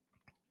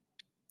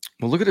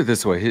 Well, look at it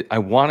this way. I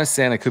want to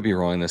say, and I could be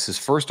wrong, this his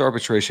first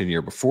arbitration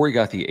year before he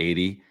got the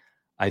 80.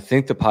 I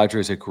think the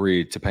Padres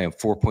agreed to pay him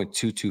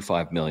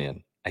 $4.225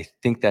 million. I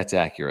think that's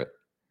accurate.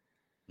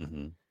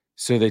 Mm-hmm.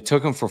 So they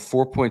took him for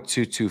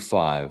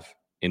 $4.225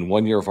 in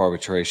 1 year of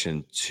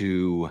arbitration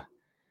to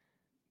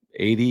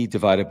 80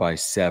 divided by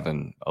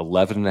 7,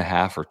 11 and a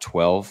half or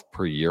 12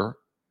 per year.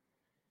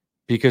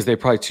 Because they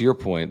probably, to your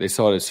point, they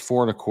saw it as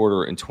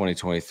 4.25 in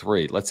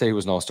 2023. Let's say he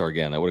was an all-star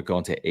again. That would have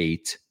gone to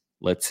 8,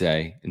 let's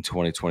say, in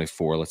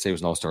 2024. Let's say he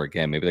was an all-star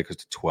again. Maybe that goes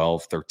to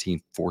 12,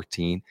 13,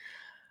 14.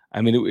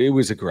 I mean, it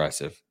was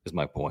aggressive, is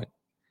my point.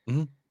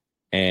 Mm-hmm.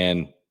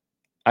 And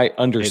I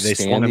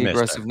understand the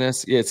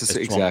aggressiveness. There. Yeah, it's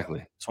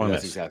exactly.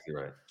 That's exactly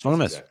right.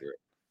 That's exactly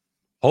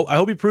right. I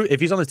hope he proves,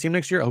 if he's on the team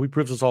next year, I hope he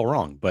proves us all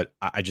wrong, but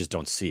I just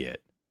don't see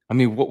it. I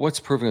mean, what's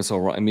proving us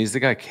all wrong? I mean, is the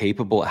guy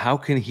capable? How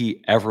can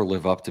he ever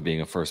live up to being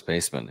a first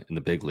baseman in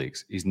the big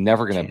leagues? He's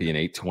never going to be an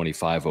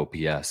 825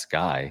 OPS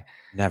guy.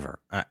 Never.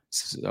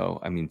 So,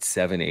 I mean,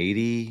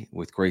 780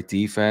 with great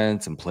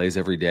defense and plays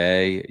every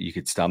day. You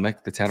could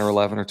stomach the 10 or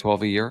 11 or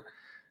 12 a year,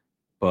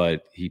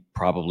 but he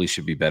probably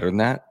should be better than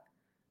that.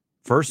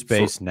 First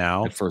base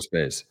now. At first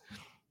base.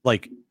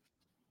 Like,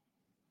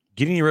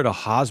 getting rid of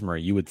Hosmer,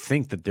 you would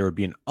think that there would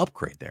be an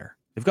upgrade there.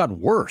 They've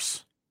gotten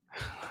worse.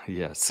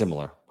 Yeah,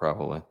 similar,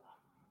 probably.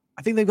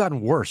 I think they've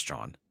gotten worse,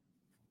 John.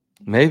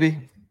 Maybe.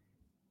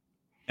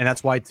 And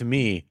that's why, to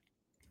me,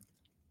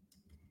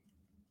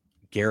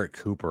 Garrett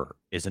Cooper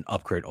is an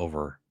upgrade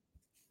over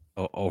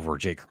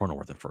Jake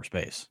Cronenworth at first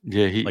base.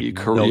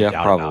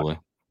 Yeah,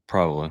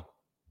 probably.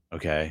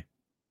 Okay.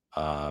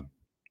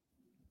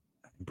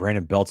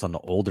 Brandon Belt's on the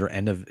older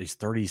end of, he's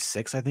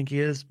 36, I think he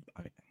is.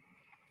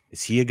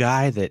 Is he a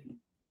guy that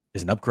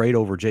is an upgrade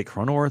over Jake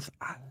Cronenworth?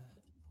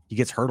 He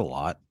gets hurt a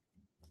lot.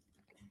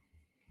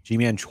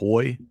 G-Man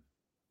Choi.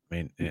 I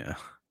mean, yeah.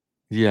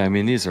 Yeah, I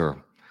mean,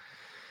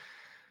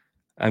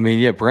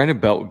 Brandon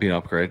Belt would be an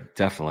upgrade,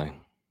 definitely.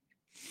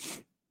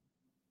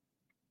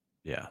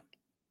 Yeah.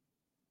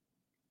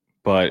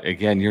 But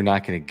again, you're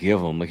not going to give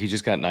him, like, he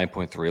just got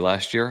 9.3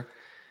 last year.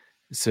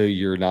 So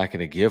you're not going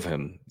to give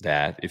him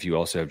that if you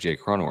also have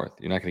Jake Cronenworth.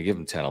 You're not going to give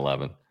him 10,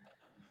 11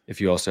 if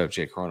you also have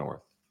Jake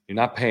Cronenworth. You're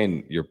not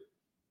paying your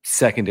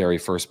secondary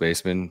first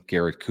baseman,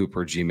 Garrett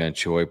Cooper, G-Man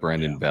Choi,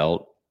 Brandon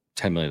Belt,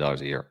 $10 million a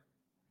year.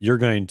 You're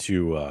going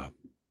to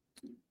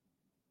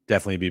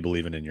definitely be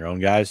believing in your own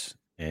guys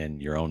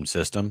and your own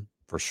system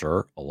for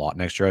sure. A lot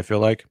next year, I feel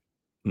like.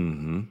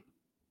 Mm-hmm.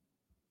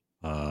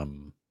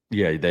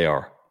 Yeah, they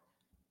are.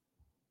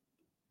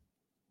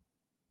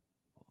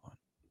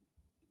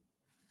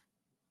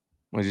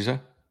 What did you say?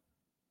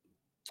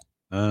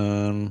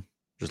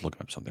 Just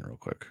looking up something real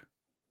quick.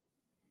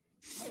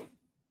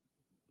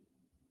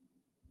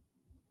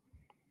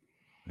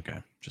 Okay,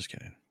 just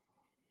kidding.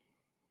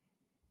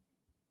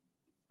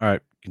 All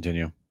right,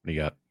 continue. What do you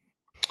got?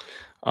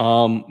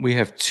 We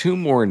have 2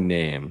 more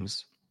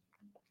names,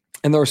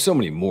 and there are so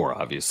many more,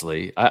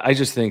 obviously. I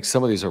just think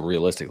some of these are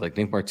realistic. Like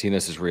Nick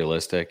Martinez is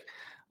realistic.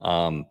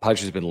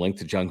 Padres has been linked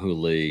to Jung-Hoo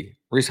Lee.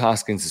 Rhys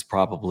Hoskins is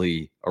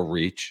probably a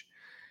reach.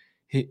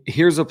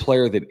 Here's a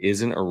player that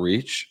isn't a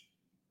reach,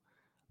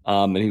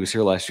 and he was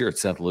here last year at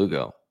Seth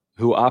Lugo,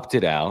 who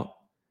opted out.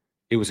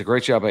 It was a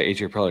great job by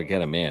AJ Preller to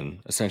get him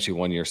in, essentially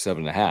 1 year,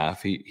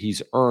 7.5.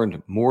 He's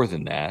earned more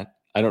than that.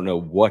 I don't know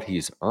what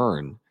he's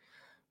earned.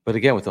 But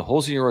again, with the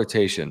holes in your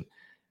rotation,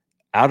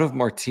 out of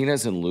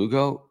Martinez and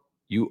Lugo,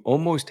 you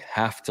almost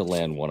have to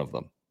land one of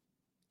them,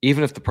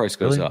 even if the price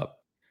goes up.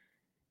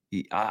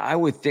 I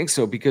would think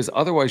so, because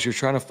otherwise you're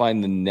trying to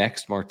find the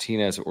next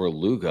Martinez or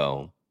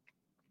Lugo,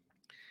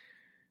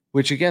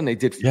 which again, they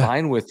did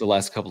fine with the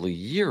last couple of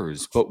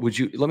years. But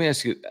let me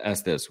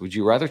ask this. Would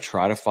you rather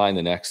try to find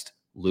the next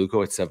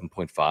Lugo at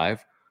 7.5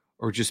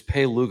 or just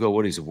pay Lugo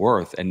what he's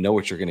worth and know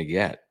what you're going to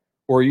get?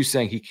 Or are you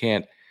saying he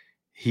can't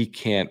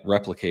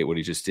replicate what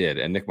he just did,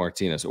 and Nick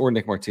Martinez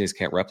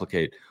can't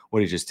replicate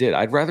what he just did?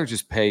 I'd rather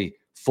just pay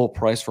full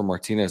price for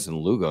Martinez and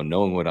Lugo,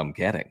 knowing what I'm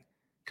getting,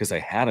 because I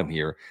had him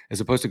here,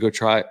 as opposed to go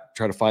try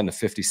to find the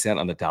 50 cent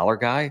on the dollar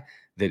guy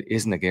that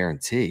isn't a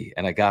guarantee,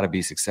 and I got to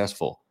be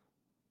successful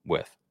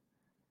with.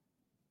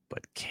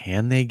 But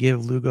can they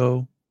give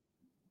Lugo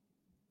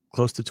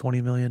close to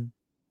 20 million?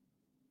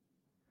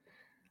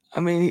 I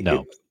mean,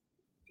 no.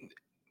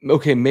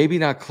 Okay, maybe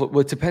not. Well,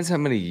 it depends how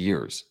many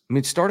years. I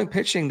mean, starting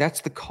pitching,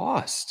 that's the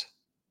cost.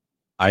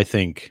 I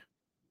think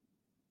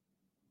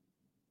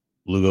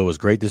Lugo was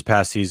great this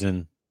past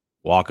season.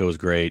 Walker was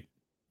great.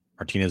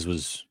 Martinez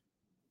was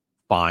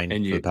fine.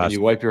 And you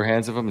wipe your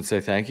hands of him and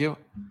say thank you?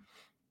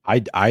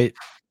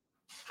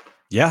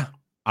 Yeah.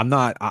 I'm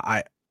not.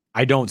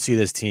 I don't see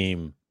this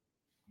team.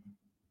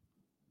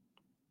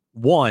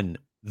 One,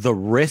 the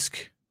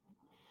risk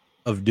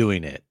of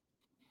doing it,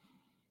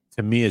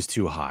 to me, is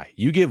too high.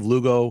 You give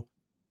Lugo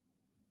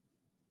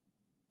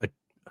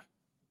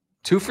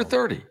 2 for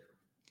 30.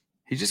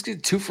 He just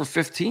did 2 for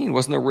 15.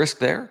 Wasn't there risk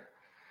there?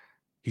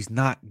 He's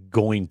not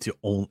going to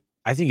own.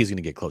 I think he's going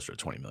to get closer to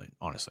 20 million,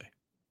 honestly.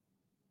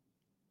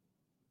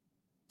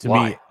 To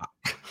Why? me,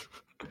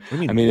 I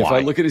mean, I mean, if I why?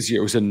 look at his year,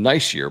 it was a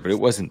nice year, but it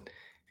wasn't.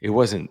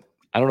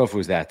 I don't know if it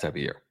was that type of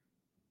year.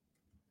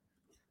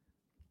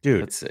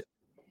 Dude, Let's see.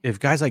 if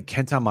guys like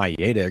Kenta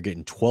Maeda are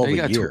getting 12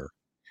 a year.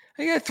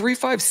 He got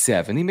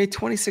 357. He made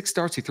 26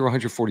 starts. He threw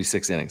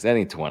 146 innings. That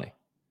ain't 20.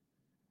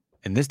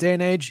 In this day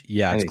and age,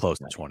 yeah, it's close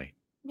to 20.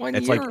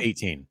 It's year. like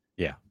 18.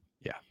 Yeah.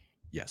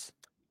 Yes.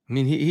 I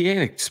mean, he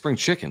ain't a spring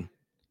chicken.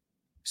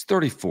 He's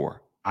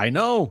 34. I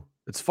know.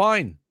 It's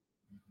fine.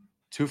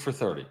 2 for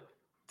 30.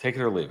 Take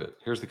it or leave it.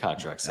 Here's the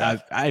contract.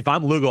 If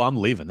I'm Lugo, I'm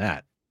leaving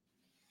that.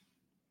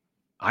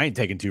 I ain't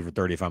taking 2 for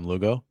 30 if I'm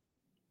Lugo.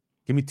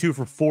 Give me 2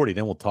 for 40,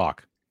 then we'll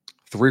talk.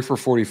 3 for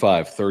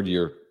 45, third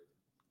year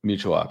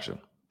mutual option.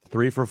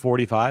 3 for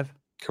 45?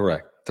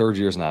 Correct. Third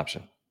year's an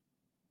option.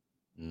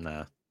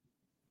 Nah.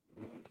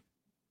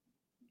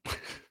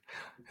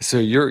 So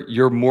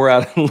you're more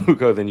out on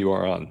Lugo than you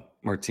are on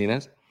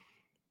Martinez?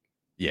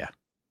 Yeah.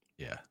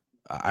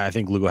 I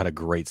think Lugo had a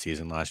great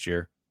season last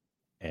year,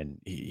 and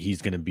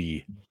he's going to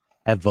be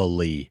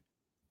heavily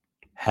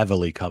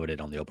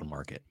coveted on the open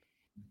market.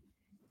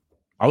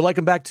 I would like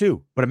him back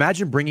too, but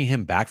imagine bringing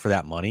him back for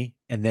that money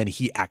and then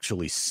he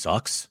actually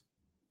sucks.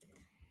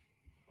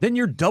 Then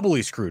you're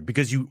doubly screwed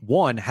because you,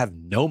 one, have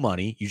no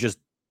money.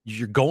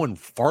 You're going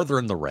farther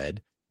in the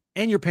red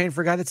and you're paying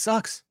for a guy that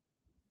sucks.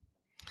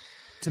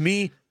 To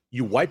me,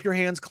 you wipe your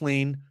hands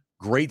clean.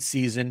 Great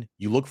season.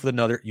 You look for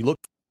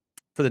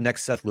the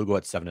next Seth Lugo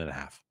at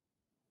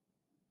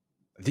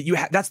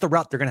 7.5. That's the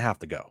route they're going to have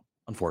to go,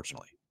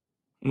 unfortunately.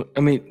 I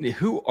mean,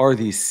 who are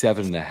these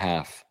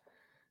 7.5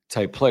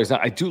 type players? Now,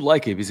 I do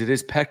like it because it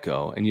is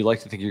Petco, and you like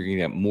to think you're going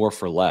to get more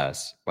for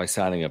less by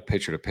signing a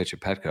pitcher to pitch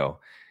at Petco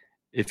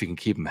if you can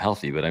keep him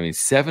healthy. But I mean,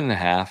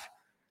 7.5.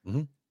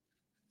 Mm-hmm.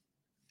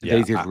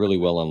 They did really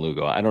well on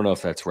Lugo. I don't know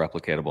if that's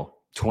replicatable.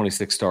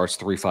 26 starts,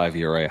 3.5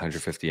 ERA,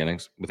 150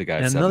 innings with a guy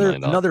at $7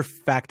 million. Another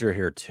factor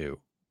here too.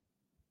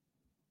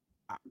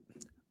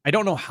 I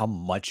don't know how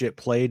much it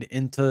played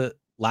into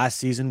last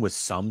season with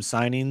some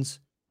signings.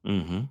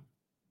 Mm-hmm.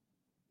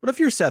 But if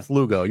you're Seth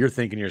Lugo, you're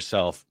thinking to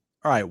yourself,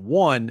 all right,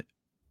 one,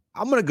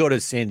 I'm going to go to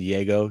San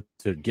Diego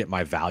to get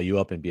my value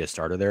up and be a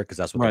starter there because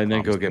that's what right, and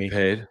then go get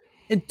paid.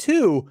 And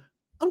two,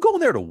 I'm going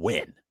there to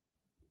win.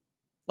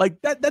 Like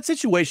that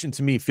situation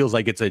to me feels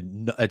like it's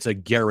a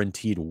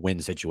guaranteed win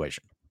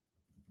situation.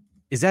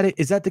 Is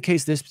that the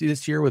case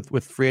this year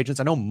with free agents?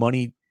 I know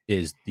money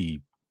is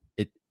the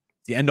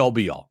end all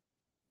be all.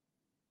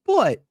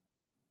 But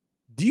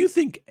do you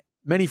think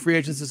many free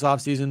agents this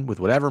offseason, with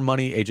whatever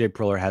money AJ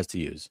Preller has to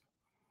use,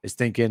 is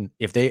thinking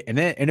if they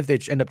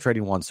end up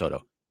trading Juan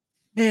Soto,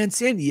 man,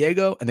 San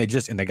Diego, and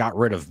they got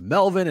rid of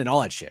Melvin and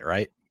all that shit,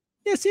 right?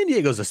 Yeah, San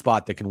Diego's a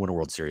spot that can win a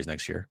World Series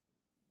next year.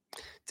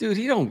 Dude,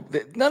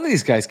 none of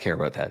these guys care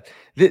about that.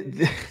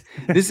 This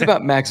is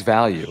about max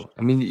value.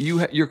 I mean,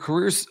 your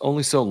career's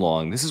only so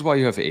long. This is why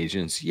you have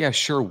agents. Yeah,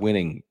 sure,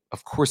 winning,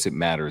 of course it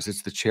matters.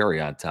 It's the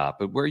cherry on top.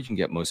 But where you can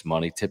get most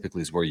money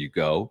typically is where you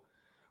go,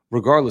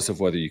 regardless of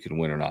whether you can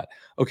win or not.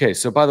 Okay,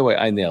 so by the way,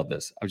 I nailed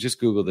this. I've just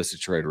Googled this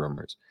at Trade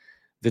Rumors.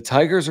 The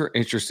Tigers are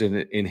interested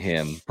in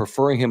him,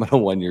 preferring him on a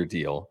 1-year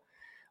deal.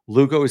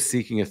 Lugo is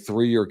seeking a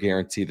 3-year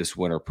guarantee this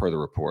winter, per the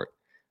report.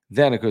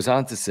 Then it goes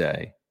on to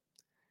say,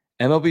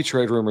 MLB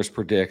Trade Rumors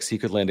predicts he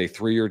could land a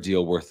 3-year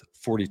deal worth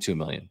 $42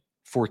 million,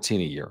 $14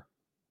 a year.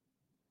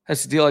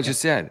 That's the deal I just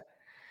said.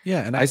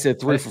 Yeah, and I said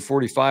 3 for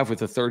 45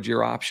 with a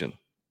 3rd-year option.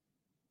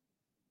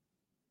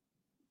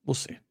 We'll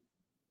see.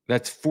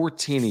 That's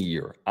 $14 a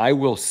year. I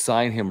will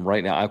sign him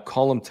right now. I'll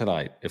call him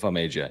tonight if I'm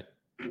AJ.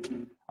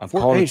 I'm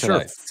calling him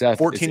tonight. Seth,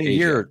 14 a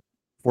year.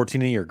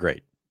 14 a year,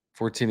 great.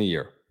 14 a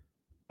year.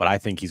 But I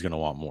think he's going to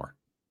want more.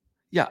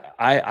 Yeah,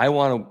 I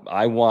want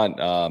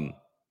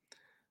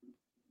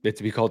it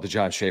to be called the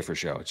John Schaefer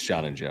Show. It's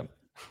John and Jim.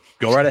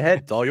 Go right ahead.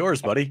 It's all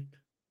yours, buddy.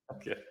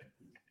 Okay.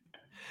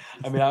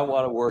 I mean, I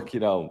want to work,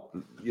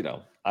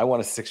 I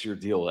want a 6-year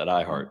deal at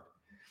iHeart.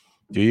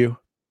 Do you?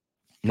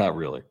 Not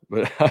really,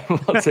 but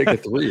I'll take a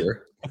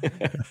 3-year.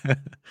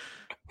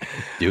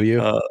 Do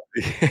you?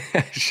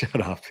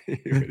 Shut up.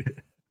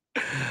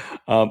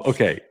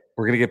 Okay,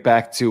 we're going to get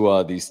back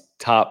to these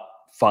top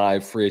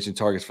 5 free agent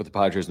targets for the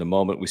Padres in a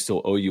moment. We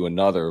still owe you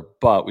another,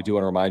 but we do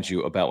want to remind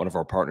you about one of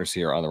our partners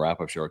here on the Wrap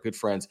Up Show, our good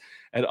friends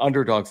at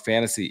Underdog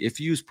Fantasy. If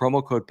you use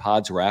promo code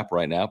PODSWRAP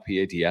right now,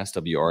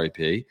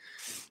 PADSWRAP,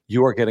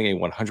 you are getting a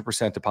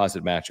 100%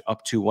 deposit match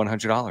up to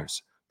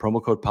 $100.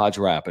 Promo code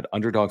PODSWRAP at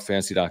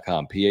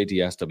UnderdogFantasy.com,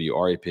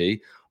 PADSWRAP.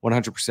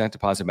 100%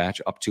 deposit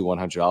match up to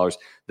 $100.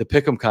 The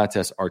Pick'em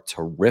contests are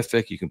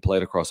terrific. You can play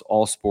it across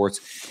all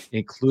sports,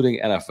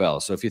 including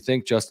NFL. So if you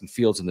think Justin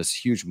Fields in this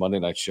huge Monday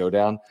night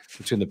showdown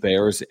between the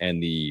Bears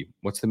and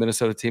what's the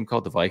Minnesota team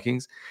called? The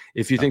Vikings.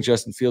 If you think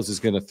Justin Fields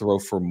is going to throw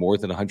for more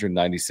than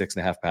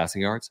 196.5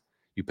 passing yards,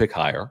 you pick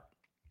higher.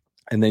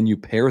 And then you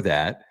pair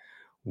that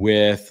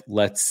with,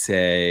 let's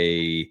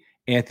say,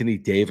 Anthony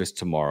Davis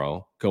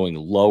tomorrow going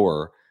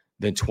lower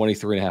than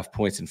 23.5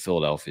 points in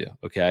Philadelphia.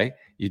 Okay.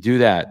 You do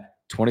that.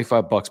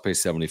 $25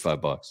 pays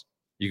 $75.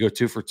 You go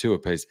 2 for 2,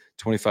 it pays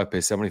 25,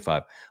 pays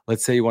 75.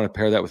 Let's say you want to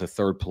pair that with a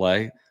third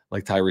play,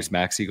 like Tyrese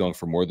Maxey going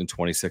for more than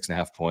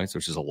 26.5 points,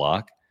 which is a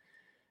lock,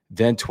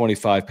 then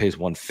 25 pays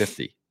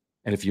 150.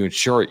 And if you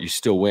insure it, you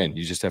still win.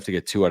 You just have to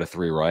get 2 out of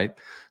 3 right.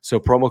 So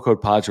promo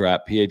code PADSWRAP,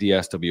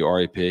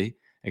 PADSWRAP,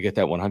 and get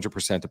that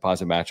 100%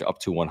 deposit match up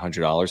to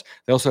 $100.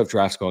 They also have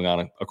drafts going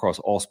on across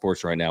all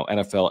sports right now,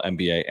 NFL,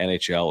 NBA,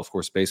 NHL, of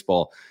course,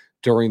 baseball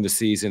during the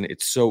season.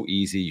 It's so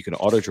easy. You can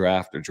auto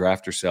draft or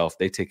draft yourself.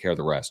 They take care of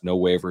the rest. No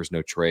waivers,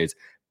 no trades.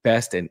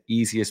 Best and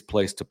easiest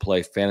place to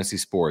play fantasy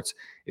sports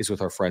is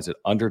with our friends at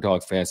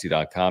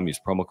UnderdogFantasy.com. Use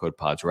promo code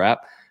PADSWRAP,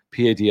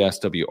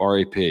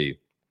 PADSWRAP.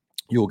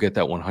 You will get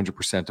that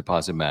 100%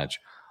 deposit match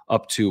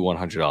up to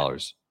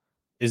 $100.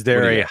 Is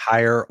there a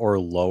higher or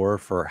lower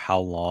for how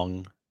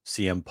long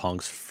CM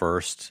Punk's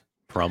first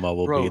promo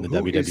will be in the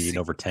WWE in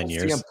over 10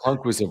 years? CM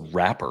Punk was a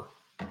rapper.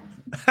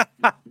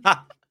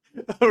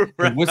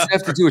 What's that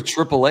have to do with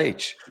Triple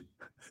H?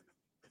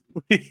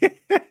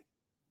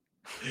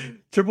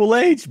 Triple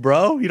H,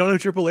 bro. You don't know who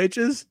Triple H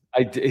is?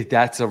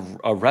 That's a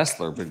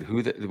wrestler, but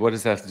what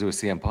does that have to do with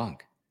CM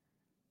Punk?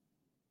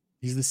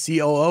 He's the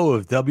COO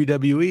of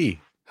WWE.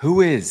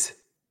 Who is?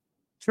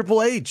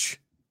 Triple H.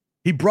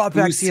 He brought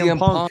back CM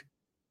Punk.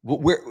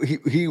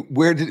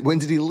 When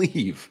did he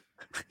leave?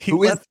 He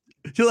left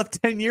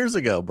 10 years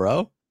ago,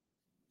 bro.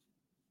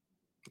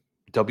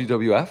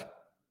 WWF?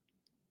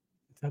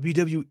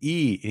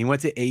 WWE. And he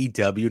went to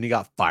AEW and he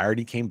got fired.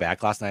 He came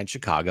back last night in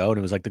Chicago and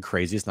it was like the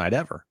craziest night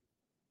ever.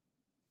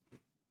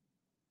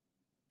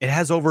 It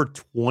has over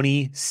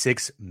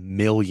 26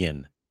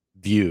 million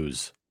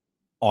views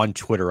on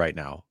Twitter right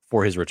now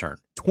for his return.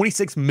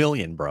 26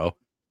 million, bro.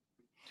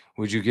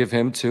 Would you give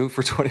him 2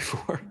 for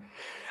 24?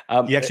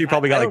 He actually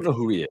probably got I don't know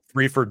who he is.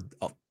 3 for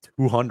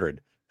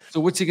 200. So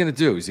what's he going to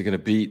do? Is he going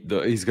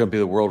to he's going to be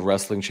the world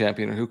wrestling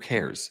champion? Or who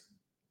cares?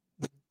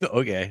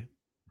 Okay.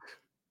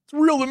 It's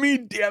real to me,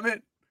 damn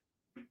it.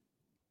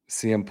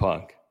 CM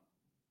Punk.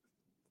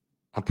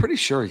 I'm pretty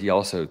sure he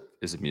also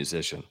is a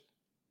musician.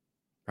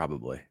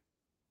 Probably.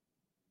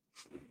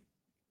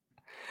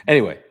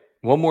 Anyway,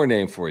 one more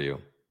name for you.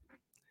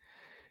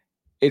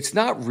 It's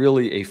not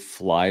really a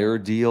flyer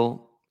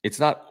deal. It's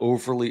not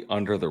overly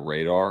under the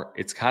radar.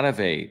 It's kind of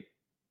a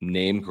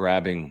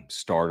name-grabbing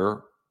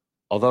starter.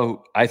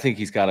 Although I think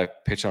he's got to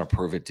pitch on a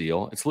prove-it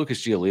deal. It's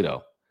Lucas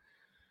Giolito,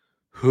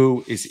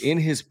 who is in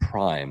his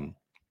prime.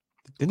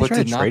 Didn't they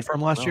try to trade for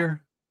him last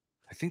year?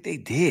 I think they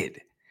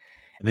did.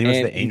 And then it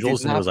was the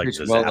Angels, and it was like a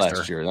disaster. Well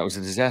last year. That was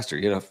a disaster.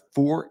 He had a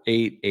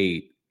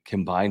 4.88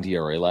 combined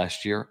ERA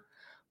last year.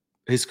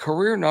 His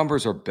career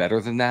numbers are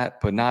better than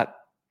that, but not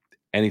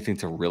anything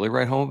to really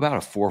write home about, a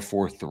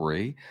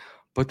 4.43.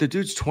 But the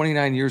dude's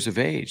 29 years of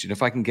age. And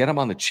if I can get him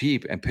on the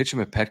cheap and pitch him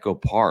at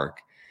Petco Park,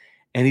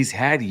 and he's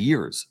had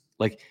years.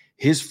 Like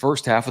his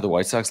first half of the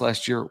White Sox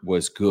last year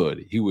was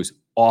good. He was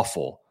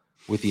awful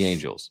with the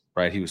Angels,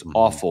 right? He was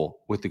awful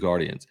with the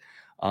Guardians.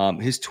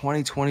 His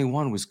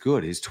 2021 was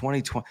good. His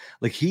 2020,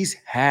 like he's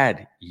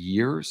had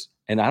years.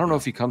 And I don't know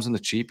if he comes on the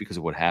cheap because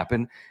of what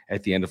happened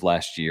at the end of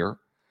last year,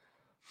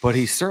 but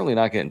he's certainly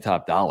not getting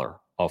top dollar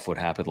off what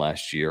happened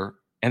last year.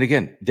 And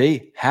again,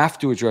 they have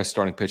to address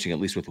starting pitching at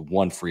least with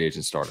one free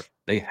agent starter.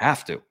 They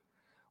have to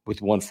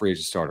with one free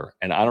agent starter.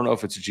 And I don't know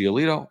if it's a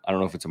Giolito. I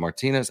don't know if it's a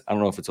Martinez. I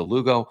don't know if it's a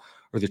Lugo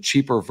or the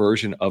cheaper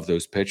version of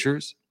those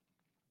pitchers.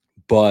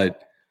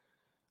 But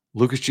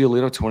Lucas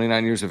Giolito,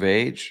 29 years of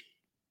age,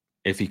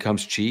 if he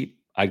comes cheap,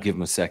 I'd give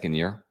him a second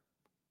year.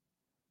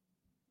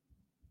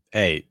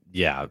 Hey,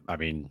 yeah. I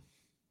mean,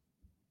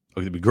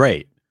 it'd be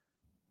great.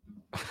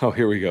 Oh,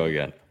 here we go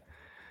again.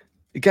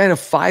 The guy had a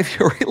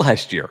 5-year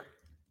last year.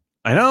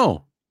 I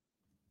know.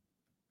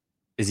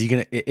 Is he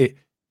going to...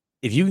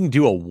 If you can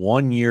do a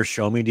 1-year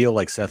show-me deal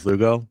like Seth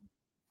Lugo,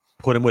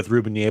 put him with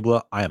Ruben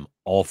Niebla, I am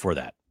all for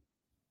that.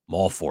 I'm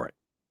all for it.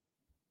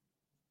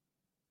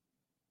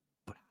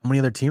 But how many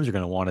other teams are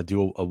going to want to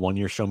do a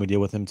 1-year show-me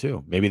deal with him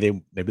too? Maybe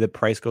the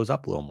price goes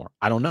up a little more.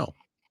 I don't know.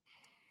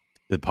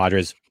 The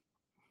Padres...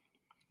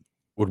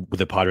 Would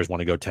the Padres want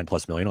to go 10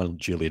 plus million on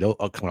Giolito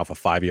coming off a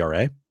 5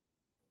 ERA?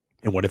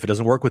 And what if it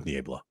doesn't work with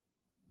Niebla?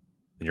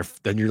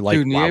 Then you're like,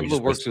 dude, wow, Niebla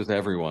works with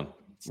everyone.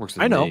 Works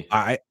with I know. Me.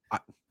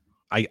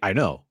 I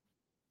know.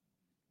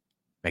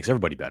 Makes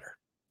everybody better.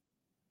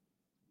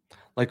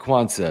 Like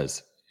Juan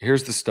says,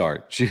 here's the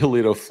start: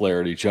 Giolito,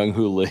 Flaherty,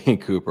 Jung-Hoo Lee,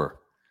 and Cooper.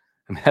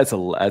 I mean, that's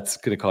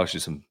going to cost you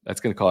some. That's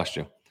going to cost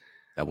you.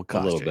 That will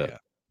cost a little you, bit. Yeah.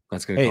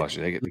 That's going to cost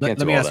you. They can't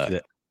do all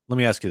that. Let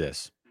me ask you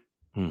this.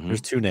 Mm-hmm.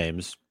 There's 2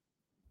 names.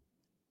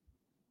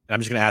 And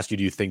I'm just going to ask you: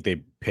 do you think they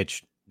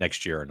pitch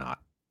next year or not?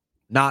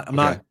 I'm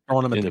not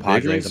throwing them at the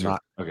Padres. I'm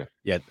not. Okay.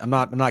 Yeah, I'm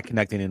not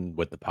connecting in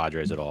with the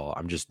Padres at all.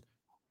 I'm just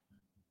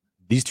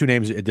these 2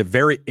 names. They're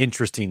very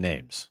interesting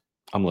names.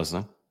 I'm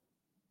listening.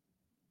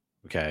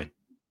 Okay.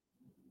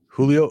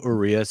 Julio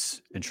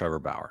Urias and Trevor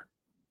Bauer.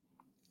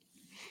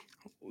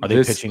 Are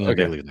they pitching in the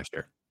big league next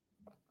year?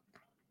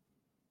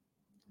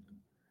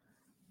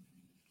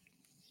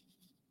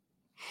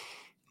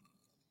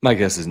 My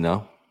guess is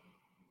no.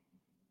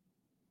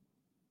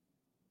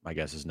 My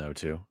guess is no,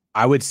 too.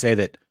 I would say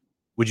that.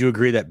 Would you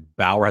agree that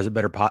Bauer has a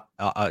better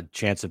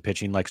chance of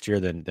pitching next year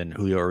than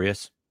Julio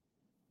Urias?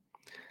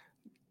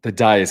 the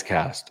die is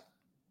cast.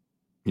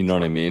 You know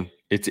what I mean?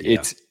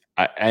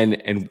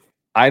 And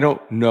I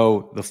don't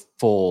know the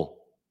full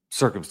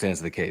circumstance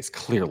of the case,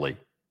 clearly,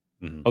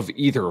 of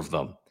either of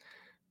them.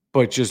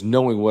 But just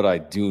knowing what I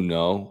do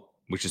know,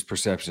 which is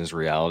perception is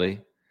reality.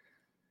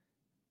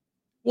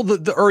 Well,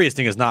 the earliest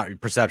thing is not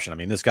perception. I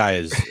mean, this guy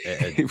is.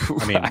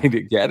 I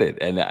get it,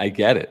 and I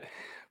get it,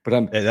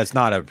 but that's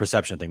not a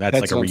perception thing. That's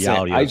like a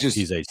reality.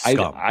 He's a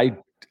scum.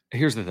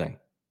 Here's the thing,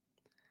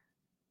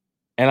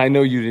 and I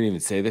know you didn't even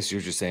say this. You're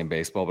just saying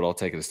baseball, but I'll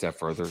take it a step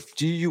further.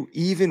 Do you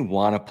even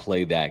want to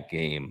play that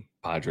game,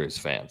 Padres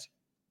fans?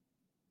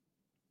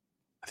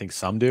 I think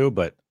some do,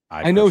 but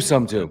I know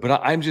some do,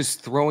 but I'm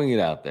just throwing it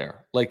out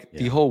there. Like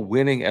the whole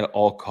winning at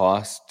all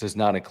costs does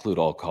not include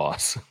all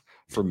costs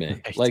for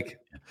me. Right. Like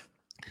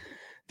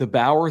the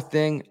Bauer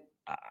thing,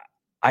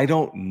 I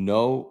don't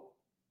know.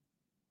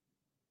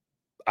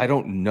 I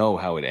don't know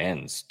how it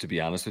ends, to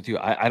be honest with you.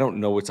 I don't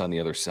know what's on the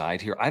other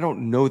side here. I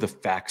don't know the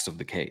facts of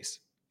the case.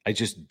 I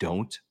just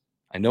don't.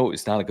 I know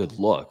it's not a good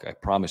look. I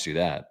promise you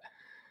that.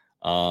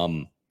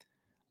 I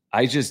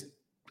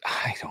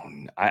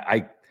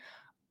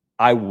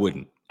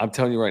wouldn't. I'm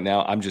telling you right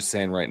now, I'm just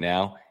saying right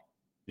now,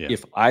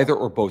 if either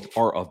or both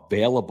are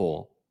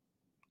available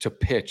to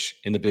pitch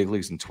in the big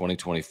leagues in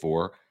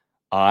 2024,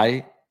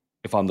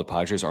 if I'm the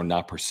Padres, are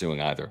not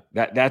pursuing either.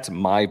 That's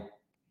my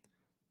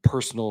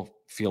personal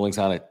feelings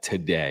on it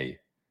today.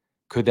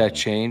 Could that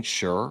change?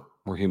 Sure.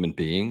 We're human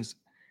beings.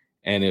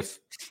 And if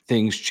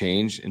things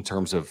change in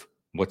terms of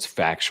what's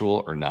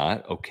factual or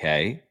not,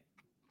 okay.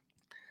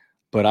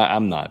 But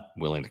I'm not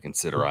willing to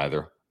consider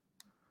either.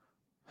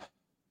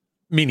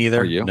 Me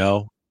neither. Are you?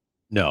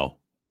 No.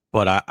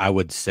 But I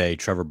would say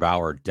Trevor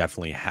Bauer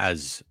definitely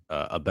has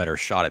a better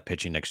shot at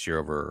pitching next year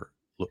over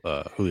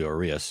Julio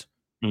Urias.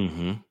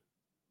 Mm-hmm.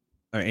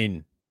 I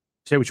mean,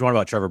 say what you want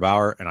about Trevor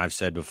Bauer, and I've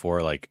said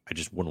before, like, I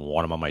just wouldn't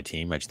want him on my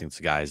team. I just think this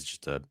guy is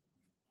just a,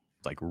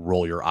 like,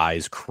 roll your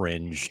eyes,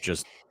 cringe,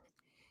 just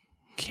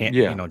can't,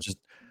 just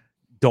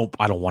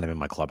I don't want him in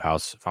my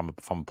clubhouse if I'm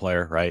a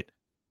player, right?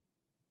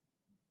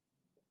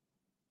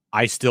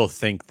 I still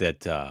think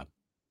that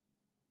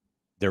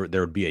there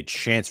would be a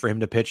chance for him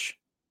to pitch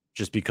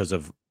just because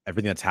of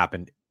everything that's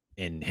happened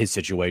in his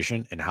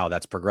situation and how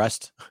that's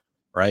progressed,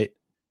 right?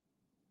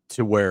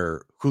 To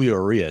where Julio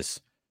Urias,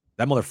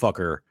 that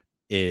motherfucker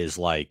is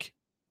like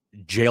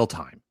jail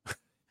time,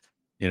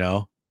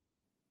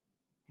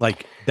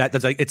 like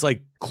that's like, it's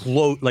like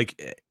close,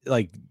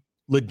 like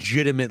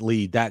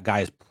legitimately that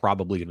guy is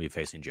probably going to be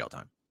facing jail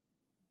time.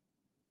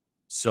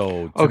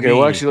 So okay,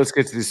 well, actually, let's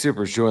get to the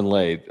supers. Join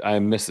late. I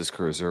miss this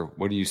cruiser.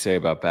 What do you say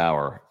about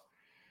Bauer?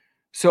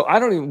 So I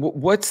don't even.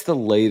 What's the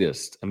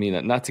latest? I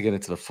mean, not to get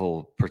into the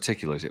full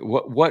particulars.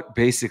 What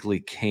basically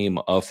came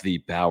of the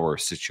Bauer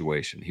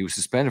situation? He was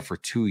suspended for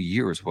 2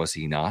 years, was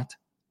he not?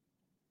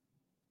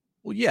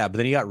 Well, yeah, but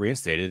then he got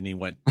reinstated, and he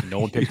went. No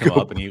one picked him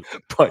up, and he.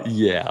 But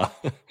yeah,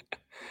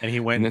 and he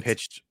went and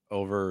pitched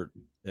over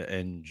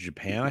in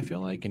Japan. I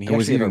feel like, and he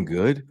was even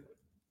good.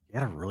 He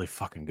had a really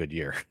fucking good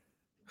year.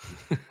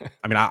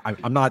 I mean,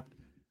 I'm not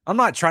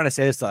trying to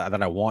say this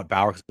that I want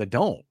Bauer, because I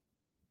don't.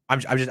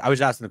 I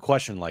was asking the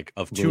question, like,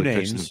 of two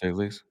names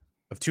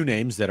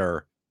that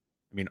are,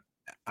 I mean,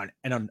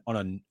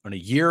 on a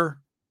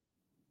year,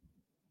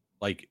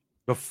 like,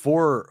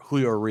 before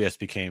Julio Urias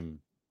became,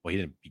 well,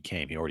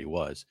 he already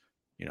was,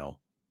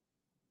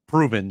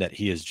 proven that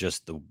he is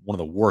just one of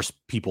the worst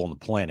people on the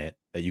planet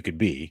that you could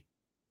be.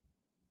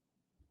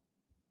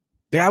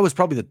 The guy was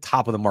probably the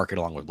top of the market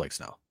along with Blake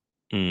Snell.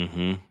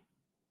 Mm-hmm.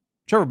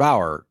 Trevor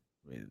Bauer,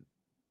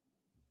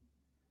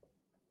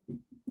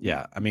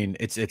 yeah, I mean,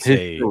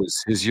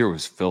 his year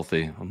was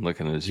filthy. I'm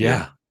looking at his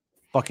year.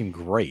 Fucking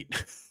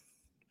great.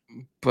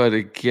 But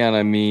again,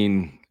 I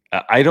mean,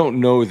 I don't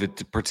know the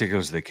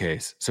particulars of the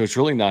case, so it's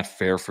really not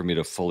fair for me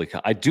to fully.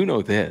 I do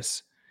know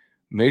this: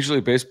 Major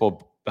League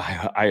Baseball,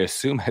 I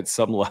assume, had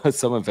some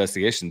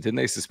investigation. Didn't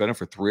they suspend him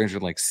for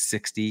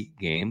 360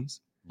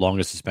 games?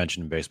 Longest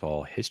suspension in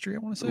baseball history, I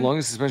want to say. The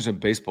longest suspension in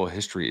baseball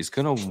history is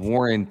going to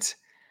warrant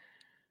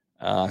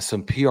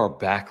some PR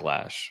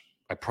backlash.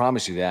 I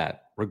promise you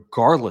that.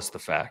 Regardless of the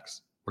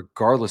facts.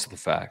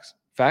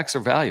 Facts are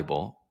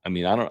valuable. I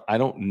mean, I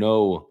don't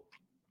know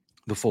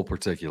the full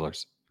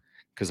particulars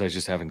because I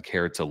just haven't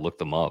cared to look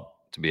them up,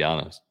 to be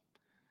honest.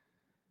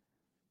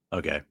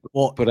 Okay.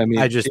 Well, but I mean,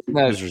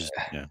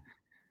 yeah.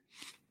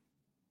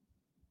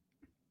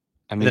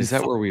 I mean, is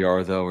that where we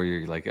are though? Where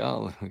you're like,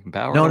 oh,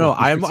 Bauer? No,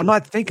 I'm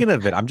not thinking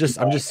of it. I'm just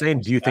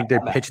saying, do you think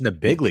they're pitching the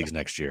big leagues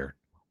next year?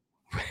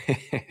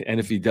 And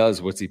if he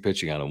does, what's he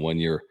pitching on? A 1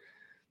 year,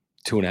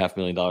 $2.5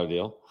 million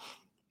deal?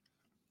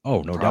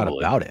 Oh, no doubt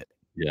about it.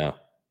 Yeah,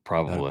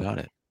 probably. No doubt about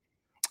it.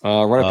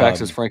 Run it back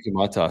says Frankie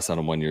Montas on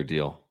a 1 year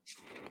deal.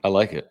 I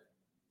like it.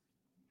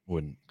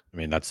 Wouldn't. I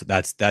mean, that's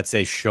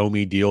a show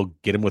me deal.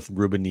 Get him with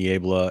Ruben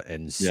Niebla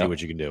and see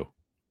what you can do.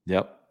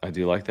 Yep, I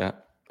do like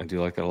that. I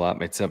do like that a lot.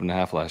 Made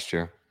 7.5 last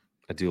year.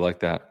 I do like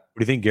that. What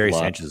do you think Gary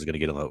Sanchez is going to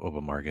get on the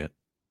open market?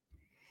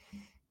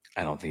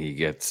 I don't think he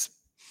gets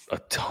a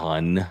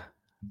ton.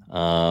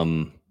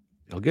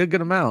 He'll get a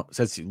good amount.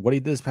 Since what he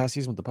did this past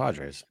season with the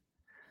Padres.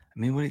 I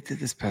mean, what he did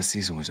this past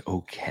season was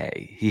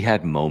okay. He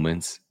had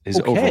moments. His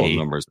Okay. overall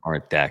numbers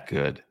aren't that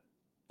good.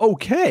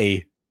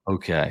 Okay.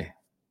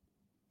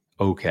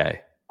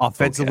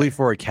 Offensively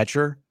for a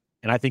catcher,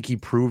 and I think he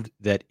proved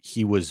that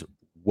he was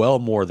well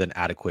more than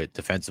adequate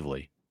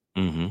defensively.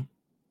 Mm-hmm.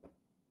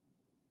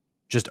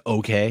 Just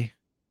okay.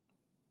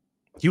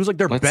 He was like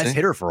their best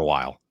hitter for a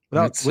while.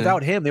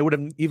 Without him, they would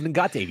have even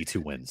got to 82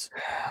 wins.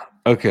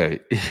 Okay.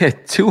 He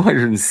had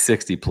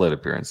 260 plate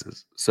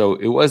appearances. So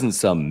it wasn't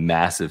some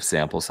massive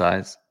sample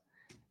size.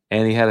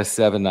 And he had a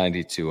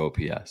 792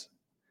 OPS.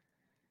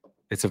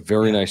 It's a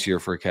very nice year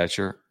for a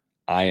catcher.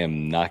 I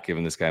am not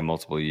giving this guy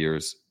multiple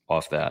years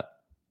off that.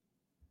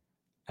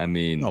 I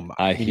mean,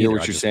 I hear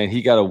what you're saying.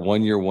 He got a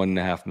 1 year,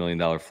 $1.5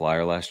 million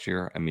flyer last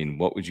year. I mean,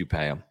 what would you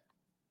pay him?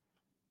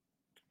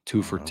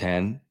 2 for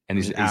 10? And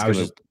he's going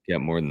to get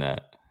more than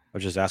that. I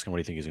was just asking what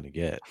do you think he's going to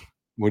get.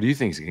 What do you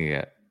think he's going to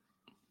get?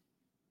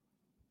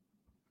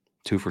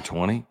 2 for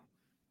 20?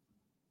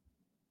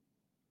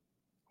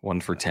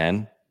 1 for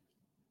 10?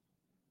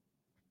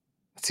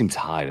 That seems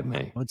high to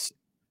me.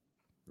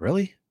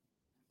 Really? It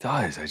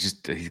does.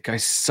 These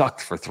guys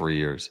sucked for 3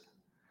 years.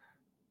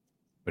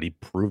 But he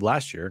proved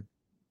last year.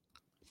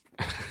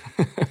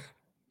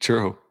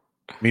 True.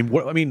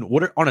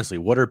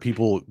 What are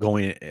people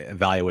going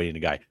evaluating a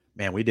guy?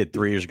 Man, we did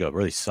 3 years ago. It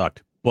really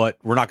sucked. But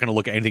we're not going to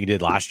look at anything he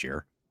did last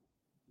year.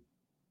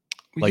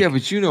 Yeah,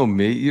 but you know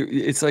me.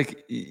 It's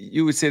like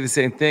you would say the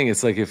same thing.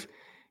 It's like if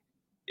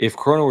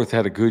Cronenworth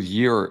had a good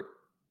year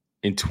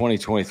in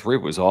 2023,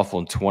 it was awful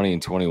in 20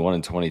 and 21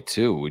 and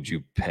 22. Would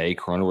you pay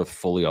Cronenworth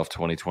fully off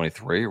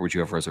 2023, or would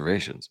you have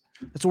reservations?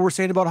 That's what we're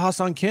saying about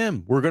Hassan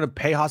Kim. We're going to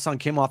pay Hassan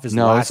Kim off his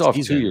last season. No, it's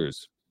off 2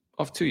 years.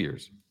 Off 2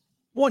 years.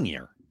 1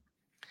 year.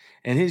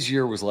 And his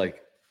year was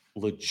like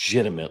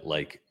legitimate,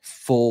 like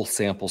full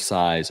sample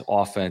size,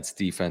 offense,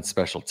 defense,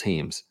 special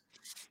teams.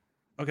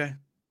 Okay.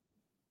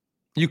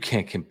 You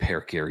can't compare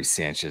Gary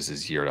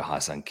Sanchez's year to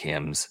Hassan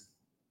Kim's.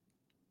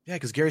 Yeah,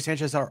 because Gary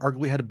Sanchez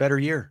arguably had a better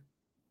year.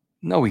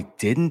 No, he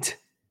didn't.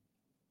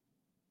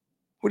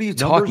 What are you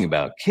talking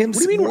about?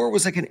 Kim's WAR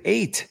was like an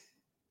 8.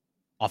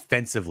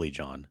 Offensively,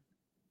 John.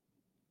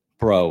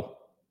 Bro.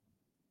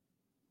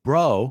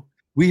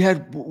 We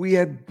had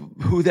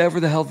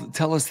whoever the hell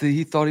tell us that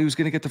he thought he was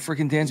going to get the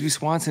freaking Dansby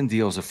Swanson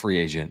deal as a free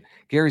agent.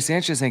 Gary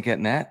Sanchez ain't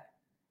getting that.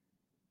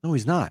 No,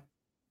 he's not.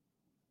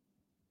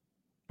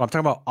 I'm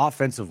talking about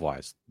offensive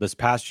wise. This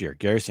past year,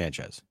 Gary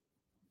Sanchez.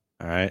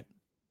 All right.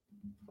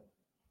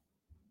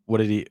 What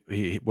did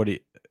he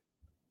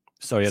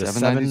so he had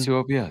 792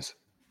 OPS.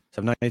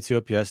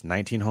 792 OPS,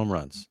 19 home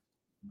runs.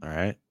 All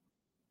right.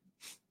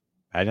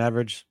 Batting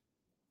average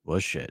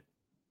was shit,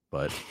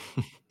 but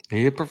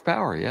he hit per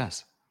power,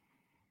 yes.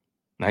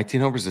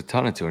 19 homers is a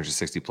ton of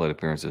 260 plate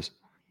appearances.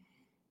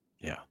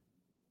 Yeah.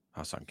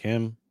 Hassan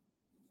Kim.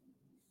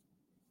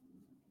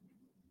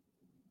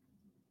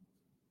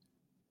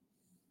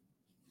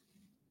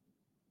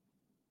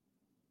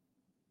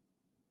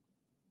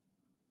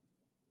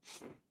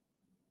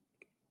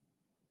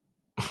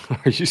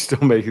 Are you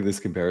still making this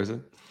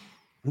comparison?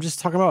 I'm just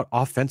talking about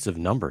offensive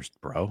numbers,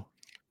 bro.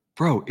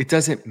 Bro, it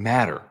doesn't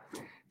matter.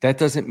 That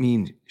doesn't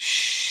mean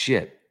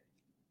shit.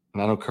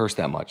 And I don't curse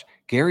that much.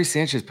 Gary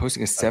Sanchez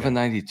posting a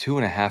 792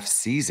 and a half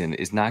season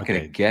is not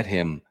going to get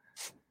him.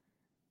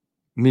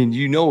 I mean,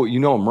 you know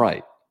I'm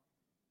right.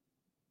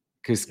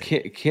 Because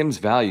Kim's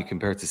value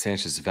compared to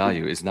Sanchez's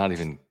value is not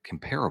even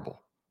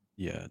comparable.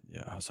 Yeah.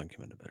 Hassan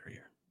Kim had a better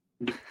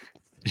year.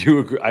 You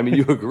agree? I mean,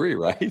 you agree,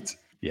 right?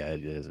 Yeah,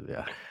 it is.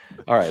 Yeah.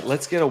 All right,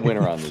 let's get a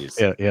winner on these.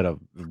 He had a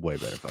way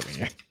better fucking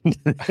year.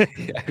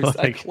 It's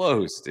not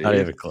close, dude. Not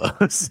even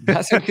close.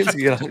 Hassan Kim's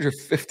going to get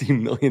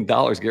 $150 million.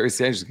 Gary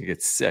Sanchez can get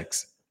 $6 million.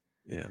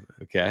 Yeah.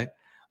 Okay.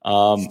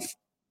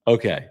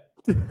 Okay.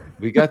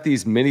 We got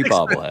these mini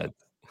bobbleheads.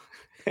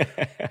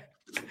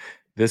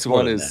 This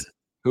one is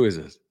who is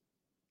this?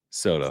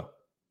 Soto.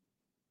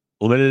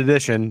 Limited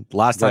edition.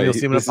 Last time you'll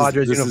see him in a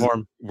Padres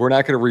uniform. We're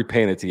not going to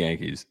repaint it to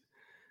Yankees.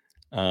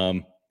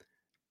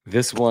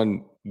 This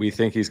one, we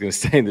think he's going to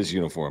stay in this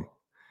uniform.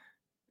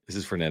 This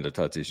is Fernando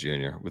Tatis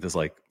Jr. with his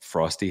like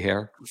frosty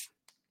hair.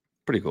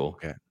 Pretty cool.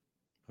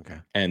 Okay.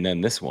 And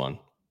then this one,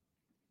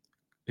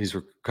 he's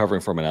recovering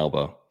from an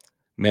elbow.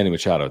 Manny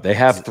Machado. They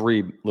have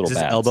 3 little bats. Is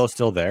his elbow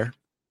still there?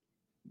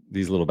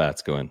 These little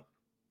bats go in.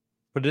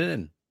 Put it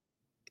in.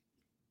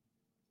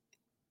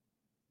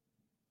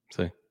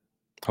 See?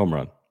 Home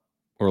run.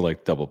 Or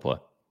like double play.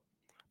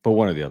 But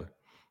one or the other.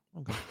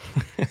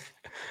 Okay.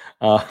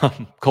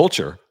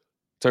 Culture.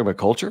 Talking about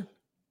culture?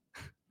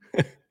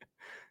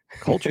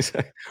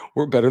 Culture.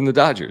 We're better than the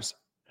Dodgers.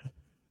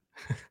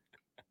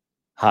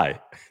 Hi.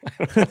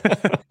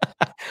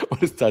 What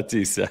does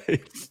Tatis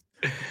say?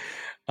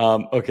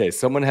 Okay,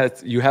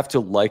 you have to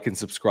like and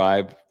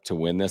subscribe to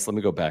win this. Let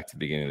me go back to the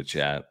beginning of the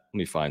chat. Let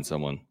me find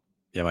someone.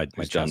 Yeah, my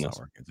chat's not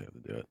working to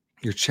do it.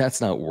 Your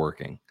chat's not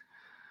working.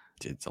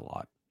 It's a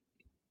lot.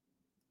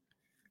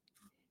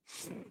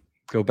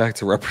 Go back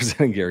to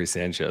representing Gary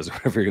Sanchez,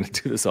 whatever you're going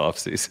to do this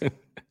offseason.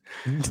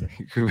 You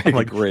could make I'm a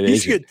like, great he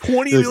agent. should get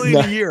 $20 There's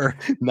million a year.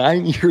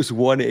 9 years,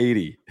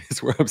 180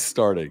 is where I'm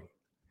starting.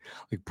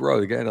 Like, bro,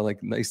 the guy had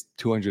like nice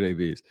 200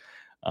 ABs.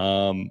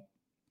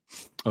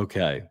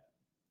 Okay.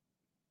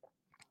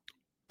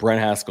 Brent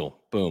Haskell,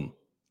 boom,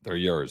 they're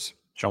yours.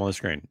 Show them on the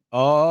screen. It is.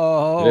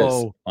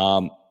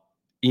 Oh,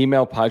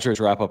 Email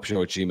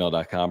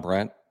PadresWrapUpShow@gmail.com,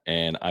 Brent,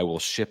 and I will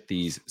ship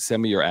these.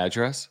 Send me your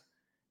address,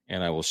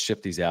 and I will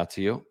ship these out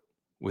to you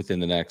within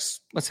the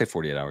next, let's say,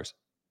 48 hours.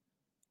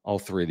 All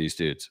three of these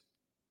dudes.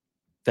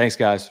 Thanks,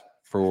 guys,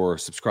 for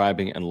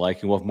subscribing and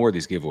liking. We'll have more of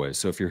these giveaways.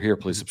 So if you're here,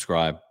 please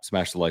subscribe.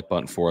 Smash the like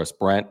button for us.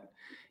 Brent,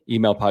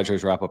 email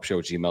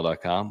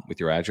PadresWrapUpShow@gmail.com with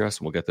your address,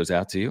 and we'll get those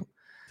out to you.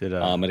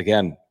 And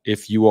again,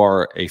 if you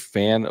are a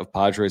fan of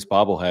Padres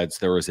bobbleheads,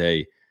 there is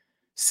a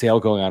sale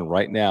going on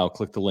right now.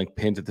 Click the link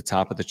pinned at the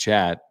top of the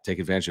chat. Take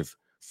advantage of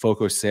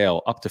FOCO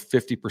sale, up to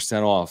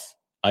 50% off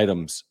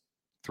items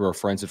through our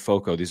friends at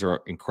FOCO. These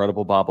are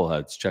incredible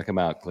bobbleheads. Check them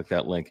out. Click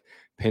that link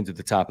pinned at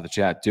the top of the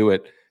chat. Do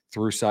it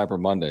through Cyber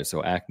Monday.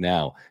 So act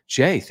now.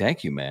 Jay,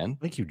 thank you, man.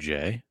 thank you,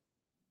 Jay.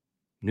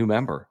 New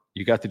member.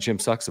 You got the Jim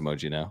Sucks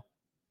emoji now.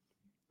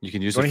 You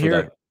can use You it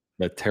wanna for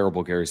that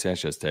terrible Gary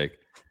Sanchez take.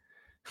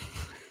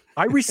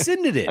 I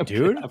rescinded it,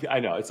 dude. I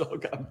know.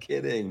 I'm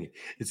kidding.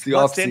 It's the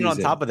Not off standing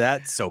season. on top of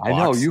that soapbox. I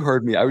know. You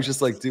heard me. I was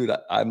just like, dude,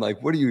 I'm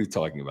like, what are you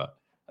talking about?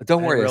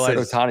 Don't worry. I said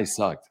Ohtani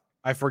sucked.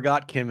 I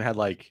forgot Kim had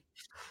like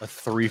a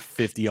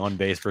 350 on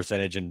base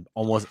percentage and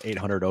almost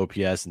 800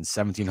 OPS and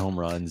 17 home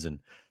runs and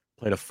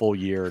played a full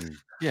year. And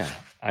yeah,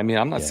 I mean,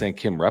 I'm not saying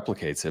Kim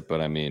replicates it,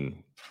 but I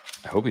mean,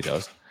 I hope he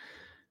does.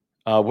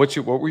 What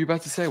were you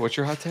about to say? What's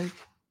your hot take?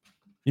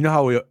 you know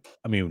how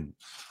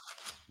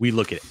we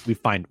look at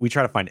it. We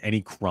try to find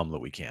any crumb that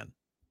we can.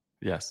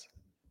 Yes.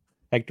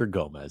 Hector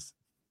Gomez,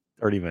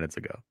 30 minutes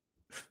ago.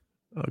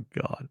 Oh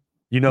God.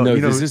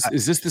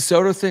 Is this the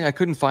Soto thing? I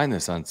couldn't find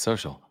this on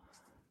social.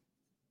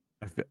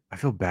 I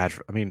feel bad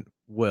for. I mean,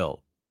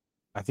 Will,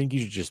 I think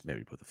you should just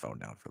maybe put the phone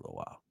down for a little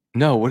while.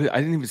 No, I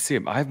didn't even see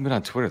him. I haven't been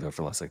on Twitter though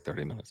for the last like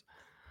 30 minutes.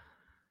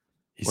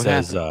 He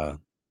says a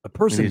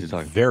person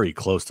very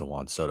close to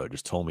Juan Soto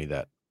just told me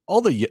that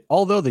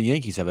although the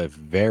Yankees have a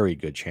very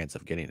good chance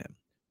of getting him,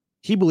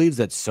 he believes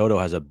that Soto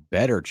has a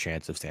better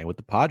chance of staying with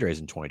the Padres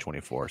in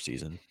 2024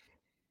 season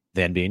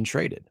than being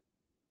traded.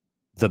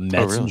 The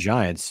Mets and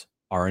Giants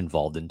are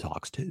involved in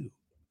talks too.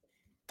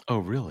 Oh,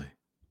 really?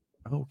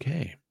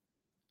 Okay.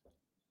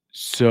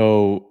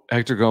 So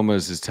Hector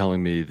Gomez is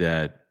telling me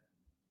that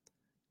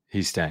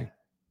he's staying.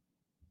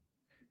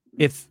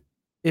 If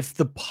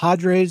the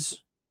Padres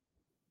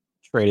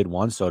traded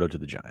Juan Soto to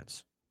the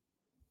Giants,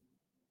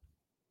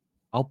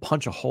 I'll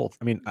punch a hole.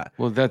 I mean,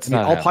 all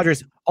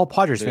Padres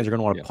fans are going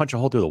to want to punch a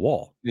hole through the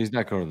wall. He's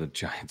not going to the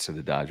Giants or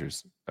the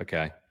Dodgers.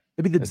 Okay,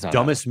 it'd be the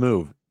dumbest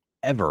move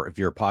ever if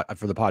you're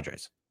for the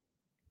Padres.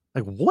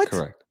 Like what?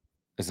 Correct.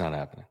 It's not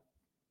happening.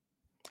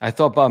 I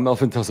thought Bob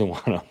Melvin doesn't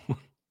want him.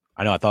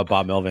 I know. I thought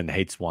Bob Melvin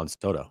hates Juan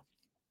Soto.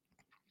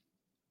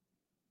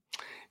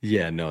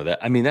 Yeah, no.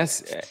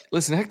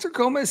 Listen. Hector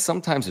Gomez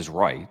sometimes is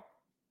right.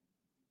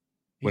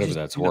 Whatever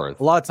that's worth.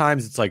 A lot of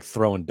times it's like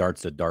throwing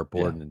darts at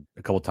dartboard, and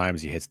a couple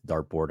times he hits the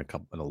dartboard,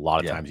 and a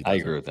lot of times he doesn't.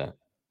 I agree with that.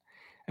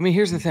 I mean,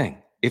 here's the thing: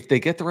 if they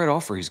get the right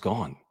offer, he's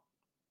gone.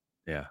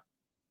 Yeah.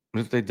 But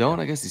if they don't,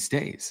 I guess he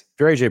stays. If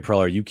you're AJ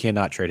Preller, you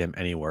cannot trade him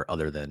anywhere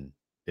other than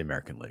the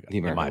American League,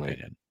 in my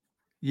opinion.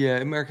 Yeah,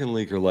 American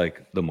League are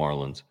like the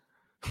Marlins.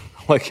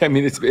 Like, I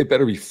mean, it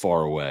better be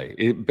far away.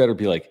 It better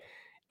be like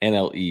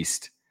NL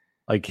East.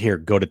 Like, here,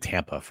 go to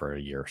Tampa for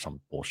a year or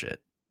some bullshit.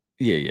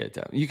 Yeah.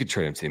 You could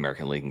trade him to the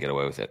American League and get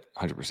away with it,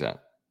 100%.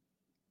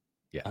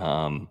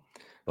 Yeah.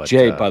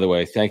 Jay, by the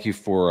way, thank you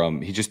for.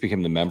 He just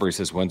became the member. He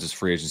says, "When's his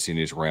free agency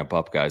news ramp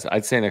up, guys?"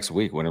 I'd say next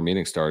week. Winter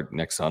meetings start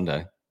next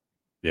Sunday.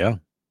 Yeah.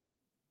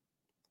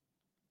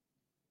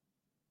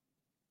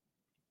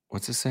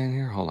 What's it saying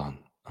here? Hold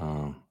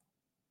on.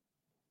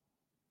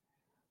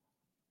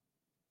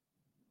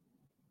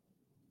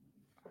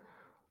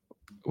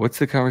 What's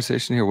the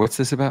conversation here? What's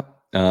this about?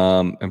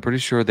 I'm pretty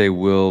sure they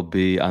will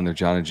be on their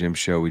John and Jim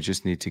show. We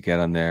just need to get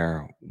on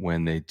there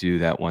when they do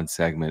that one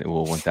segment. It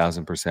will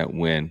 1000%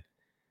 win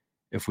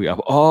if we up.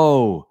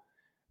 Oh,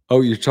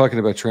 you're talking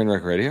about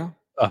Trainwreck Radio?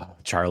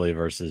 Charlie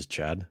versus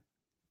Chad.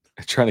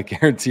 Trying to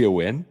guarantee a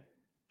win?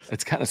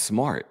 That's kind of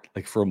smart,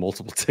 like for a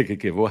multiple ticket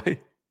giveaway.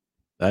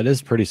 That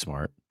is pretty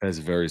smart. That is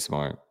very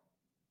smart.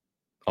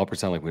 I'll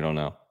pretend like we don't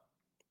know.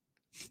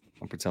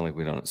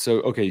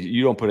 So, okay,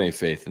 you don't put any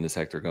faith in this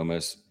Hector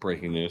Gomez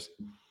breaking news?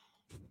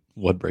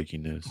 What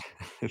breaking news?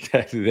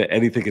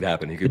 Anything could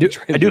happen.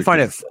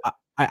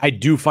 I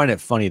do find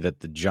it funny that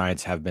the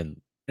Giants have been,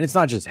 and it's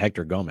not just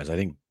Hector Gomez. I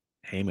think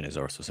Heyman has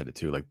also said it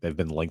too. Like they've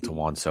been linked to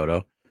Juan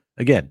Soto.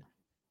 Again,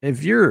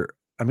 if you're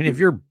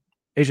AJ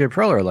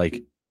Preller,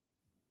 like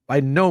by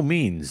no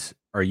means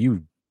are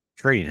you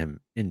trading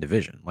him in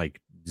division. Like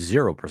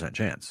 0%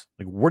 chance.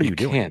 Like what are you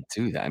doing? You can't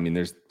do that. I mean,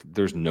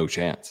 there's no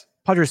chance.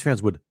 Padres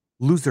fans would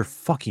lose their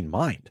fucking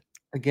mind.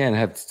 Again,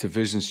 have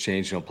divisions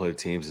changed. You don't play the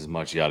teams as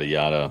much, yada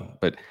yada.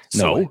 But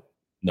no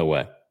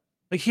way.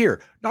 Like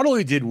here, not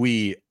only did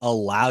we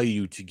allow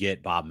you to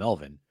get Bob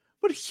Melvin,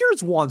 but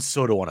here's Juan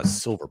Soto on a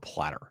silver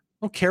platter.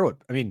 I don't care what,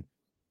 I mean.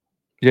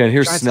 Yeah, and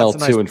here's Giants Snell have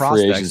some nice too in free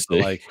prospects, agency. but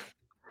like,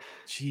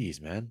 geez,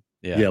 man.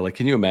 Yeah, like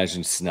can you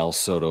imagine Snell,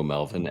 Soto,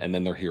 Melvin, and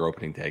then they're here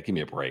opening day? Give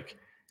me a break.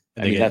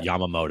 And they get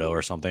Yamamoto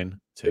or something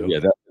too. Yeah,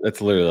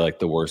 that's literally like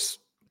the worst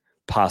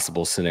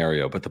possible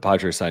scenario. But the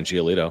Padres signed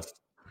Giolito.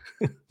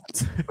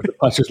 The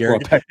Padres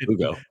brought back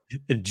Lugo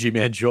and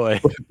G-Man Joy.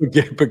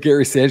 But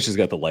Gary Sanchez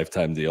got the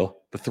lifetime deal,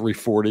 the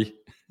 $340.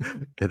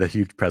 Did a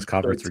huge press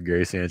conference for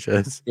Gary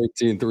Sanchez.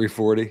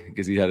 13-340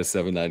 because he had a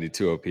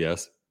 792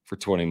 OPS for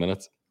 20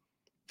 minutes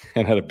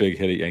and had a big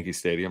hit at Yankee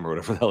Stadium or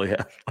whatever the hell he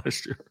had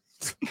last year.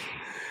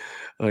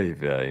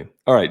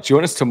 All right,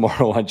 join us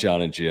tomorrow on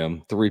John and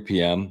Jim, 3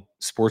 p.m.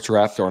 Sports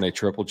Wrap, Darnay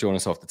Triple. Join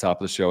us off the top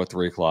of the show at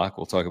 3 o'clock.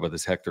 We'll talk about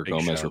this Hector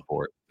Gomez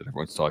report that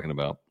everyone's talking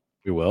about.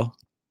 We will.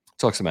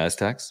 Talk some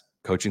Aztecs,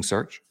 coaching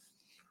search.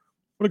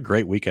 What a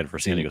great weekend for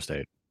San Diego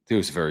State. It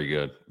was very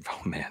good.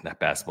 Oh, man, that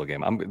basketball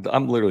game.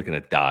 I'm literally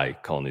going to die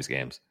calling these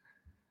games.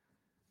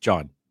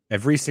 John,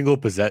 every single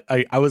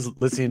I was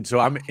listening, so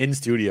I'm in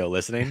studio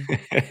listening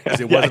because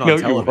it wasn't on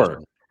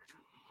television.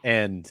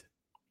 And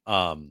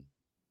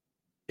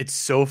it's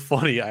so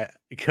funny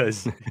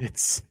because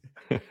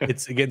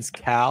it's against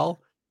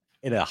Cal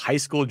in a high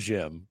school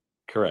gym.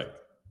 Correct.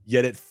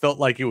 Yet it felt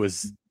like it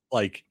was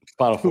like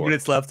Final 2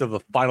 minutes left of a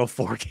Final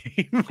Four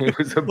game. It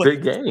was a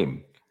big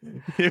game.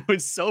 It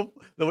was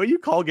the way you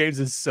call games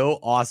is so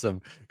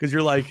awesome because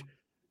you're like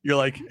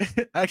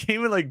I can't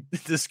even like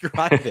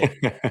describe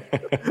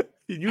it.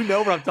 You know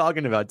what I'm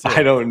talking about too.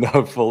 I don't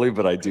know fully,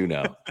 but I do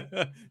know.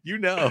 You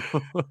know.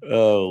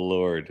 Oh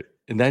Lord.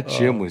 And that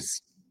gym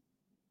was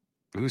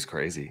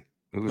crazy.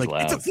 It was like,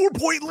 loud. It's a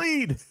 4-point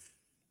lead.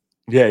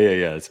 Yeah.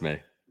 It's me.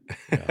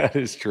 Yeah. That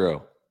is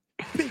true.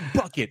 Big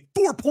bucket,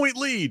 4-point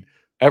lead.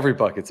 Every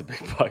bucket's a big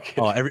bucket.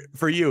 Oh,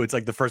 for you, it's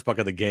like the first bucket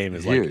of the game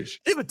is huge.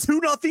 Like, they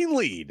have a 2-0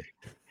 lead.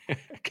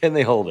 Can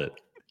they hold it?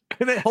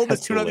 Can they hold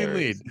this 2-0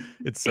 lead?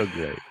 It's so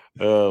great.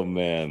 Oh,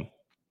 man.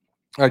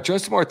 All right, join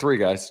us tomorrow at 3,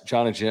 guys.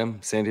 John and Jim,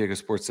 San Diego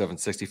Sports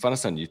 760. Find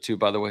us on YouTube,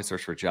 by the way.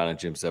 Search for John and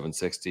Jim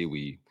 760.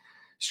 We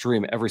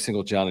stream every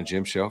single John and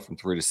Jim show from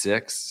 3 to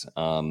 6.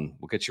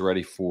 We'll get you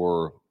ready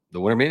for the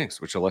winter meetings,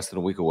 which are less than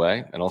a week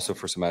away, and also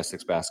for some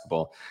Aztecs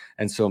basketball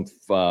and some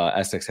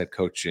Aztecs head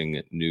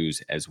coaching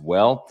news as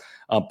well.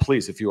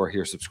 Please, if you are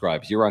here,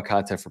 subscribe. Year-round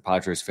content for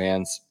Padres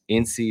fans,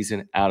 in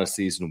season, out of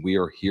season. We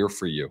are here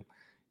for you.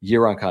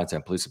 Year-round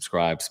content. Please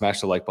subscribe.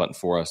 Smash the like button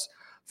for us.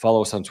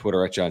 Follow us on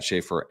Twitter at John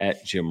Schaefer,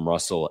 at Jim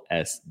Russell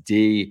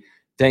SD.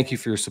 Thank you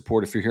for your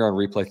support. If you're here on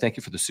replay, thank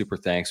you for the super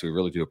thanks. We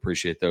really do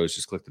appreciate those.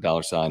 Just click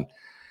the $sign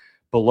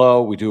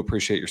below. We do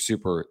appreciate your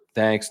super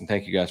thanks, and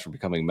thank you guys for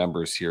becoming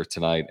members here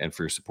tonight and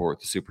for your support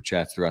with the super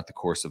chats throughout the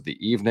course of the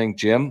evening.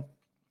 Jim,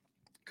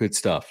 good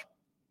stuff.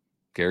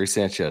 Gary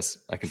Sanchez,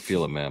 I can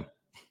feel it, man.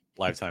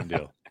 Lifetime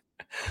deal.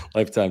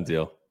 Lifetime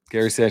deal.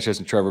 Gary Sanchez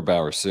and Trevor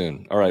Bauer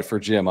soon. All right, for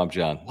Jim, I'm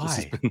John.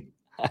 Why?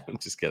 I'm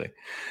just kidding.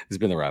 This has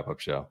been the wrap-up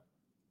show.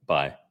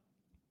 Bye.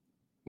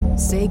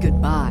 Say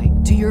goodbye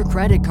to your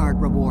credit card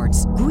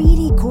rewards.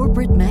 Greedy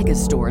corporate mega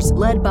stores,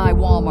 led by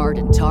Walmart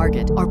and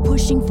Target, are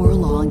pushing for a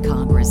law in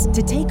Congress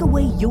to take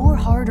away your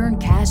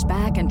hard-earned cash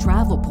back and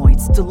travel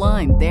points to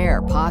line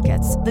their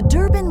pockets. The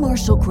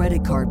Durbin-Marshall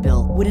credit card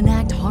bill would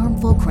enact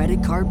harmful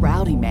credit card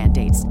routing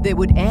mandates that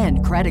would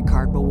end credit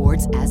card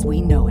rewards as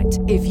we know it.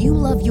 If you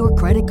love your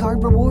credit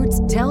card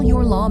rewards, tell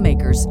your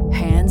lawmakers,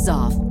 hands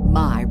off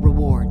my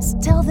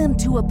rewards. Tell them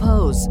to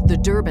oppose the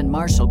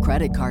Durbin-Marshall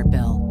credit card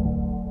bill.